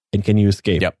 and can you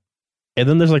escape? Yep. And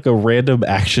then there's like a random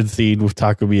action scene with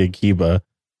Takumi and Kiba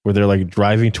where they're like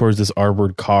driving towards this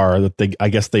armored car that I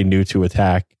guess they knew to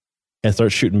attack, and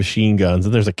start shooting machine guns,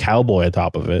 and there's a cowboy on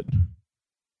top of it.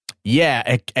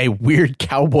 Yeah, a weird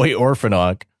cowboy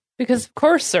Orphanox. Because of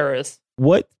course there is.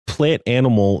 What plant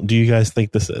animal do you guys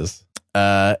think this is?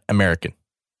 American.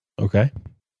 Okay.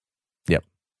 Yep.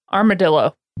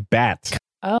 Armadillo. Bat.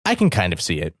 Oh. I can kind of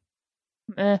see it.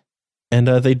 And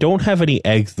they don't have any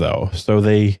eggs though, so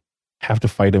they have to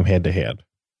fight him hand to hand.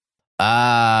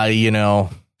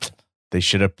 They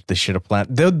should have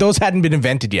planned. Those hadn't been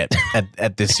invented yet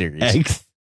at this series. Eggs.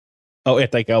 Oh,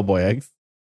 anti-cowboy eggs.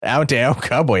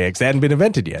 Cowboy eggs. They hadn't been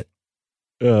invented yet.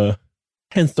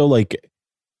 And so like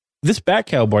this Bat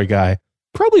Cowboy guy,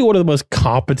 probably one of the most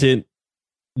competent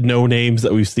no names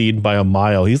that we've seen by a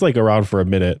mile. He's like around for a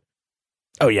minute.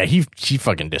 Oh yeah, he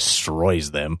fucking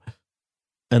destroys them.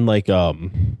 And like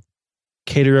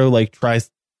Kato like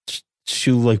tries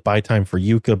to like buy time for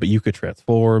Yuka, but Yuka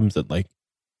transforms and like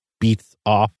beats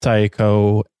off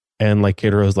Taiko, and like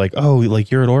Kato's like, oh,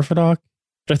 like you're an Orphanox?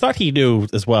 Which I thought he knew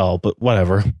as well, but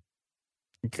whatever.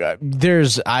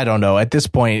 I don't know. At this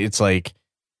point, it's like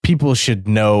people should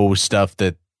know stuff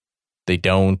that they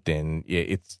don't, and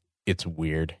it's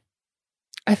weird.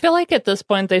 I feel like at this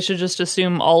point they should just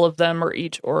assume all of them are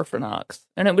each Orphanox,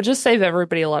 and it would just save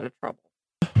everybody a lot of trouble.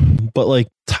 But like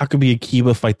Takumi and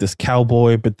Kiba fight this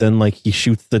cowboy, but then like he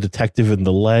shoots the detective in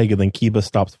the leg, and then Kiba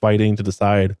stops fighting to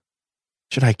decide,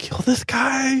 should I kill this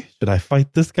guy? Should I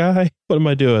fight this guy? What am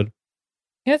I doing?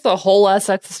 It's a whole ass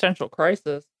existential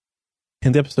crisis.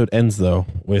 And the episode ends though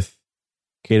with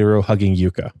Kato hugging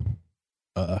Yuka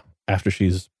after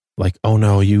she's like, oh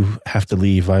no, you have to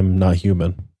leave. I'm not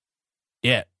human.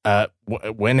 Yeah.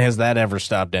 When has that ever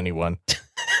stopped anyone?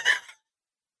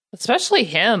 Especially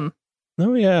him.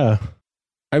 Oh, yeah.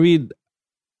 I mean,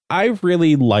 I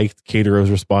really liked Kato's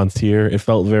response here. It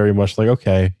felt very much like,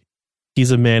 okay,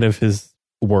 he's a man of his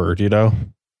word,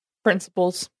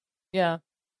 Principles. Yeah.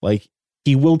 Like,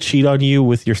 he will cheat on you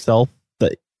with yourself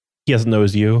that he doesn't know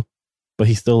is you, but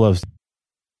he still loves you.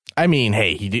 I mean,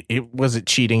 hey, it wasn't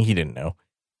cheating. He didn't know.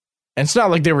 And it's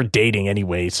not like they were dating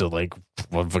anyway, so like,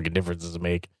 what fucking difference does it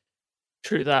make?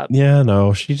 True that. Yeah,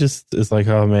 no, she just is like,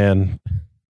 oh man.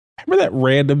 Remember that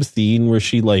random scene where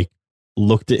she like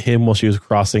looked at him while she was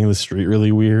crossing the street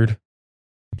really weird?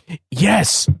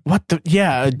 Yes. What the?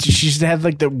 Yeah. She had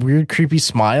like that weird, creepy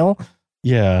smile.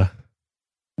 Yeah.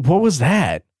 What was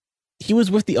that? He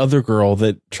was with the other girl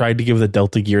that tried to give the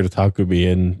Delta gear to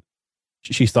Takumi, and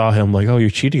she saw him like, oh, you're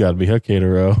cheating on me, huh,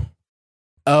 Keitaro?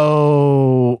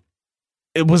 Oh,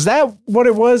 was that what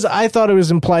it was? I thought it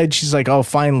was implied she's like, oh,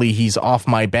 finally, he's off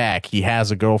my back. He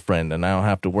has a girlfriend, and I don't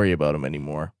have to worry about him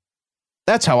anymore.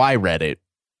 That's how I read it.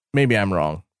 Maybe I'm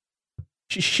wrong.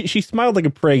 She smiled like a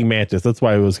praying mantis. That's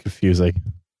why it was confusing.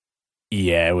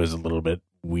 Yeah, it was a little bit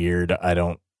weird.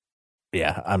 I'm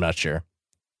not sure.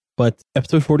 But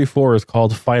episode 44 is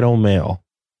called Final Mail.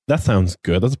 That sounds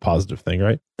good. That's a positive thing,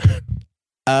 right?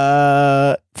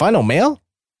 Final mail?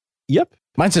 Yep.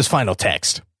 Mine says final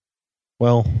text.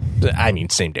 Well, I mean,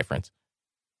 same difference.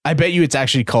 I bet you it's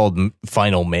actually called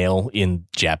final mail in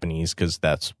Japanese because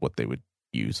that's what they would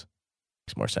use.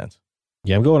 Makes more sense.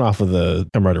 Yeah, I'm going off of the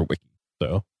Kamen Rider wiki.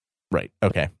 So, right.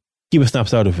 Okay. Kiba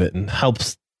snaps out of it and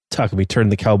helps Takumi turn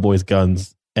the cowboy's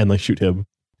guns and like shoot him.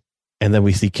 And then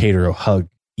we see Keitaro hug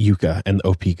Yuka and the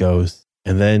OP goes.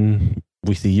 And then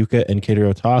we see Yuka and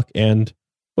Keitaro talk. And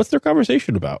what's their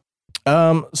conversation about?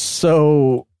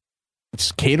 So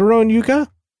it's Keitaro and Yuka?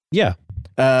 Yeah.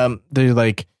 They're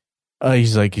like,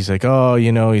 he's like, oh,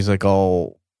 he's like,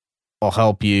 I'll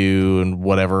help you and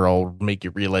whatever. I'll make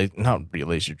you not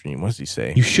realize your dream. What does he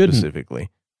say? You shouldn't.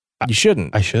 Specifically. You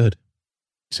shouldn't. I should.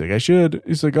 He's like, I should.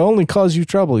 He's like, I'll only cause you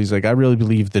trouble. He's like, I really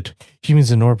believe that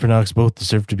humans and Orphanox both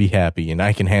deserve to be happy, and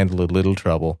I can handle a little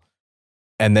trouble.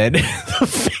 And then the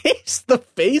face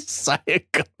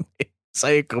Sayako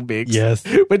makes. Yes.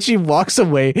 When she walks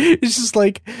away, it's just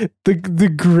like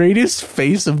the greatest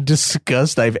face of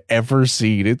disgust I've ever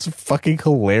seen. It's fucking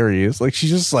hilarious. Like, she's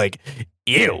just like,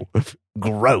 ew,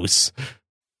 gross.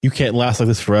 You can't last like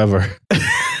this forever.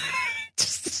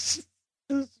 It's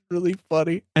really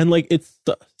funny. And like, it's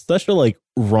such a like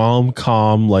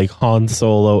rom-com, like Han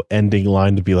Solo ending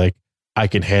line to be like, I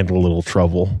can handle a little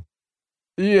trouble.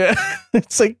 Yeah.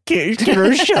 It's like,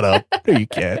 shut up. No, you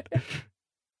can't.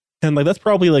 And like, that's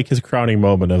probably like his crowning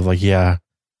moment of like, yeah,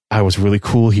 I was really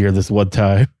cool here this one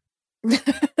time.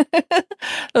 That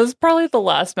was probably the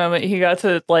last moment he got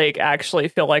to like actually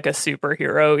feel like a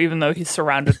superhero, even though he's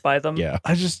surrounded by them. Yeah.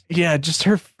 Just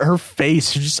her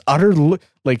face, just utter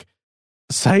like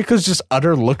Sayako's just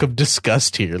utter look of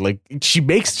disgust here. Like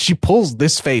she pulls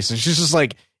this face and she's just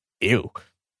like, ew,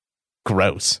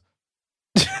 gross.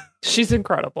 She's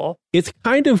incredible. It's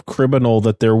kind of criminal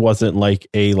that there wasn't like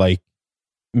a like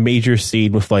major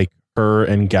scene with like her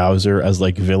and Gowser as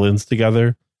like villains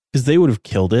together, because they would have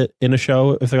killed it in a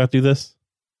show if they got to do this.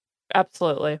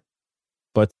 Absolutely.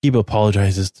 But Kiba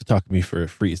apologizes to Takumi for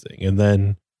freezing, and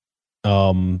then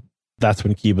that's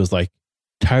when Kiba's like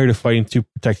tired of fighting to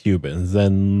protect humans.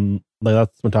 Then like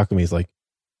that's when Takumi's like,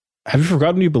 have you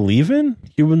forgotten you believe in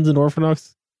humans and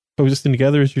Orphanox coexisting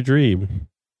together is your dream?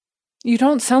 You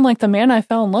don't sound like the man I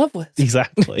fell in love with.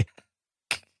 Exactly.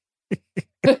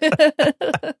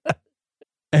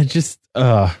 And just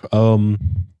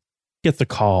gets a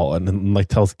call and then like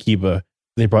tells Kiba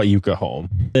they brought Yuka home.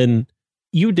 Then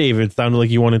you, David, sounded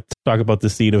like you wanted to talk about the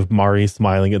scene of Mari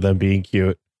smiling at them being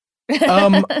cute.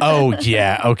 Oh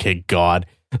yeah, okay, God.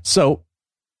 So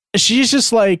she's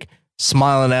just like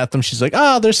smiling at them. She's like,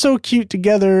 they're so cute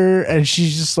together. And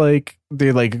she's just like,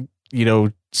 they're like,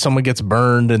 someone gets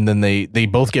burned and then they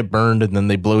both get burned and then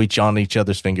they blow on each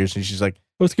other's fingers. And she's like,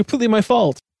 well, it's completely my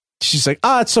fault. She's like,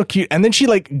 it's so cute. And then she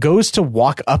like goes to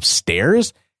walk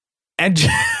upstairs and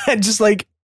just like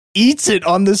eats it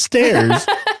on the stairs.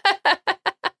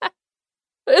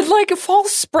 It's like a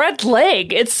false spread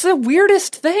leg. It's the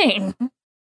weirdest thing.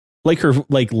 Like her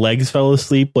like legs fell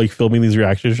asleep, like filming these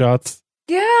reaction shots.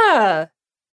 Yeah.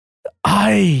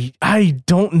 I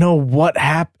don't know what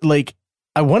happened. Like,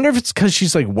 I wonder if it's because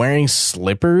she's like wearing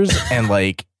slippers and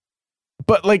like,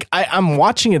 but like I'm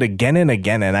watching it again and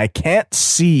again and I can't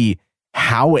see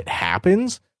how it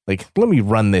happens. Like, let me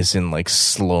run this in like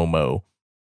slow-mo.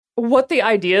 What the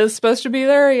idea is supposed to be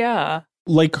there, yeah.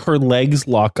 Like her legs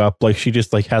lock up, like she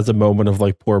just like has a moment of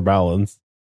like poor balance.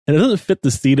 And it doesn't fit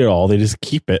the scene at all. They just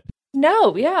keep it.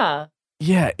 No, yeah.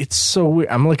 Yeah, it's so weird.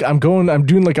 I'm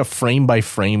doing like a frame by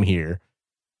frame here.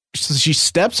 So she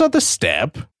steps on the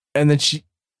step and then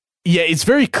it's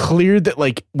very clear that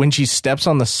like when she steps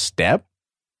on the step,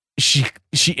 she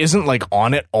isn't like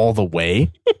on it all the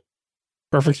way.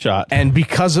 Perfect shot. And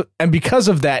because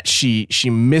of that, she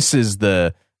misses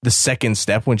the second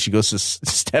step when she goes to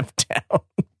step down.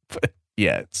 But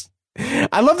yeah,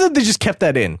 I love that they just kept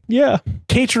that in. Yeah.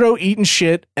 Keitaro eating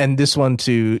shit, and this one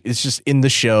too is just in the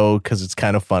show because it's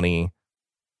kind of funny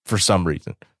for some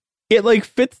reason. It like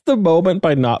fits the moment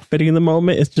by not fitting the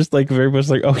moment. It's just like very much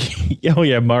like, okay, oh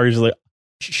yeah, Mari's like,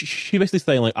 she basically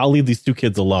saying like, I'll leave these two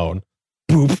kids alone.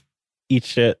 Boop, eat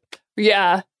shit.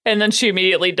 Yeah, and then she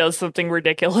immediately does something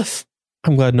ridiculous.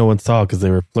 I'm glad no one saw because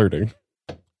they were flirting.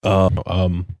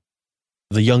 The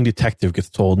young detective gets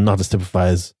told not to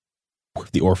sympathize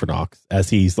with the Orphanox as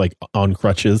he's like on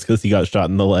crutches because he got shot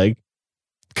in the leg.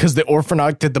 Because the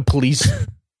Orphanox that the police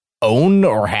own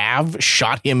or have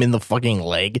shot him in the fucking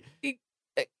leg.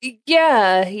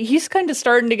 Yeah, he's kind of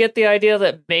starting to get the idea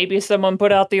that maybe someone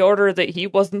put out the order that he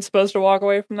wasn't supposed to walk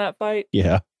away from that fight.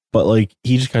 Yeah, but like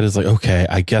he just kind of is like, okay,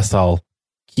 I guess I'll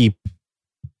keep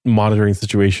monitoring the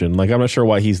situation. Like I'm not sure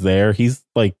why he's there. He's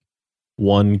like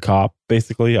one cop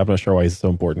basically. I'm not sure why he's so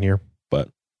important here. But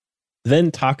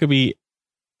then Takumi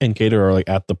and Kato are like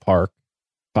at the park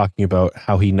talking about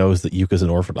how he knows that Yuka's an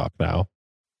Orthodox now.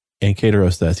 And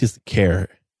Keitaro says he doesn't care.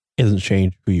 It doesn't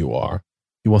change who you are.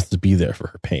 He wants to be there for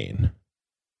her pain.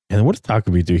 And what does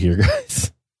Takumi do here,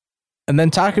 guys? And then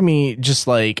Takumi just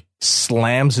like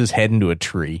slams his head into a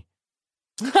tree.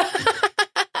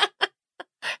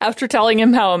 After telling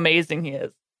him how amazing he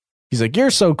is. He's like,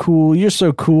 you're so cool. You're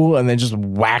so cool. And then just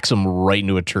whacks him right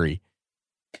into a tree.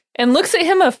 And looks at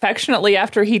him affectionately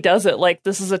after he does it. Like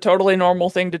this is a totally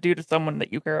normal thing to do to someone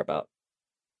that you care about.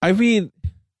 I mean,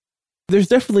 there's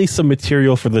definitely some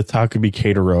material for the Takumi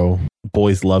Keitaro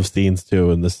boys love scenes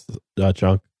too in this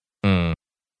chunk. Mm.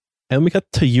 And we got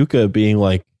to Yuka being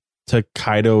like to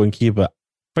Kaido and Kiba,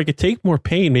 if I could take more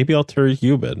pain, maybe I'll turn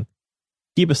human.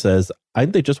 Kiba says, I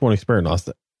think they just want to experiment us.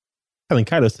 And then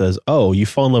Kaido says, oh, you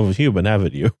fall in love with human,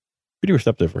 haven't you? Pretty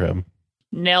receptive for him.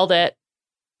 Nailed it.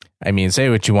 I mean, say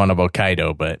what you want about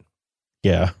Kaido, but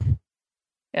yeah.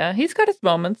 Yeah, he's got his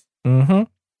moments. Mm-hmm.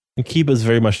 And Kiba's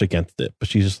very much against it, but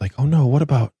she's just like, oh no, what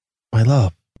about my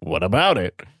love? What about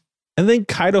it? And then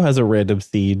Kaido has a random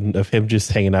scene of him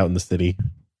just hanging out in the city.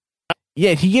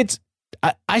 Yeah, he gets...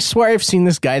 I swear I've seen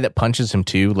this guy that punches him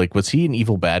too. Like, was he an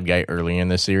evil bad guy earlier in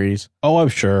this series? Oh, I'm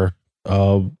sure.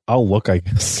 I'll look, I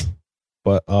guess.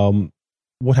 But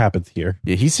what happens here?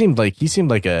 Yeah, he seemed like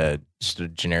just a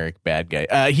generic bad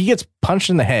guy. He gets punched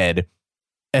in the head,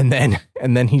 and then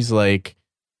he's like,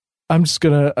 he's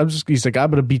like,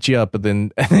 I'm gonna beat you up, and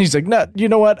then he's like, no, you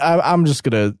know what? I'm just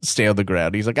gonna stay on the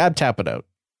ground. He's like, I'm tapping out.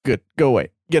 Good, go away,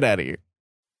 get out of here.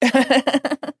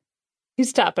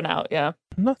 He's tapping out. Yeah,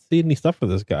 I'm not seeing any stuff for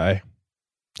this guy.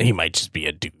 He might just be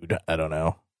a dude. I don't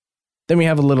know. Then we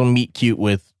have a little meet cute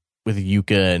with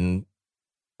Yuka and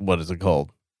what is it called?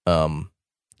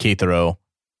 Keitaro.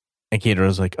 And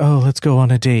Keitaro's like, oh, let's go on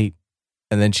a date.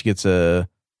 And then she gets a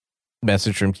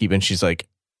message from Kiba, and she's like,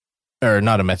 or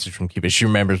not a message from Kiba. She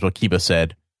remembers what Kiba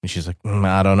said, and she's like,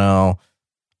 I don't know.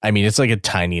 I mean, it's like a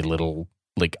tiny little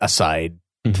like aside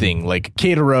thing. Like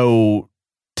Keitaro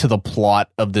to the plot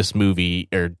of this movie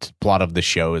or plot of the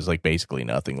show is like basically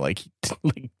nothing. Like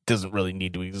doesn't really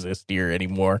need to exist here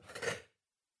anymore.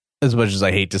 As much as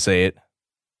I hate to say it.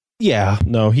 Yeah,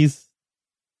 no, he's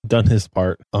done his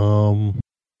part. And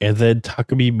then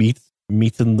Takumi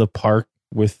meets in the park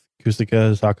with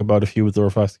Kusaka to talk about if he with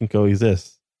Orpheus can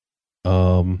coexist.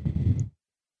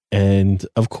 And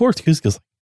of course Kusaka's like,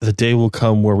 the day will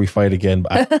come where we fight again,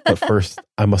 but first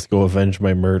I must go avenge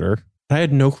my murder. I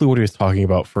had no clue what he was talking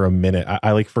about for a minute.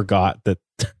 I like forgot that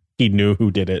he knew who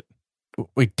did it.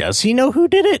 Wait, does he know who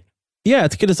did it? Yeah,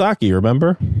 it's Kidazaki,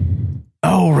 remember?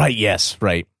 Oh, right. Yes,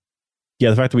 right. Yeah,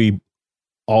 the fact that we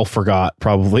all forgot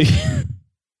probably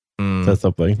says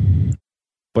something.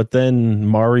 But then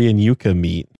Mari and Yuka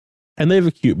meet, and they have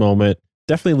a cute moment.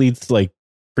 Definitely leads to like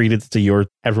credence to your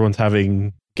everyone's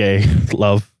having gay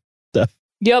love stuff.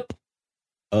 Yep.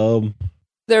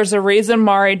 There's a reason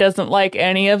Mari doesn't like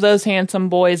any of those handsome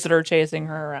boys that are chasing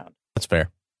her around. That's fair.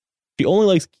 She only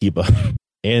likes Kiba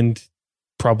and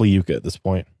probably Yuka at this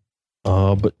point.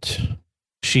 But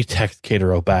she texts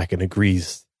Keitaro back and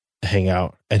agrees to hang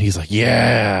out. And he's like,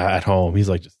 yeah, at home. He's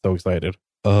like just so excited.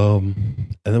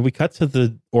 And then we cut to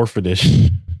the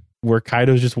orphanage where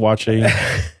Kaido's just watching.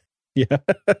 Yeah.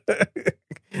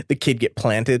 The kid get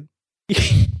planted.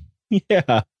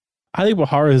 Yeah. I think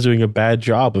Bahara is doing a bad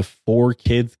job if 4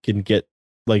 kids can get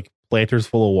like planters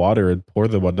full of water and pour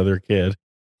them on another kid.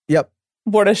 Yep.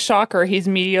 What a shocker. He's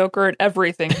mediocre at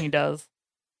everything he does.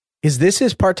 Is this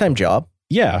his part-time job?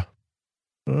 Yeah.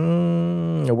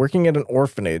 Working at an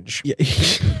orphanage. Yeah.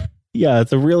 Yeah,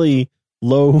 it's a really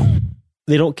low.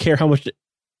 They don't care how much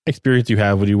experience you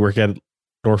have when you work at an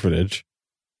orphanage.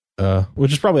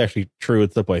 Which is probably actually true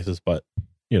in some places, but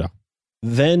you know.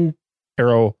 Then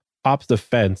Hero hops the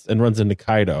fence and runs into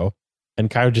Kaido, and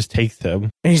Kaido just takes him.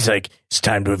 And he's like, it's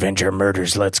time to avenge our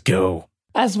murders. Let's go.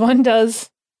 As one does.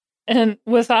 And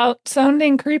without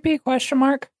sounding creepy, question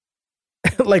mark?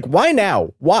 Like, why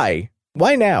now? Why?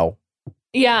 Why now?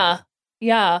 Yeah.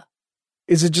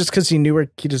 Is it just because he knew where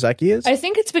Kitazaki is? I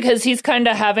think it's because he's kind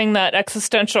of having that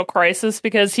existential crisis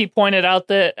because he pointed out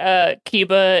that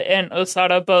Kiba and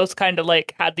Osada both kind of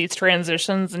like had these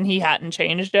transitions and he hadn't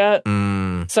changed yet.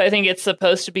 So I think it's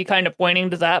supposed to be kind of pointing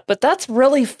to that. But that's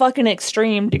really fucking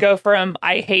extreme to go from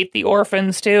I hate the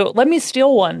orphans to let me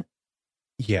steal one.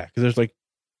 Yeah, because there's like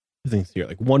two things here.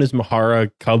 Like one is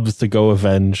Mahara comes to go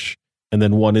avenge, and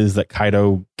then one is that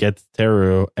Kaido gets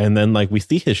Teru, and then like we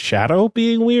see his shadow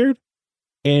being weird.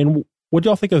 And what do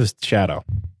y'all think of his shadow?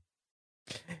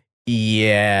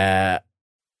 Yeah.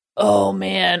 Oh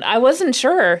man, I wasn't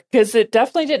sure because it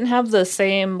definitely didn't have the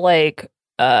same like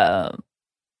the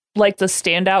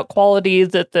standout quality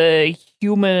that the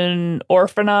human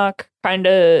Orphanok kind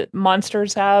of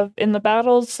monsters have in the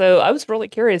battles. So I was really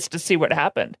curious to see what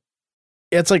happened.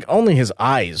 It's like only his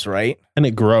eyes, right? And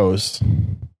it grows.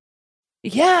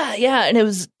 Yeah, and it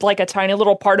was like a tiny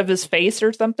little part of his face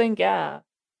or something.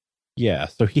 Yeah,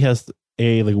 so he has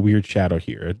a like weird shadow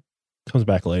here. It comes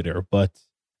back later, but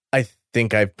I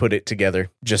think I've put it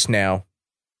together just now.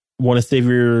 Want to save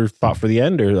your thought for the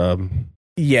end, or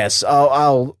Yes,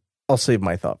 I'll save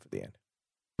my thought for the end.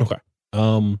 okay.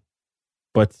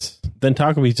 But then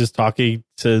Takumi's just talking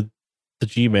to the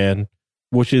G-Man,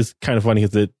 which is kind of funny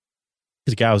because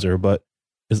it's Gowser, but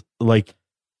is like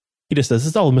he just says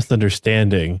it's all a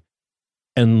misunderstanding,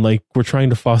 and like we're trying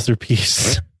to foster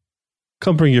peace.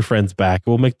 Come bring your friends back.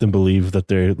 We'll make them believe that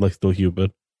they're like still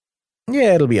human.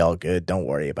 Yeah, it'll be all good. Don't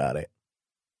worry about it.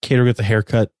 Kato gets a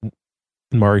haircut, and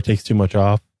Mari takes too much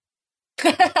off.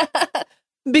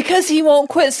 Because he won't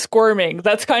quit squirming.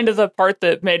 That's kind of the part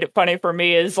that made it funny for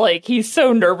me is like he's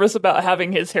so nervous about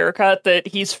having his haircut that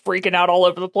he's freaking out all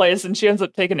over the place, and she ends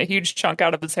up taking a huge chunk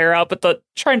out of his hair out, but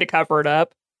trying to cover it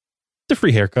up. It's a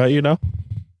free haircut, you know?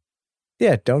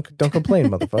 Yeah, don't complain,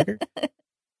 motherfucker.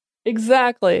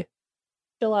 Exactly.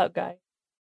 Chill out, guy.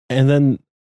 And then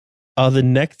the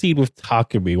next scene with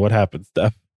Takumi, what happens,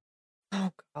 Steph?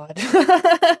 Oh, God.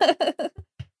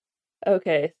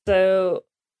 Okay, so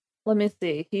let me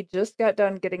see. He just got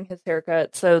done getting his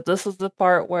haircut. So this is the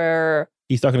part where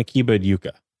He's talking to Kiba and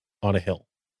Yuka on a hill.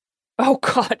 oh,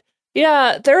 God.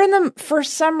 Yeah, they're in them for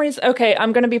some reason. Okay,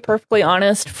 I'm going to be perfectly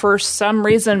honest. For some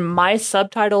reason, my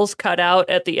subtitles cut out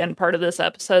at the end part of this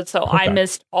episode, so I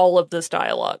missed all of this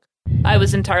dialogue. I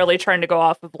was entirely trying to go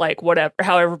off of like whatever,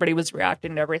 how everybody was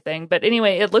reacting to everything. But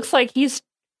anyway, it looks like he's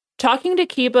talking to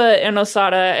Kiba and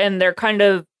Osada, and they're kind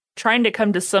of trying to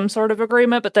come to some sort of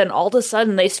agreement. But then all of a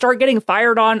sudden, they start getting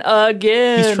fired on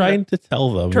again. He's trying to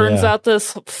tell them. Turns out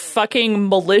this fucking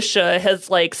militia has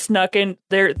like snuck in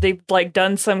there. They've like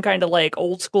done some kind of like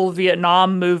old school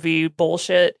Vietnam movie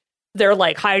bullshit. They're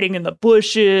like hiding in the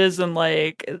bushes and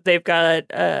like they've got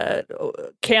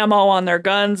camo on their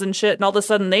guns and shit. And all of a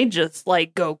sudden they just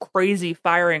like go crazy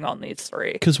firing on these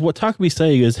three. Because what Takumi's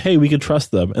saying is, hey, we can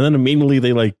trust them. And then immediately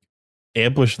they like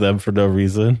ambush them for no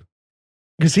reason.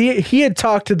 Because he had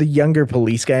talked to the younger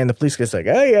police guy, and the police guy's like,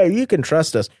 oh yeah, you can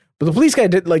trust us. But the police guy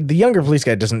the younger police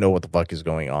guy doesn't know what the fuck is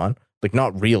going on. Like,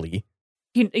 not really.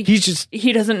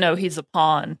 He doesn't know he's a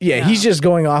pawn. Yeah, no. He's just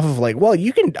going off of like, well,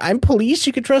 I'm police,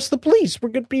 you can trust the police. We're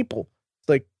good people. It's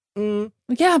like,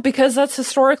 yeah, because that's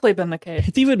historically been the case.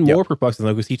 It's even more perplexing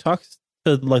though, because he talks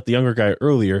to like the younger guy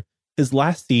earlier. His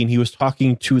last scene, he was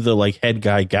talking to the like head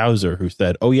guy Gowser, who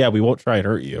said, oh yeah, we won't try and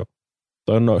hurt you.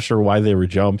 So I'm not sure why they were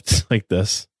jumped like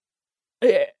this.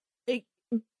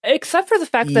 Except for the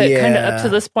fact that kind of up to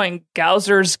this point,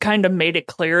 Gowser's kind of made it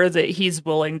clear that he's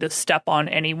willing to step on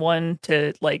anyone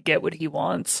to like get what he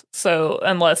wants. So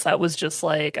unless that was just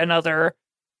like another,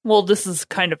 well, this is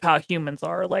kind of how humans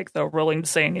are. Like they're willing to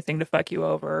say anything to fuck you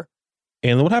over.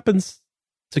 And what happens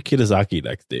to Kitazaki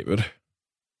next, David?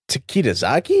 To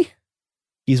Kitazaki?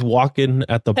 He's walking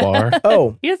at the bar.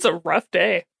 Oh, he has a rough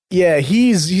day. Yeah,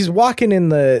 he's walking in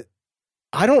the,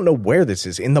 I don't know where this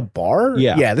is, in the bar?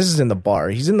 Yeah, this is in the bar.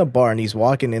 He's in the bar and he's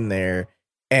walking in there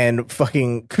and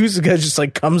fucking Kuzuka just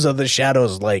like comes out of the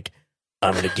shadows like,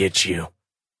 I'm gonna get you.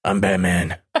 I'm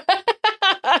Batman.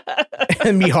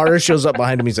 And Mihara shows up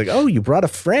behind him. He's like, oh, you brought a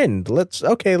friend. Let's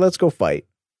go fight.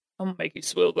 I'm gonna make you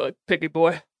swell like piggy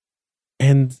boy.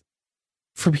 And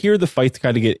from here, the fights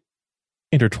kind of get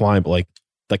intertwined. Like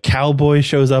the cowboy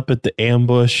shows up at the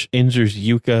ambush, injures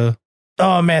Yuka.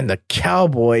 Oh man, the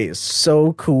cowboy is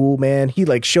so cool, man. He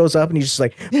like shows up and he's just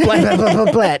like blah blah blah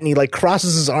blah blah, and he like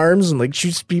crosses his arms and like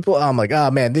shoots people. I'm like, oh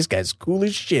man, this guy's cool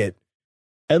as shit.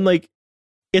 And like,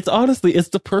 it's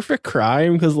the perfect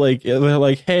crime because like they're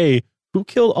like, hey, who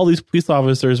killed all these police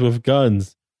officers with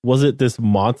guns? Was it this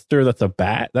monster that's a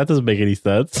bat? That doesn't make any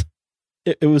sense.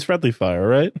 It was friendly fire,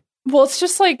 right? Well, it's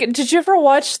just like, did you ever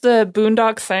watch the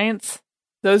Boondock Saints?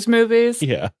 Those movies?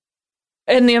 Yeah.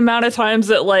 And the amount of times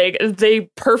that like they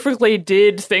perfectly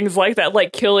did things like that,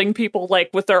 like killing people like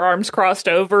with their arms crossed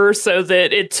over so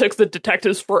that it took the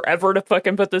detectives forever to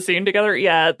fucking put the scene together.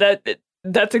 Yeah,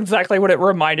 that's exactly what it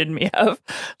reminded me of.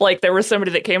 Like there was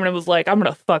somebody that came in and was like, I'm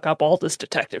going to fuck up all this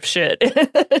detective shit.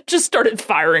 It just started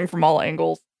firing from all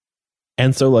angles.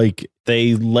 And so like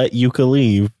they let Yuka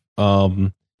leave.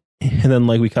 And then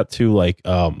like we cut to like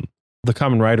the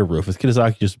Kamen Rider roof with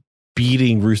Kidazaki just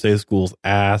beating Rusei School's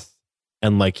ass.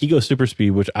 And like he goes super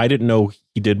speed, which I didn't know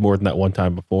he did more than that one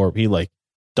time before. He like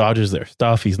dodges their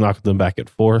stuff. He's knocking them back and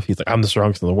forth. He's like, I'm the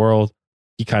strongest in the world.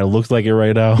 He kind of looks like it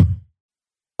right now.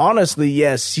 Honestly,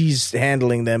 yes, he's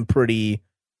handling them pretty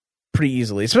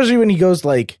easily, especially when he goes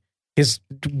like his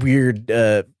weird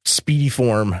speedy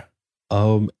form.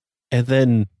 And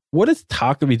then what does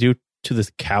Takumi do to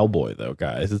this cowboy though,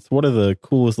 guys? It's one of the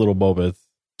coolest little moments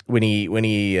when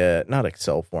he not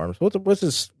Excel forms. What's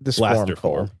this Blaster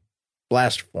form called?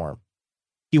 Blaster form.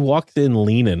 He walks in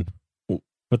leaning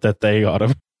with that thing on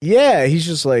him. Yeah, he's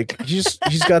just like he's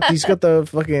got the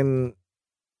fucking.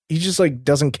 He just like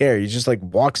doesn't care. He just like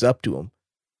walks up to him,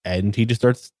 and he just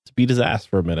starts to beat his ass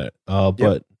for a minute.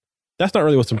 But that's not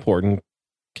really what's important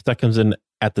because that comes in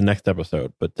at the next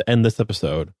episode. But to end this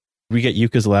episode, we get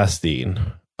Yuka's last scene.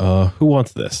 Who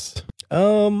wants this?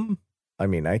 I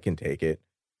mean, I can take it.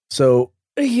 So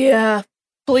yeah,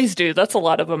 please do. That's a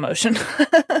lot of emotion.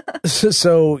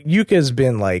 so Yuka's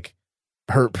been like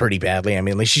hurt pretty badly. I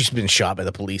mean, like she's been shot by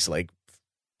the police, like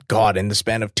God, in the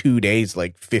span of 2 days,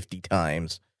 like 50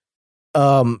 times.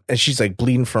 And she's like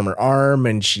bleeding from her arm,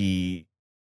 and she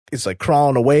is like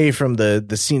crawling away from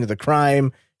the scene of the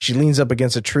crime. She leans up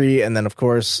against a tree, and then of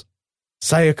course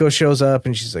Sayako shows up,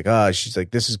 and she's like,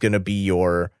 this is gonna be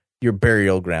your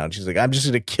burial ground. She's like, I'm just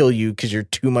gonna kill you because you're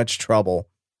too much trouble.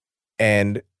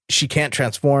 And she can't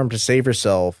transform to save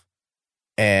herself,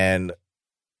 and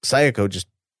Sayako just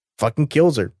fucking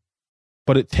kills her.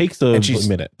 But it takes a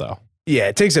minute though. Yeah,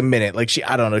 it takes a minute. Like she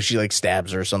like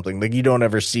stabs her or something. Like you don't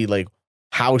ever see like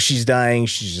how she's dying.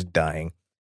 She's just dying.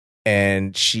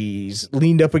 And she's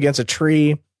leaned up against a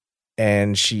tree,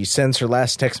 and she sends her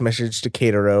last text message to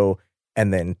Keitaro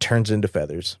and then turns into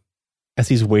feathers. As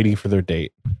he's waiting for their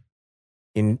date.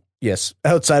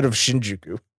 Outside of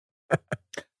Shinjuku.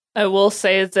 I will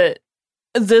say that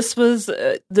this was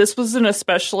an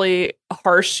especially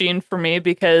harsh scene for me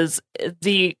because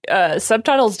the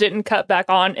subtitles didn't cut back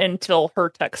on until her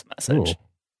text message. Ooh.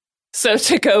 So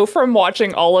to go from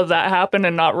watching all of that happen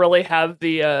and not really have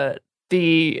the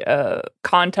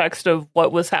context of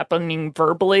what was happening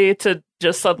verbally to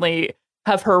just suddenly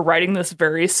have her writing this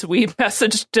very sweet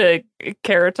message to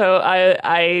Kirito,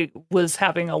 I was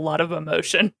having a lot of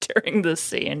emotion during this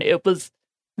scene. It was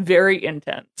very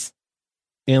intense.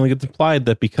 And like it's implied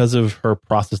that because of her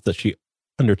process that she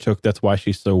undertook, that's why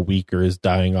she's so weak or is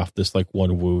dying off this like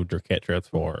one wound or can't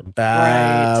transform.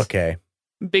 Right. Okay.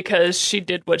 Because she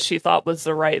did what she thought was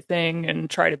the right thing and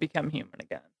try to become human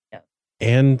again. Yeah.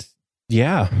 And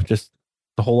yeah, just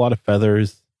a whole lot of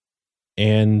feathers.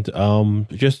 And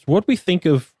just what we think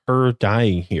of her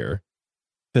dying here.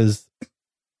 Because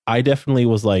I definitely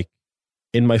was like,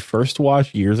 in my first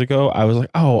watch years ago, I was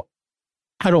like, oh,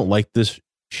 I don't like this.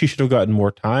 She should have gotten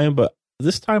more time. But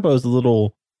this time I was a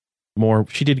little more.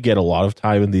 She did get a lot of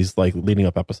time in these like leading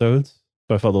up episodes.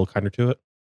 So I felt a little kinder to it.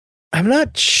 I'm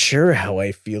not sure how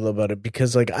I feel about it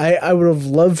because like I would have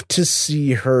loved to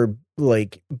see her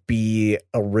like be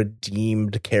a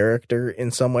redeemed character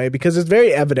in some way, because it's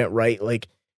very evident, right? Like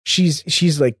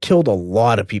she's like killed a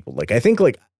lot of people. Like I think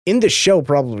like in the show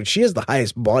probably she has the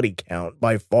highest body count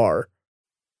by far.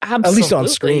 Absolutely, at least on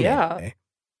screen. Yeah. Anyway.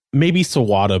 Maybe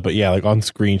Sawada, but yeah, like on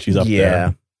screen she's up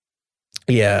there.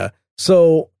 Yeah.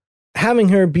 So having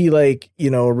her be like, you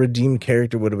know, a redeemed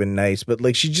character would have been nice, but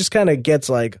like she just kind of gets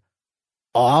like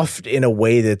off in a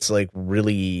way that's like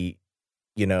really,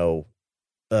 you know,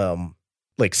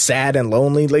 like sad and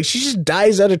lonely. Like she just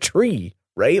dies at a tree,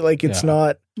 right? Like it's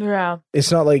not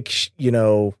like, you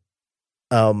know,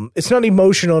 it's not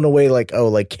emotional in a way like, oh,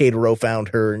 like Keitaro found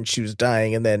her and she was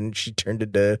dying and then she turned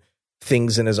into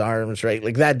things in his arms, right?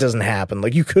 Like that doesn't happen.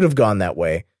 Like you could have gone that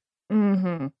way.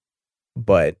 Mm-hmm.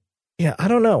 But yeah, I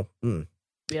don't know.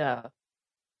 Yeah.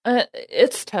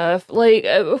 It's tough. Like,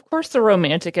 of course, the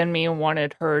romantic in me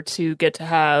wanted her to get to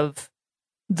have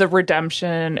the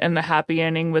redemption and the happy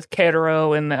ending with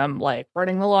Keitaro and them like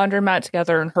running the laundromat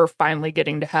together and her finally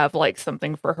getting to have like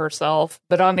something for herself.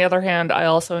 But on the other hand, I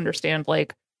also understand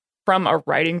like from a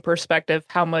writing perspective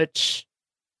how much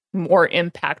more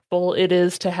impactful it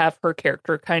is to have her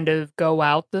character kind of go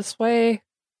out this way.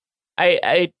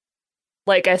 I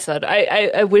like I said,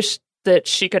 I wish that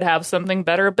she could have something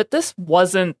better, but this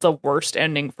wasn't the worst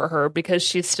ending for her because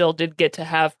she still did get to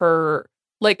have her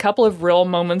like couple of real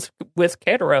moments with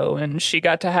Keitaro, and she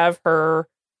got to have her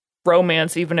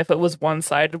romance, even if it was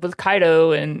one-sided with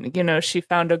Kaido, and you know, she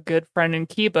found a good friend in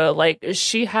Kiba. Like,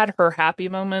 she had her happy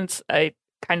moments. I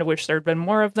kind of wish there'd been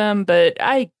more of them, but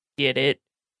I get it.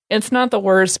 It's not the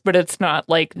worst, but it's not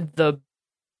like the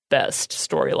best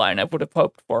storyline I would have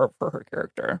hoped for her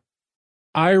character.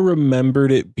 I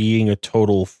remembered it being a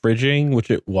total fridging, which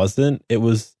it wasn't. It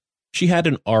was, she had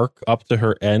an arc up to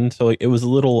her end, so like it was a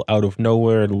little out of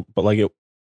nowhere, but like it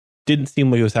didn't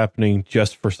seem like it was happening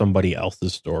just for somebody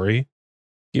else's story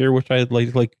here, which I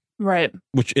like right,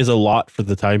 which is a lot for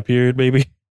the time period, maybe.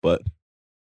 But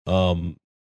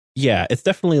yeah, it's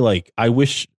definitely like I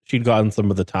wish she'd gotten some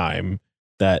of the time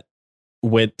that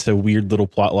went to weird little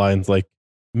plot lines. Like,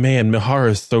 man,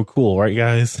 Mihara is so cool, right,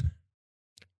 guys?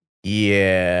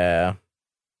 Yeah.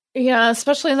 Yeah,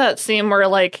 especially that scene where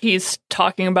like he's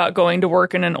talking about going to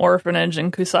work in an orphanage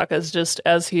and Kusaka's just,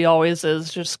 as he always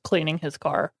is, just cleaning his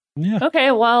car. Yeah.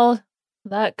 Okay, well,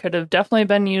 that could have definitely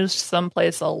been used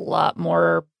someplace a lot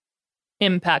more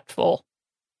impactful.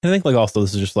 I think like also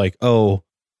this is just like, like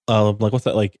what's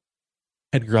that like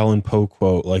Edgar Allan Poe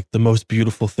quote? Like the most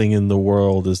beautiful thing in the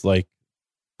world is like,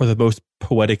 or the most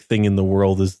poetic thing in the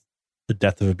world is the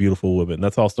death of a beautiful woman.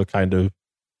 That's also kind of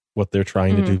what they're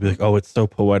trying to do. Be like, oh, it's so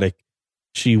poetic.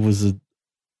 She was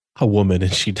a woman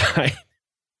and she died.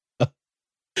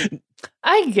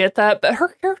 I get that, but her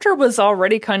character was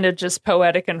already kind of just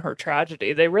poetic in her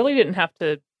tragedy. They really didn't have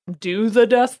to do the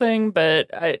death thing, but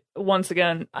I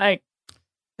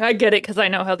get it because I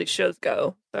know how these shows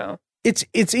go. So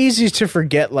it's easy to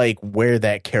forget like where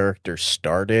that character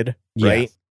started, right?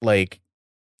 Yes. Like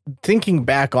thinking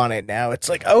back on it now, it's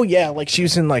like, oh yeah, like she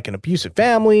was in like an abusive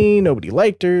family, nobody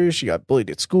liked her, she got bullied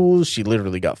at school, she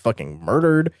literally got fucking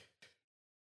murdered.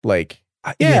 Like,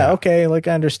 yeah, okay, like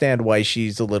I understand why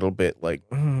she's a little bit like,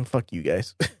 fuck you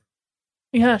guys.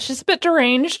 Yeah, she's a bit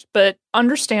deranged, but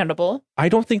understandable. I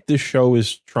don't think this show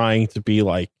is trying to be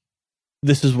like,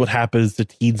 this is what happens to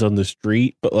teens on the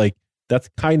street, but like that's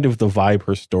kind of the vibe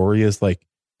her story is. Like,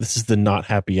 this is the not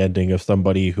happy ending of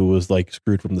somebody who was like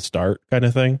screwed from the start kind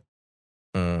of thing.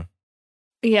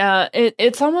 Yeah,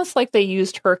 it's almost like they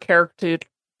used her character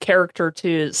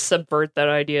to subvert that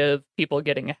idea of people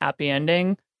getting a happy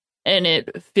ending. And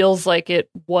it feels like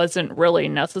it wasn't really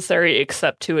necessary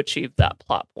except to achieve that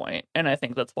plot point. And I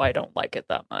think that's why I don't like it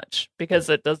that much, because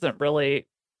it doesn't really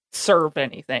serve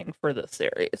anything for the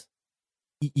series.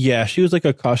 Yeah, she was like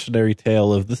a cautionary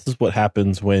tale of this is what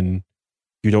happens when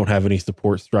you don't have any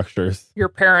support structures. Your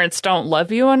parents don't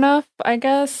love you enough, I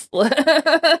guess. Kind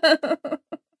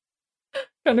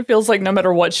of feels like no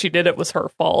matter what she did, it was her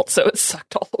fault. So it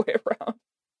sucked all the way around.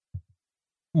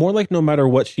 More like no matter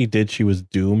what she did, she was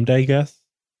doomed, I guess.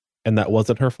 And that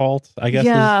wasn't her fault, I guess.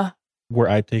 Yeah. Is where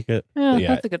I take it. Yeah,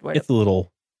 that's a good way. It's a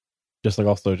little just like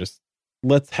also just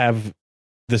let's have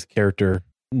this character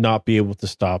not be able to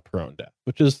stop her own death,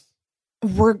 which is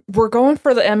We're going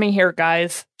for the Emmy here,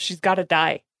 guys. She's got to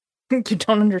die. You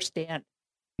don't understand.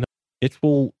 No, it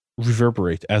will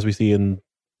reverberate, as we see in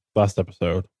last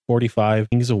episode, 45,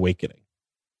 King's Awakening.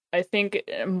 I think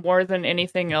more than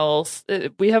anything else,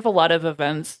 we have a lot of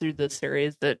events through this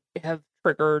series that have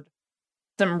triggered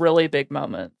some really big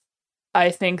moments.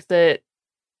 I think that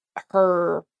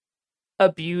her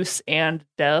abuse and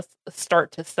death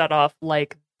start to set off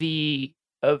like the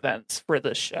events for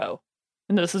this show.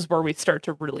 And this is where we start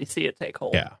to really see it take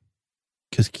hold. Yeah.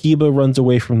 Because Kiba runs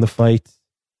away from the fight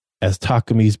as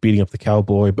Takami's beating up the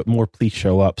cowboy, but more police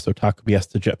show up, so Takami has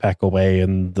to jetpack away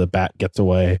and the bat gets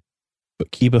away.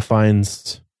 But Kiba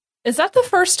finds... Is that the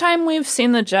first time we've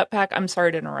seen the jetpack? I'm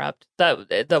sorry to interrupt.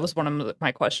 That was one of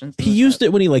my questions. He used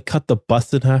it when he like cut the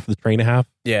bus in half, the train in half.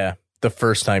 Yeah, the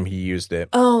first time he used it.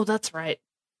 Oh, that's right.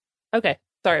 Okay,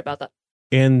 sorry about that.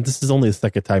 And this is only the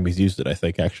second time he's used it, I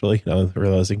think, actually, now I'm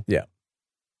realizing. Yeah,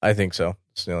 I think so.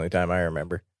 It's the only time I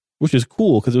remember. Which is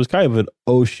cool, because it was kind of an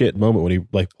oh shit moment when he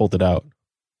like pulled it out.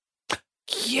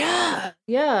 Yeah.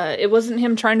 It wasn't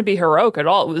him trying to be heroic at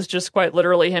all. It was just quite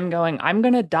literally him going, I'm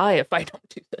going to die if I don't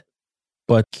do this.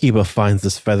 But Kiba finds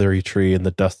this feathery tree in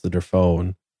the dust of her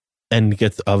phone and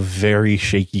gets a very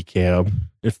shaky cam.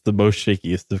 It's the most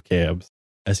shakiest of cams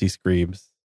as he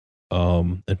screams.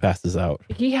 and passes out.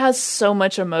 He has so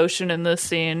much emotion in this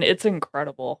scene. It's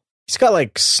incredible. He's got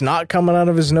like snot coming out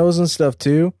of his nose and stuff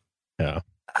too. Yeah.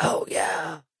 Oh,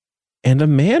 yeah. And a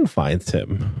man finds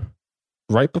him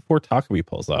right before Takumi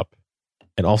pulls up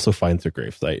and also finds her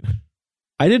gravesite.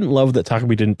 I didn't love that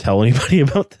Takumi didn't tell anybody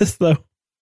about this, though.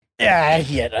 Yeah,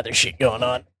 he had other shit going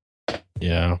on.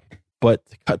 Yeah. But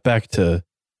to cut back to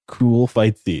cool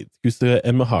fight scenes, Kusuga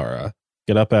and Mahara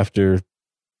get up after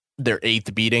their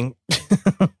 8th beating.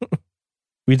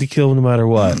 We need to kill him no matter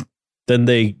what. Then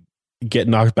they get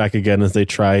knocked back again as they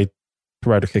try to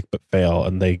ride a kick but fail,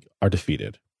 and they are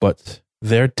defeated. But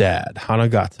their dad,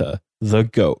 Hanagata, the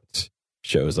goat,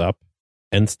 shows up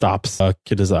and stops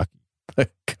Kidazaki. The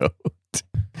goat.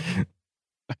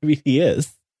 I mean, he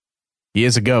is. He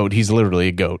is a goat. He's literally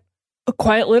a goat.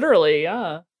 Quite literally,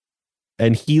 yeah.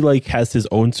 And he like has his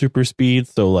own super speed,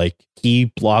 so like he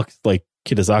blocks like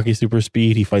Kitazaki's super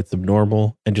speed. He fights him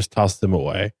normal and just tosses him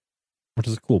away, which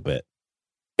is a cool bit.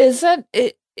 Is that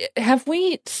it? Have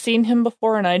we seen him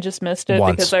before and I just missed it?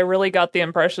 Once. Because I really got the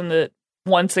impression that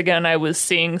once again I was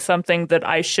seeing something that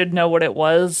I should know what it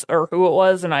was or who it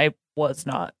was, and I was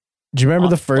not. Do you remember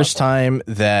the first time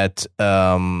that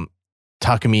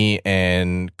Takumi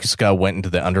and Kusuga went into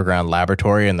the underground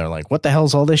laboratory and they're like, what the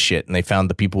hell's all this shit? And they found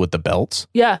the people with the belts.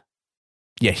 Yeah.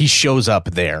 Yeah, he shows up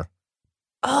there.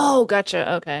 Oh,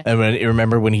 gotcha. Okay. And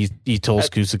remember when he told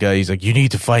Kusuga, he's like, you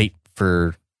need to fight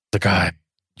for the guy.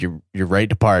 You're right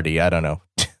to party. I don't know.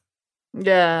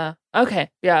 Yeah. Okay.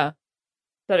 Yeah.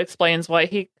 That explains why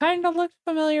he kind of looked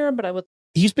familiar, but I would.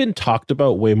 He's been talked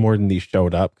about way more than he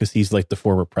showed up because he's like the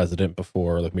former president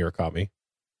before like Murakami.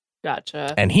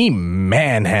 Gotcha. And he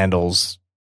manhandles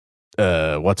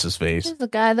what's his face? He's the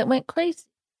guy that went crazy.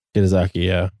 Kidazaki,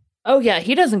 yeah. Oh yeah,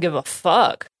 he doesn't give a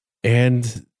fuck.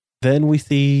 And then we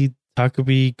see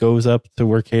Takumi goes up to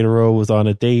where Keitaro was on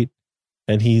a date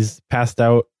and he's passed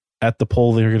out at the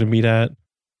pole they're going to meet at.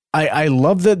 I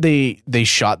love that they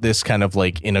shot this kind of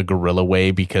like in a guerrilla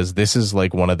way because this is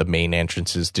like one of the main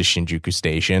entrances to Shinjuku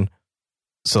Station.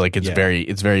 So like it's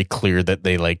very clear that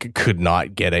they like could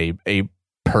not get a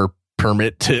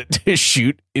permit to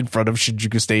shoot in front of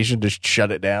Shinjuku Station to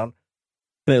shut it down.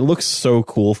 And it looks so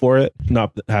cool for it,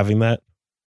 not having that.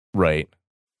 Right.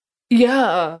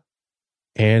 Yeah.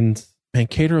 And man,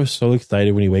 Keitaro's so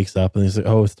excited when he wakes up and he's like,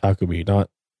 oh, it's Takumi, not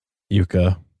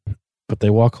Yuka. But they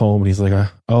walk home and he's like,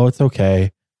 oh, it's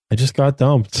okay. I just got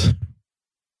dumped.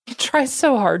 He tries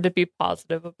so hard to be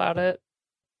positive about it.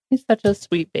 He's such a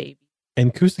sweet baby.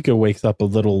 And Kusuga wakes up a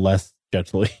little less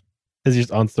gently because he's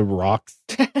on some rocks.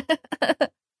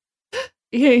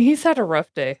 Yeah, he's had a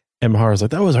rough day. And Mahara's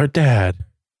like, that was our dad.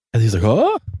 And he's like,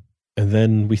 oh. And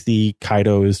then we see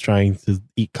Kaido is trying to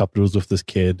eat cup noodles with this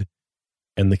kid.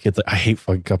 And the kid's like, I hate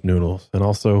fucking cup noodles. And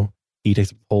also, he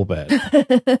takes up the whole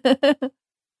bed.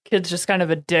 Kid's just kind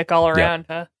of a dick all around,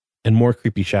 huh? And more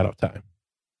creepy shadow time.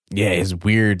 Yeah, his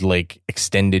weird, like,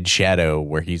 extended shadow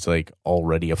where he's, like,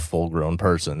 already a full-grown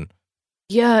person.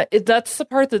 Yeah, that's the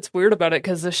part that's weird about it,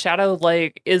 because the shadow,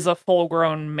 like, is a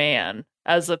full-grown man,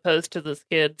 as opposed to this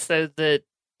kid, so that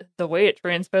the way it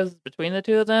transposes between the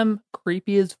two of them,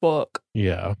 creepy as fuck.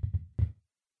 Yeah.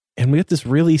 And we get this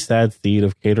really sad scene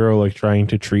of Keitaro, like, trying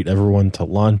to treat everyone to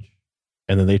lunch,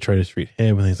 and then they try to treat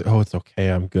him, and he's like, oh, it's okay,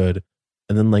 I'm good.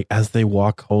 And then, like, as they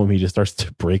walk home, he just starts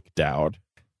to break down.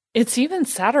 It's even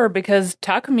sadder because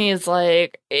Takumi is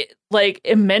like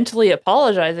mentally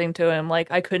apologizing to him. Like,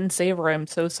 I couldn't save her. I'm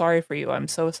so sorry for you. I'm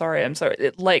so sorry. I'm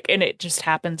sorry. And it just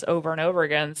happens over and over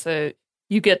again. So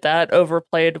you get that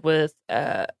overplayed with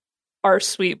our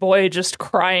sweet boy just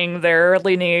crying there,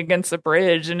 leaning against a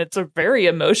bridge. And it's a very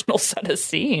emotional set of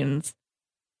scenes.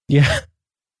 Yeah.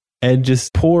 And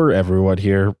just poor everyone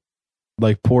here.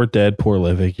 Like, poor dead, poor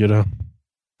living, you know?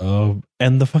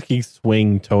 And the fucking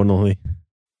swing tonally.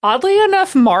 Oddly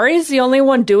enough, Mari's the only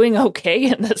one doing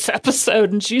okay in this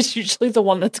episode, and she's usually the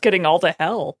one that's getting all the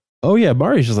hell. Oh yeah,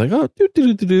 Mari's just like, oh,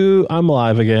 I'm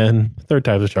alive again. Third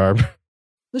time's a charm.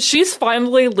 She's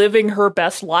finally living her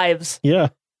best lives. Yeah.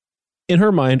 In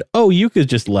her mind, oh, Yuka's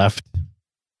just left.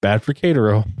 Bad for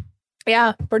Keitaro.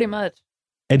 Yeah, pretty much.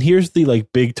 And here's the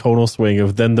like big tonal swing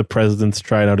of then the president's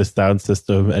trying out his sound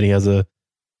system, and he has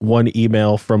one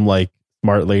email from like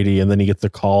Smart Lady, and then he gets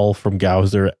a call from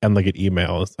Gowser and like an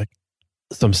email. It's like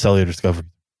some cellular discovery.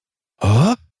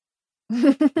 Huh?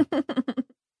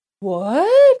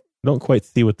 What? Don't quite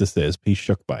see what this is, but he's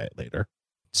shook by it later.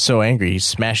 So angry, he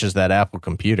smashes that Apple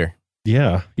computer.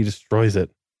 Yeah, he destroys it.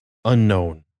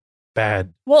 Unknown.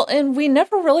 Bad. Well, and we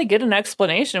never really get an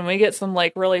explanation. We get some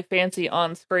like really fancy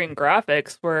on-screen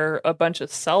graphics where a bunch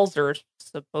of cells are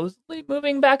supposedly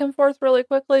moving back and forth really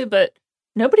quickly, but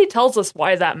nobody tells us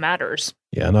why that matters.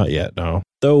 Yeah, not yet, no.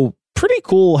 Though, pretty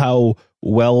cool how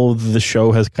well the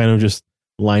show has kind of just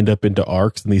lined up into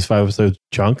arcs in these 5-episode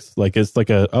chunks. Like, it's like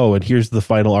and here's the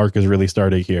final arc is really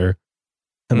starting here.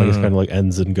 And like, it's kind of like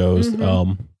ends and goes.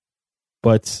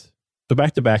 But so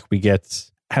back to back, we get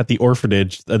at the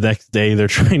orphanage the next day, they're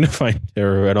trying to find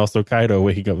Teru, and also Kaido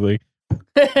waking up like,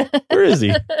 where is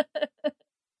he?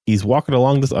 He's walking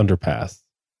along this underpass.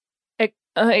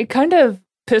 It kind of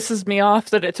pisses me off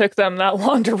that it took them that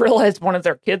long to realize one of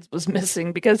their kids was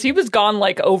missing, because he was gone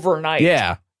like overnight.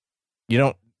 Yeah.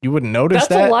 You wouldn't notice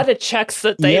that? That's a lot of checks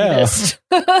that they missed.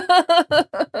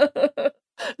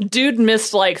 Dude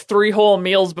missed like 3 whole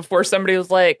meals before somebody was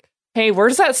like, hey,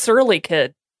 where's that surly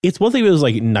kid? It's one thing if it was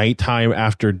like nighttime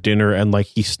after dinner and like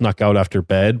he snuck out after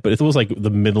bed, but if it was like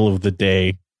the middle of the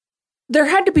day. There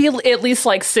had to be at least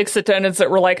like 6 attendants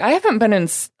that were like, I haven't been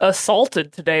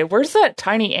assaulted today. Where's that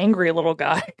tiny angry little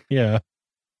guy? Yeah.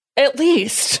 At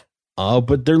least.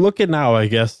 But they're looking now, I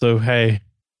guess. So, hey,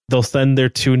 they'll send their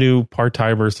 2 new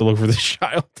part-timers to look for this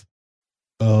child.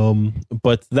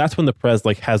 But that's when the Prez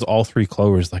like has all 3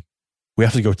 Clovers like, we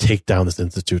have to go take down this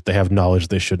institute. They have knowledge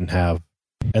they shouldn't have.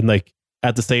 And like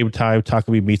at the same time,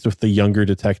 Takumi meets with the younger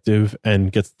detective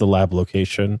and gets the lab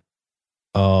location.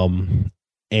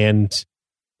 And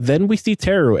then we see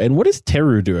Teru. And what does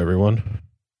Teru do, everyone?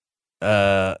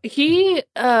 I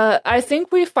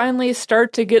think we finally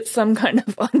start to get some kind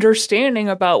of understanding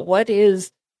about what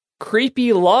his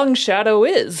creepy long shadow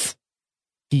is.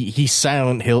 He's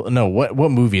Silent Hill. No, what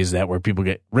movie is that where people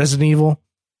get Resident Evil?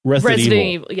 Resident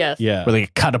Evil, yes. Yeah. Where they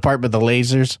get cut apart by the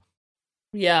lasers.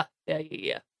 Yeah.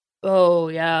 Oh,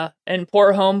 yeah. And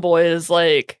poor homeboy is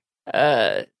like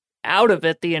out of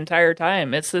it the entire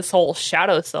time. It's this whole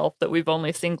shadow self that we've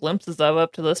only seen glimpses of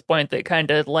up to this point that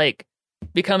kind of like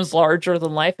becomes larger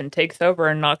than life and takes over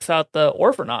and knocks out the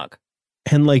Orphanoch.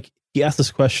 And like he asks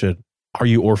this question, are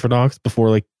you Orphanochs?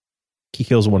 Before like he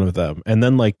kills one of them. And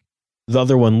then like the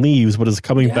other one leaves, but is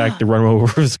coming back to run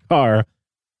over his car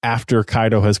after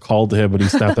Kaido has called to him and he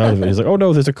snapped out of it. He's like, oh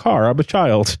no, there's a car. I'm a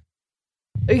child.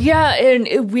 Yeah,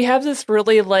 and we have this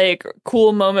really like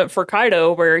cool moment for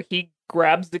Kaido where he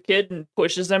grabs the kid and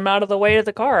pushes him out of the way of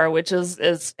the car, which is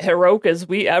as heroic as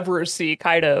we ever see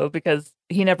Kaido, because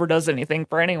he never does anything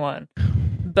for anyone.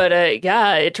 But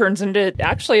it turns into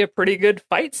actually a pretty good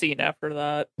fight scene after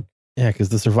that. Yeah, because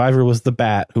the survivor was the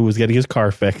Bat who was getting his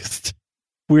car fixed.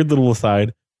 Weird little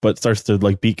aside, but starts to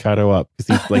like beat Kaido up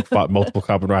because he's like fought multiple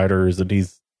Kamen Riders and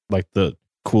he's like the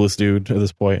coolest dude at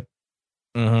this point.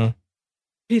 Mm-hmm.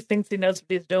 He thinks he knows what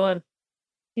he's doing.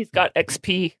 He's got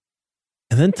XP.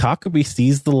 And then Takumi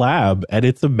sees the lab and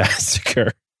it's a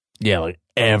massacre. Yeah, like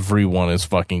everyone is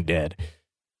fucking dead.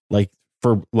 Like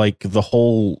for like the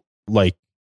whole like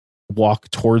walk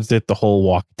towards it, the whole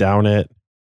walk down it.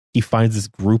 He finds this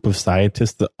group of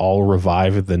scientists that all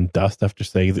revive and then dust after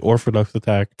saying the Orthodox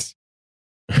attacked.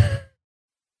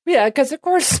 Yeah, because of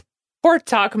course, poor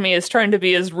Takumi is trying to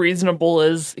be as reasonable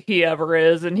as he ever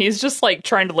is. And he's just like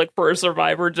trying to look for a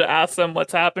survivor to ask them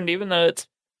what's happened, even though it's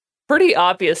pretty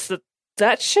obvious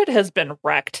that shit has been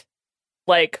wrecked,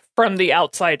 like from the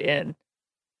outside in.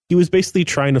 He was basically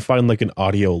trying to find like an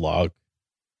audio log.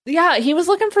 Yeah, he was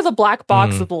looking for the black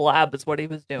box of the lab is what he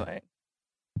was doing.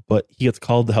 But he gets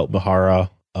called to help Mihara.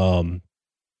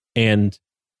 And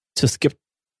to skip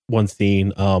one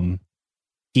scene,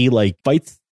 he like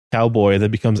fights Cowboy,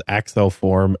 then becomes Axel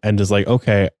form and is like,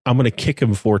 okay, I'm going to kick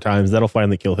him 4 times. That'll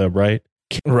finally kill him, right?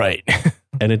 Right.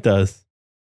 And it does.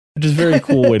 Which is a very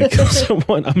cool way to kill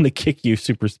someone. I'm going to kick you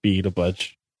super speed a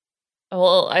bunch.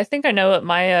 Well, I think I know what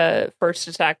my first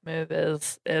attack move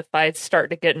is if I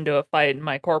start to get into a fight in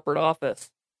my corporate office.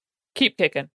 Keep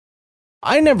kicking.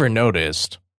 I never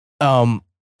noticed.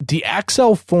 The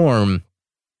Axel form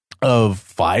of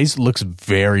Faiz looks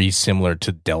very similar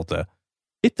to Delta.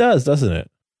 It does, doesn't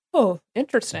it? Oh,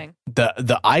 interesting.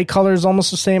 The eye color is almost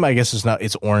the same. I guess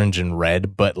it's orange and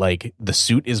red, but like the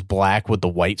suit is black with the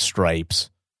white stripes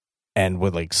and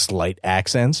with like slight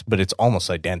accents, but it's almost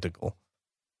identical.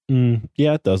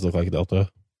 Yeah, it does look like Delta.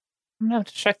 I'm gonna have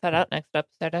to check that out next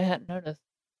episode. I hadn't noticed.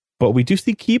 But we do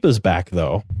see Kiba's back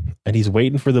though, and he's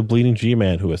waiting for the Bleeding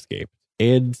G-Man who escaped.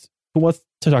 And who wants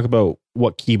to talk about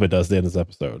what Kiba does in this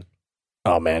episode?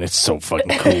 Oh man, it's so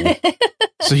fucking cool.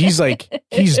 So he's like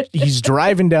he's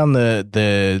driving down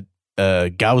the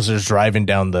Gauzer's driving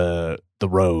down the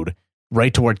road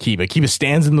right toward Kiba. Kiba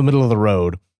stands in the middle of the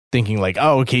road thinking like,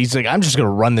 oh, okay, he's like, I'm just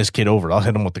gonna run this kid over. I'll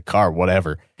hit him with the car,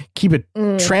 whatever. Kiba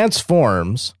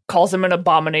transforms. Calls him an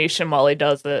abomination while he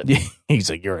does it. He's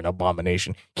like, you're an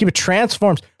abomination. Kiba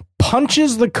transforms,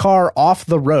 punches the car off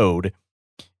the road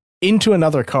into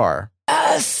another car.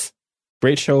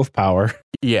 Great show of power.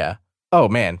 Yeah. Oh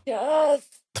man. Yes.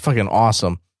 It's fucking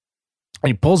awesome. And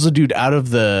he pulls the dude out of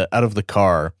the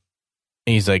car,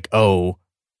 and he's like,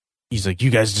 you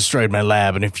guys destroyed my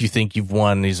lab, and if you think you've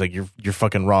won, he's like, you're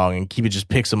fucking wrong. And Kiba just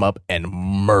picks him up and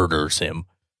murders him.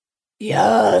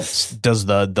 Yes. Does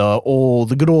the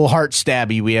good old heart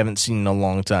stabby we haven't seen in a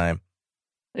long time.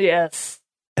 Yes.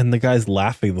 And the guy's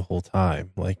laughing the whole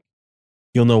time. Like,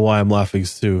 you'll know why I'm laughing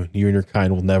soon. You and your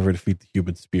kind will never defeat the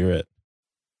human spirit.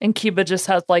 And Kiba just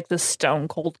has like this stone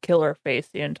cold killer face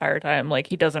the entire time. Like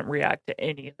he doesn't react to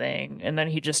anything. And then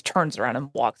he just turns around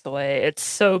and walks away. It's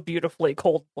so beautifully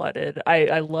cold blooded.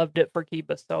 I loved it for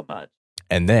Kiba so much.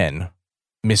 And then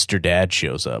Mr. Dad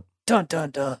shows up. Dun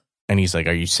dun dun. And he's like,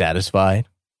 are you satisfied?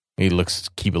 And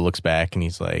Kiba looks back and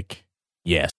he's like,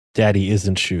 yes. Daddy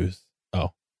isn't shoes.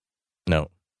 Oh.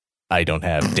 No, I don't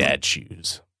have dad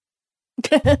shoes.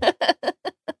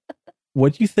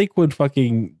 What do you think would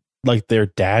fucking, like, their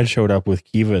dad showed up with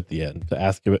Kiva at the end to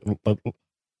ask him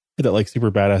that, like, super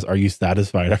badass, are you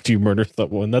satisfied after you murder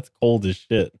someone? That's cold as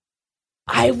shit.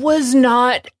 I was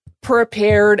not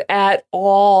prepared at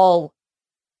all.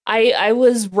 I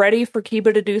was ready for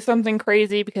Kiba to do something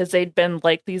crazy because they'd been,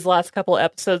 like, these last couple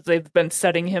episodes, they've been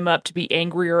setting him up to be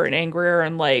angrier and angrier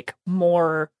and, like,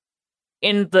 more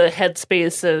in the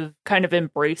headspace of kind of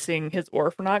embracing his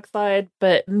Orphanox side.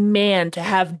 But, man, to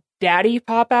have Daddy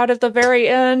pop out at the very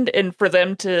end and for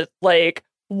them to, like,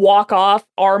 walk off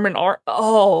arm in arm.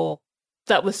 Oh,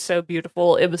 that was so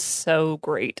beautiful. It was so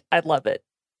great. I love it.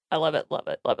 I love it, love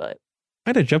it, love it.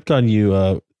 I'd have jumped on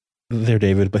you there,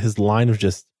 David, but his line of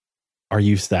just, are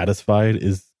you satisfied,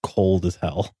 is cold as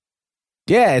hell.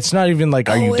 Yeah, it's not even like,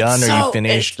 are you done? Are you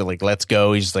finished? Or like, let's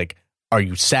go. He's like, are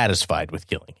you satisfied with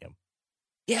killing him?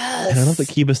 Yes. And I love that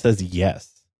Kiba says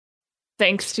yes.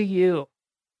 Thanks to you.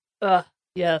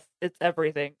 Yes, it's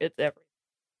everything. It's everything.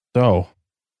 So,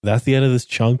 that's the end of this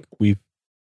chunk. We've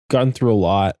gotten through a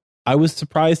lot. I was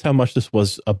surprised how much this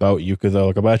was about you, because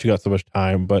I'm glad you got so much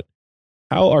time, but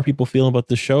how are people feeling about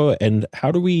the show, and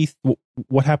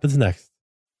what happens next?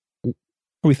 What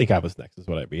do we think happens next is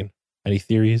what I mean. Any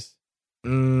theories?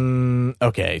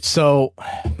 Okay, so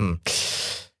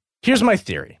here's my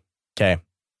theory. Okay,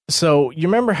 so you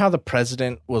remember how the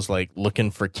president was like looking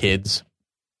for kids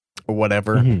or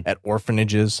whatever at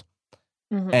orphanages?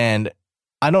 Mm-hmm. And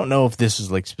I don't know if this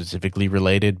is like specifically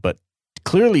related, but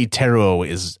clearly Teruo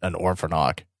is an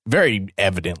Orphanoch, very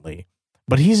evidently.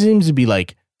 But he seems to be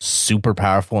like super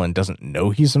powerful and doesn't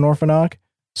know he's an Orphanoch.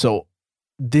 So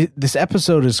this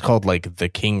episode is called like The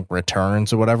King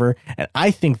Returns or whatever, and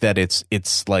I think that it's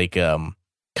like kind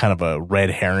of a red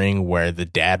herring where the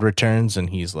dad returns and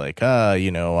he's like,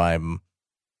 I'm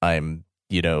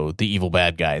the evil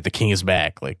bad guy. The king is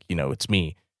back. Like, it's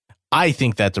me. I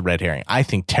think that's a red herring. I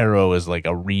think Teruo is like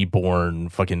a reborn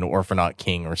fucking Orphanoch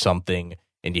king or something,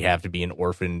 and you have to be an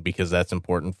orphan because that's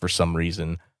important for some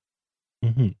reason.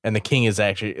 Mm-hmm. And the king is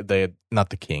actually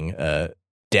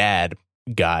dad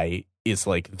guy is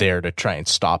like there to try and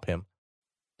stop him.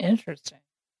 Interesting.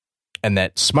 And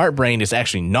that Smart Brain is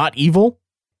actually not evil,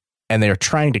 and they're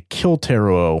trying to kill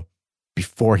Teruo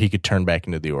before he could turn back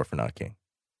into the Orphanoch king.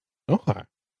 Okay.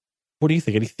 What do you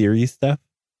think? Any theories, Steph?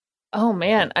 Oh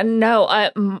man, no,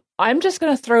 I'm just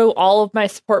gonna throw all of my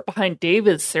support behind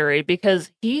David's theory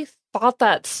because he thought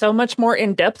that so much more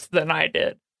in depth than I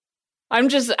did.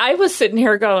 I was sitting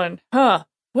here going,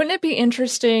 wouldn't it be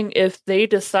interesting if they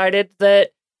decided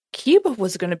that Kiba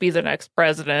was going to be the next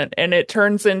president, and it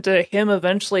turns into him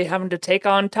eventually having to take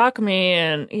on Takumi,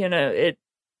 and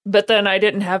but then I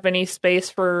didn't have any space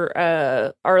for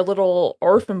our little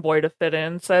orphan boy to fit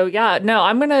in. So yeah, no,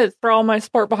 I'm going to throw all my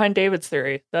support behind David's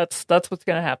theory. That's what's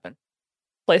going to happen.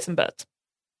 Play some bets.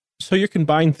 So your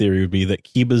combined theory would be that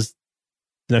Kiba's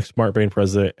the next Smart Brain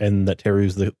president and that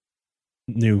Teruo's the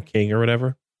new king or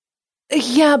whatever?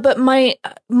 Yeah, but my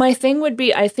thing would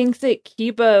be, I think that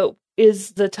Kiba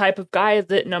is the type of guy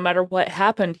that no matter what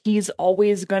happened, he's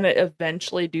always going to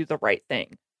eventually do the right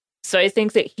thing. So I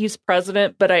think that he's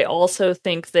president, but I also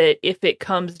think that if it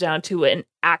comes down to an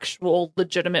actual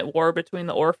legitimate war between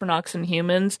the Orphanochs and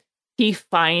humans, he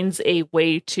finds a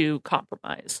way to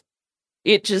compromise.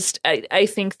 I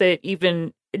think that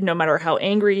even no matter how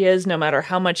angry he is, no matter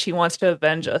how much he wants to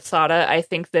avenge Asada, I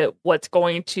think that what's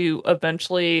going to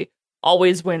eventually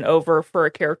always win over for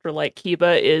a character like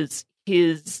Kiba is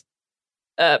his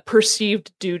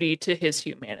perceived duty to his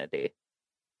humanity.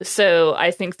 So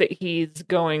I think that he's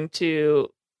going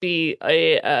to be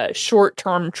a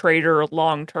short-term traitor,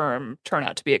 long-term turn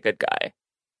out to be a good guy.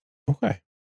 Okay.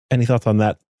 Any thoughts on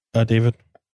that, David?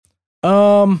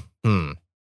 I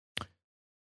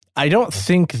don't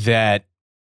think that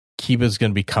Kiba's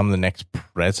going to become the next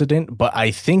president, but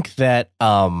I think that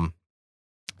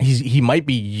he might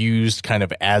be used kind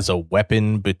of as a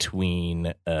weapon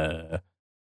between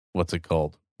what's it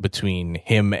called? Between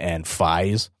him and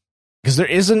Faiz. Because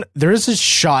there is a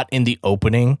shot in the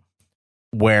opening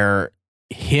where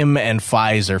him and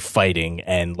Faiz are fighting,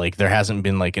 and like there hasn't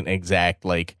been like an exact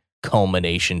like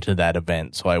culmination to that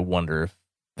event. So I wonder if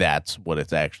that's what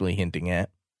it's actually hinting at.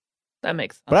 That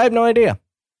makes sense. But I have no idea.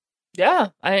 Yeah,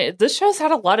 this show's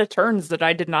had a lot of turns that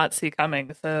I did not see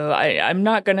coming, so I'm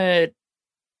not gonna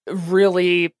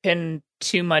really pin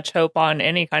too much hope on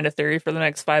any kind of theory for the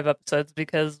next 5 episodes,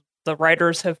 because the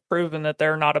writers have proven that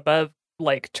they're not above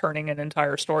like turning an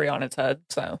entire story on its head.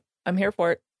 So I'm here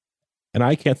for it. And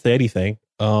I can't say anything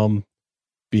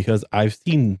because I've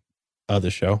seen the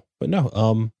show, but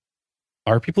no.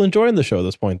 Are people enjoying the show at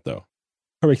this point, though?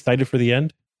 Are we excited for the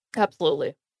end?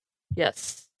 Absolutely.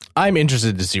 Yes. I'm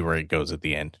interested to see where it goes at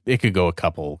the end. It could go a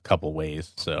couple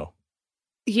ways. So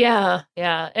yeah.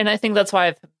 And I think that's why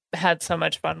I've had so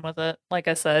much fun with it. Like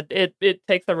I said, it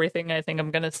takes everything I think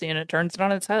I'm going to see and it turns it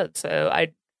on its head. So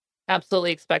I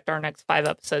absolutely expect our next 5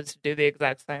 episodes to do the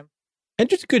exact same. And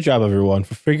just a good job, everyone,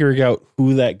 for figuring out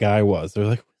who that guy was. They're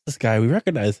like, who's this guy? We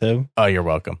recognize him. Oh, you're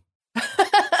welcome.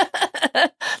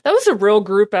 That was a real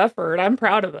group effort. I'm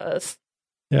proud of us.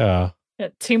 Yeah.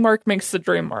 Teamwork makes the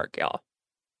dream work, y'all.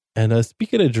 And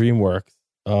speaking of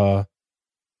DreamWorks,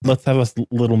 let's have us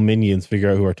little minions figure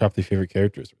out who our top 3 favorite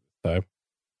characters are this time.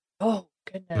 Oh,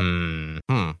 goodness.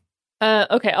 Mm-hmm.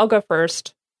 Okay, I'll go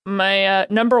first. My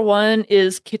number 1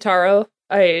 is Kitaro.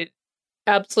 I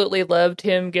absolutely loved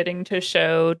him getting to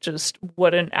show just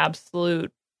what an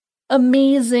absolute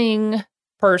amazing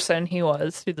person he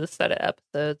was through this set of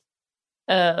episodes.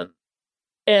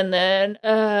 And then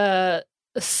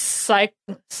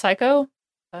Psycho.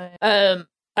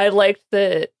 I liked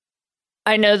that.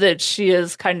 I know that she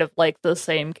is kind of like the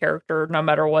same character no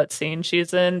matter what scene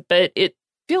she's in, but it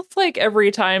feels like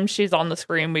every time she's on the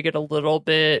screen we get a little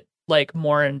bit like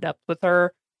more in depth with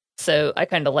her. So I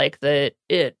kind of like that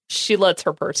she lets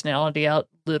her personality out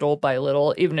little by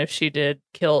little, even if she did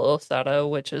kill Osato,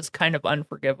 which is kind of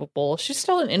unforgivable. She's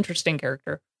still an interesting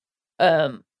character.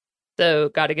 So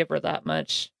got to give her that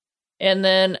much. And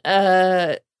then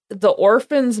the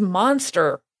Orphans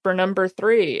Monster for number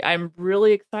 3. I'm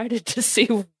really excited to see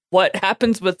what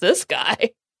happens with this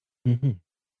guy. Mm-hmm.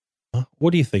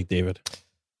 What do you think, David?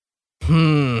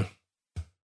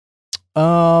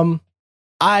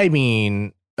 I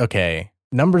mean, okay.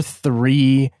 Number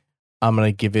 3, I'm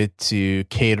going to give it to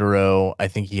Keitaro. I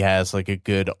think he has like a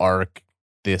good arc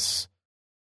this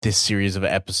series of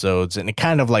episodes, and it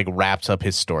kind of like wraps up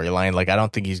his storyline. Like, I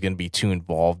don't think he's going to be too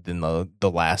involved in the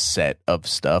last set of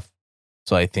stuff.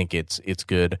 So I think it's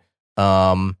good.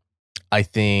 I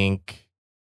think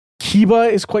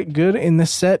Kiba is quite good in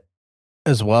this set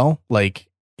as well. Like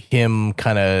him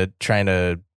kind of trying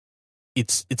to,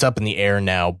 it's up in the air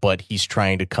now, but he's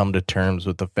trying to come to terms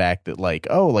with the fact that like,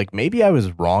 oh, like maybe I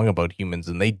was wrong about humans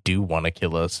and they do want to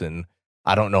kill us, and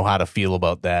I don't know how to feel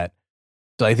about that.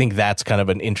 So I think that's kind of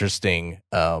an interesting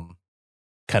kind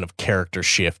of character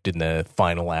shift in the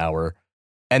final hour.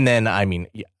 And then, I mean,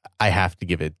 I have to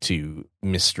give it to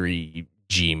Mystery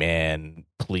G-Man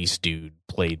police dude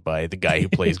played by the guy who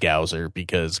plays Gowser,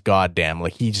 because goddamn,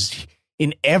 like he just,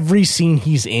 in every scene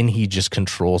he's in, he just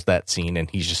controls that scene, and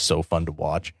he's just so fun to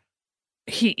watch.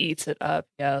 He eats it up.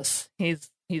 Yes, he's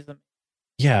a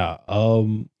yeah.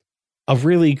 A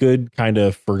really good kind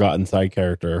of forgotten side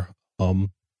character.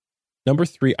 Number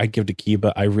 3, I give to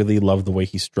Kiba. I really love the way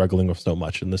he's struggling with so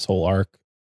much in this whole arc.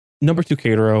 Number 2,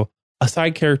 Keitaro. A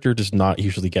side character does not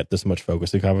usually get this much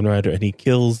focus in Kamen Rider, and he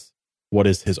kills what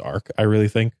is his arc, I really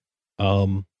think.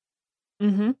 Number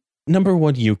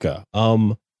 1, Yuka.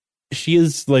 She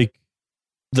is like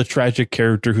the tragic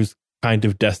character who's kind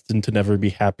of destined to never be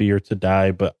happy or to die,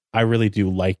 but I really do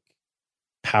like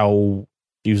how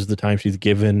she uses the time she's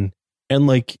given. And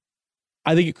like,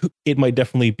 I think it might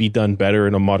definitely be done better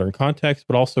in a modern context,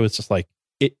 but also it's just like,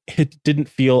 it didn't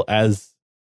feel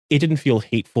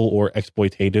hateful or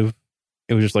exploitative.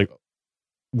 It was just like,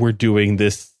 we're doing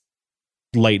this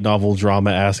light novel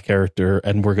drama ass character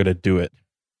and we're going to do it.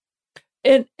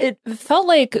 It felt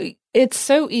like it's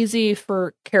so easy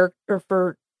for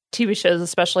TV shows,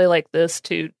 especially like this,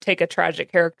 to take a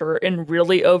tragic character and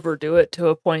really overdo it to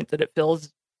a point that it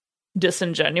feels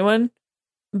disingenuous.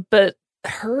 But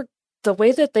the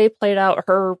way that they played out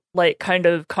her like kind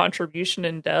of contribution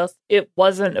in death, it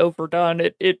wasn't overdone.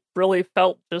 It really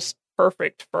felt just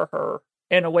perfect for her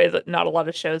in a way that not a lot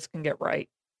of shows can get right.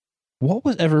 What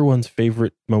was everyone's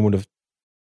favorite moment of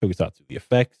Tokusatsu? The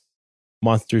effects,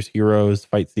 monsters, heroes,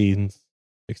 fight scenes,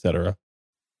 etc.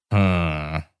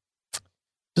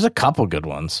 There's a couple good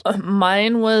ones.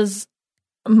 Mine was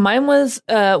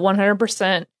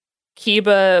 100%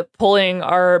 Kiba pulling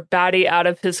our baddie out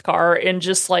of his car and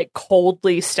just like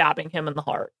coldly stabbing him in the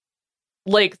heart.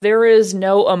 Like, there is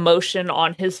no emotion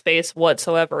on his face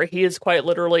whatsoever. He is quite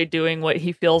literally doing what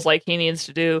he feels like he needs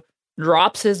to do,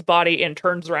 drops his body and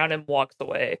turns around and walks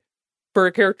away. For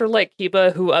a character like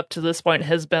Kiba, who up to this point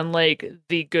has been like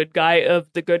the good guy of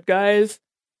the good guys,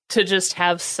 to just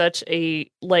have such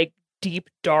a like deep,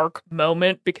 dark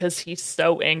moment because he's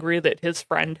so angry that his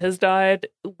friend has died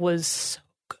was so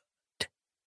good.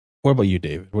 What about you,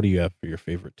 David? What do you have for your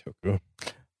favorite Toku?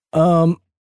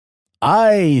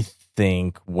 I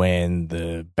think when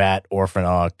the Bat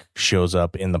Orphanok shows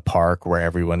up in the park where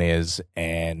everyone is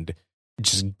and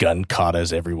just gun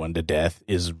katas everyone to death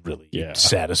is really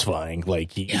satisfying.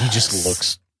 Like he just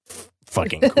looks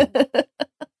fucking cool.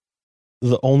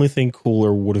 The only thing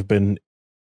cooler would have been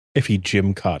if he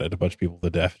Jim Cotted a bunch of people to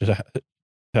death.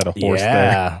 Had a horse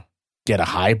there. Get a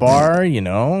high bar, do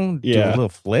a little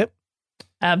flip.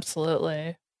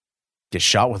 Absolutely. Get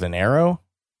shot with an arrow.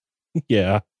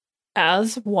 Yeah.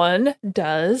 As one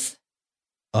does.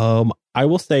 I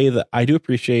will say that I do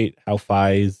appreciate how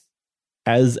Faiz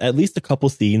has at least a couple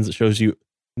scenes that shows you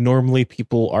normally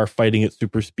people are fighting at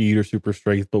super speed or super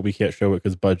strength, but we can't show it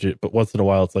because budget. But once in a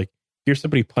while, it's like, here's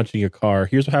somebody punching a car.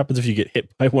 Here's what happens if you get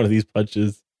hit by one of these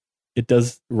punches. It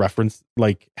does reference,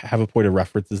 like, have a point of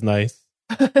reference is nice.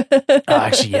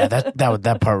 Actually, yeah,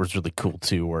 that part was really cool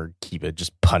too, where Kiba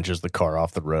just punches the car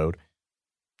off the road.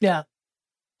 Yeah.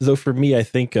 So for me, I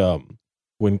think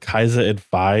when Kaiza and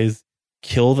Faiz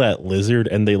kill that lizard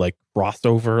and they like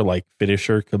crossover, like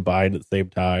finisher combined at the same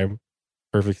time,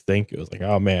 perfect sync. It was like,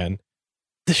 oh man,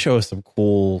 this show is some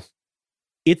cool.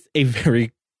 It's a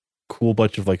very cool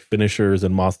bunch of like finishers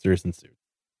and monsters and suits.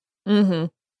 Mm-hmm.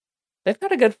 They've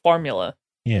got a good formula.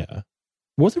 Yeah.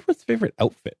 What was everyone's favorite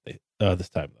outfit this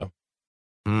time though?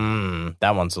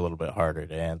 That one's a little bit harder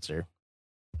to answer.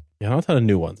 Yeah, not a ton of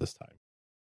new ones this time.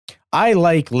 I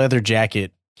like leather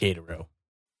jacket Keitaro.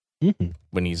 Mm-hmm.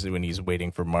 When he's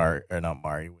waiting for when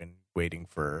waiting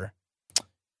for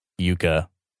Yuka.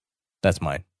 That's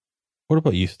mine. What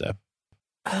about you, Steph?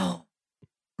 Oh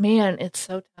man, it's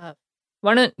so tough.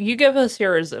 Why don't you give us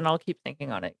yours and I'll keep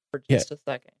thinking on it for just a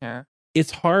second here.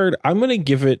 It's hard. I'm gonna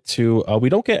give it to we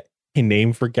don't get a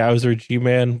name for Gowser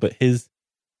G-Man, but his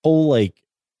whole like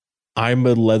I'm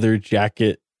a leather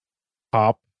jacket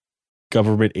top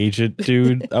government agent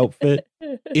dude outfit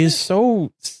is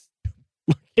so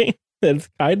it's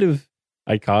kind of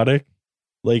iconic.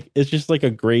 Like, it's just like a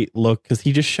great look because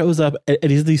he just shows up and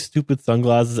he has these stupid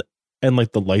sunglasses and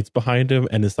like the lights behind him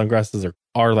and his sunglasses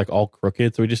are like all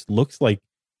crooked, so he just looks like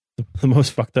the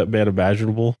most fucked up man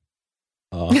imaginable.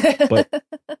 But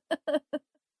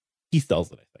he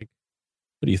sells it, I think.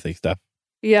 What do you think, Steph?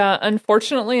 Yeah,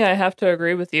 unfortunately I have to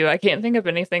agree with you. I can't think of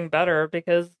anything better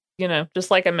because,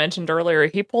 just like I mentioned earlier,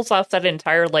 he pulls off that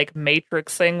entire like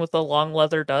Matrix thing with a long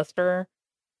leather duster.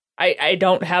 I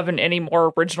don't have any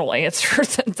more original answer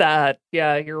than that.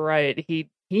 Yeah, you're right. He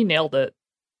nailed it.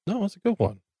 No, it's a good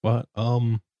one. But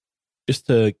just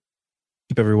to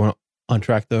keep everyone on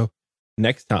track though,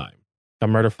 next time,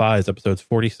 Kamen Rider Faiz episodes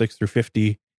 46 through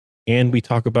 50, and we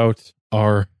talk about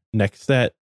our next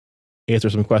set, answer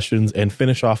some questions, and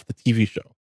finish off the TV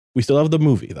show. We still have the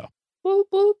movie though. Boop,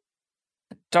 boop.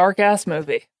 Dark ass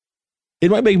movie.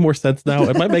 It might make more sense now.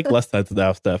 It might make less sense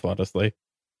now, Steph, honestly.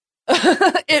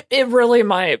 It really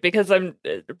might, because I'm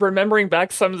remembering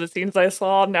back some of the scenes I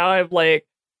saw. Now I've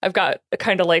got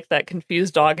kind of like that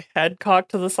confused dog head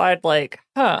cocked to the side, like,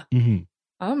 Mm-hmm.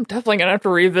 I'm definitely gonna have to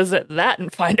revisit that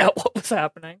and find out what was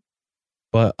happening.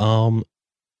 But so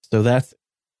that's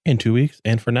in 2 weeks,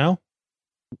 and for now,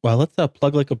 well, let's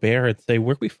plug like a bear and say,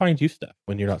 where can we find you, Steph,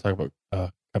 when you're not talking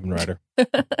about Kamen Rider?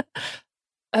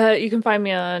 You can find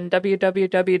me on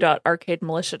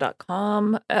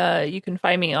www.arcademilitia.com. You can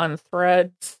find me on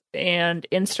Threads and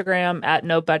Instagram at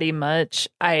nobodymuch.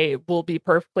 I will be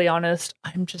perfectly honest,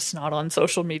 I'm just not on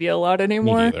social media a lot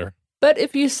anymore. Me neither. But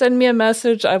if you send me a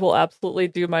message, I will absolutely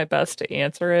do my best to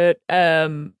answer it.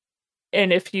 And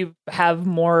if you have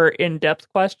more in-depth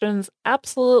questions,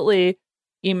 absolutely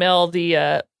email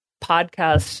the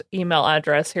podcast email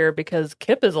address here, because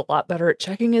Kip is a lot better at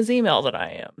checking his email than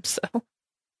I am. So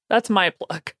that's my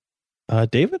plug.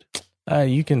 David?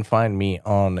 You can find me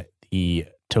on the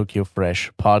Tokyo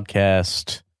Fresh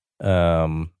podcast.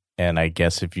 And I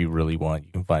guess if you really want,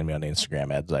 you can find me on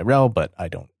Instagram at Zyrel, but I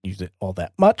don't use it all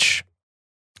that much.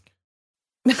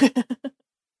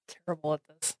 Terrible at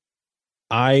this.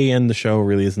 I and the show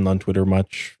really isn't on Twitter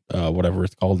much, whatever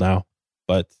it's called now.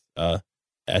 But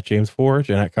at James Forge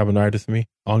and at Kamen Ride with me,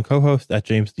 on co-host at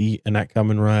James D and at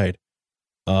Kamen Ride.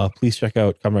 Please check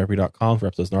out KamenRideReview.com for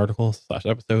episodes and articles /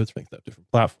 episodes, links out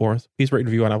different platforms. Please rate and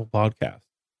review on Apple Podcasts.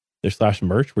 There's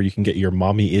 /merch where you can get your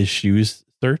mommy is shoes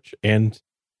search and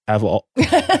have all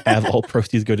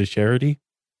proceeds go to charity.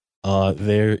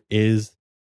 There is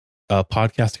a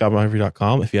podcast at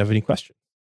KamenRideReview.com if you have any questions.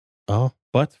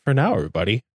 But for now,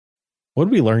 everybody, what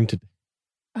did we learn today?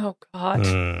 Oh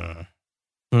God.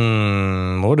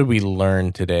 What did we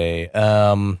learn today?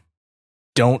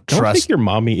 Don't trust take your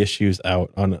mommy issues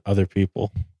out on other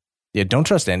people. Yeah, don't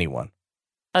trust anyone.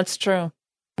 That's true.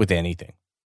 With anything.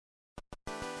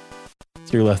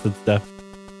 It's your lesson, Steph.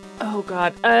 Oh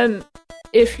God.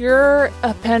 If you're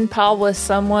a pen pal with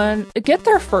someone, get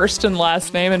their first and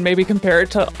last name and maybe compare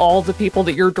it to all the people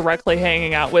that you're directly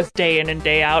hanging out with day in and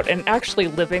day out and actually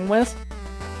living with.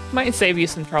 Might save you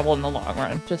some trouble in the long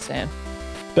run. Just saying.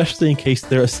 Especially in case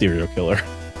they're a serial killer.